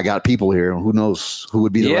I got people here. Who knows who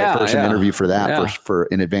would be the right person to interview for that for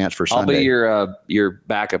in advance for Sunday. I'll be your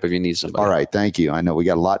backup if you need somebody. All right. Thank you. I know we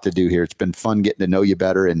got a lot to do here. It's been fun getting to know you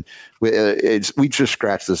better. And we just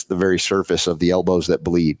scratched the very surface of the elbows that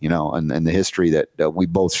bleed, and the history that we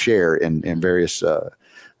both share in various,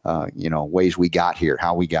 ways we got here,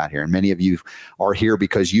 how we got here. And many of you are here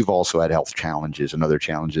because you've also had health challenges and other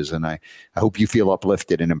challenges. And I hope you feel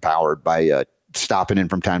uplifted and empowered by stopping in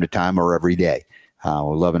from time to time or every day.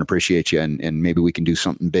 We love and appreciate you. And maybe we can do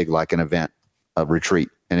something big like an event, a retreat.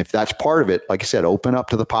 And if that's part of it, like I said, open up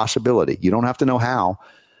to the possibility. You don't have to know how.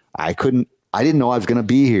 I didn't know I was going to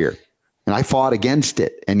be here. And I fought against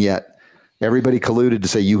it. And yet everybody colluded to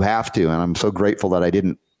say you have to. And I'm so grateful that I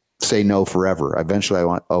didn't say no forever. Eventually I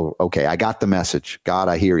went, oh, okay, I got the message. God,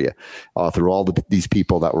 I hear you, through all these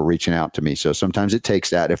people that were reaching out to me. So sometimes it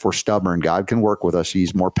takes that. If we're stubborn, God can work with us.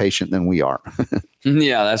 He's more patient than we are.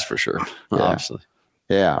 Yeah, that's for sure. Yeah. Obviously.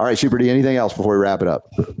 Yeah. All right, Super D, anything else before we wrap it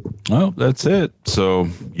up? Well, that's it. So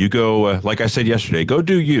you go, like I said yesterday, go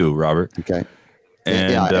do you, Robert. Okay.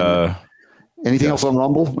 And anything else on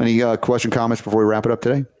Rumble? Any question, comments before we wrap it up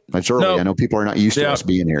today? It's early. No. I know people are not used to us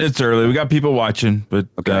being here. It's early. We got people watching, but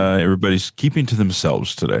everybody's keeping to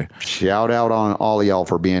themselves today. Shout out on all of y'all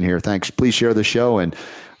for being here. Thanks. Please share the show. And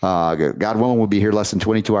God willing, we'll be here less than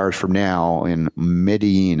 22 hours from now in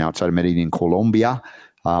Medellin, outside of Medellin, Colombia,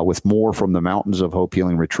 with more from the Mountains of Hope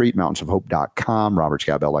Healing Retreat, mountainsofhope.com,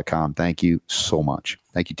 robertscottbell.com. Thank you so much.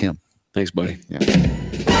 Thank you, Tim. Thanks, buddy. Yeah.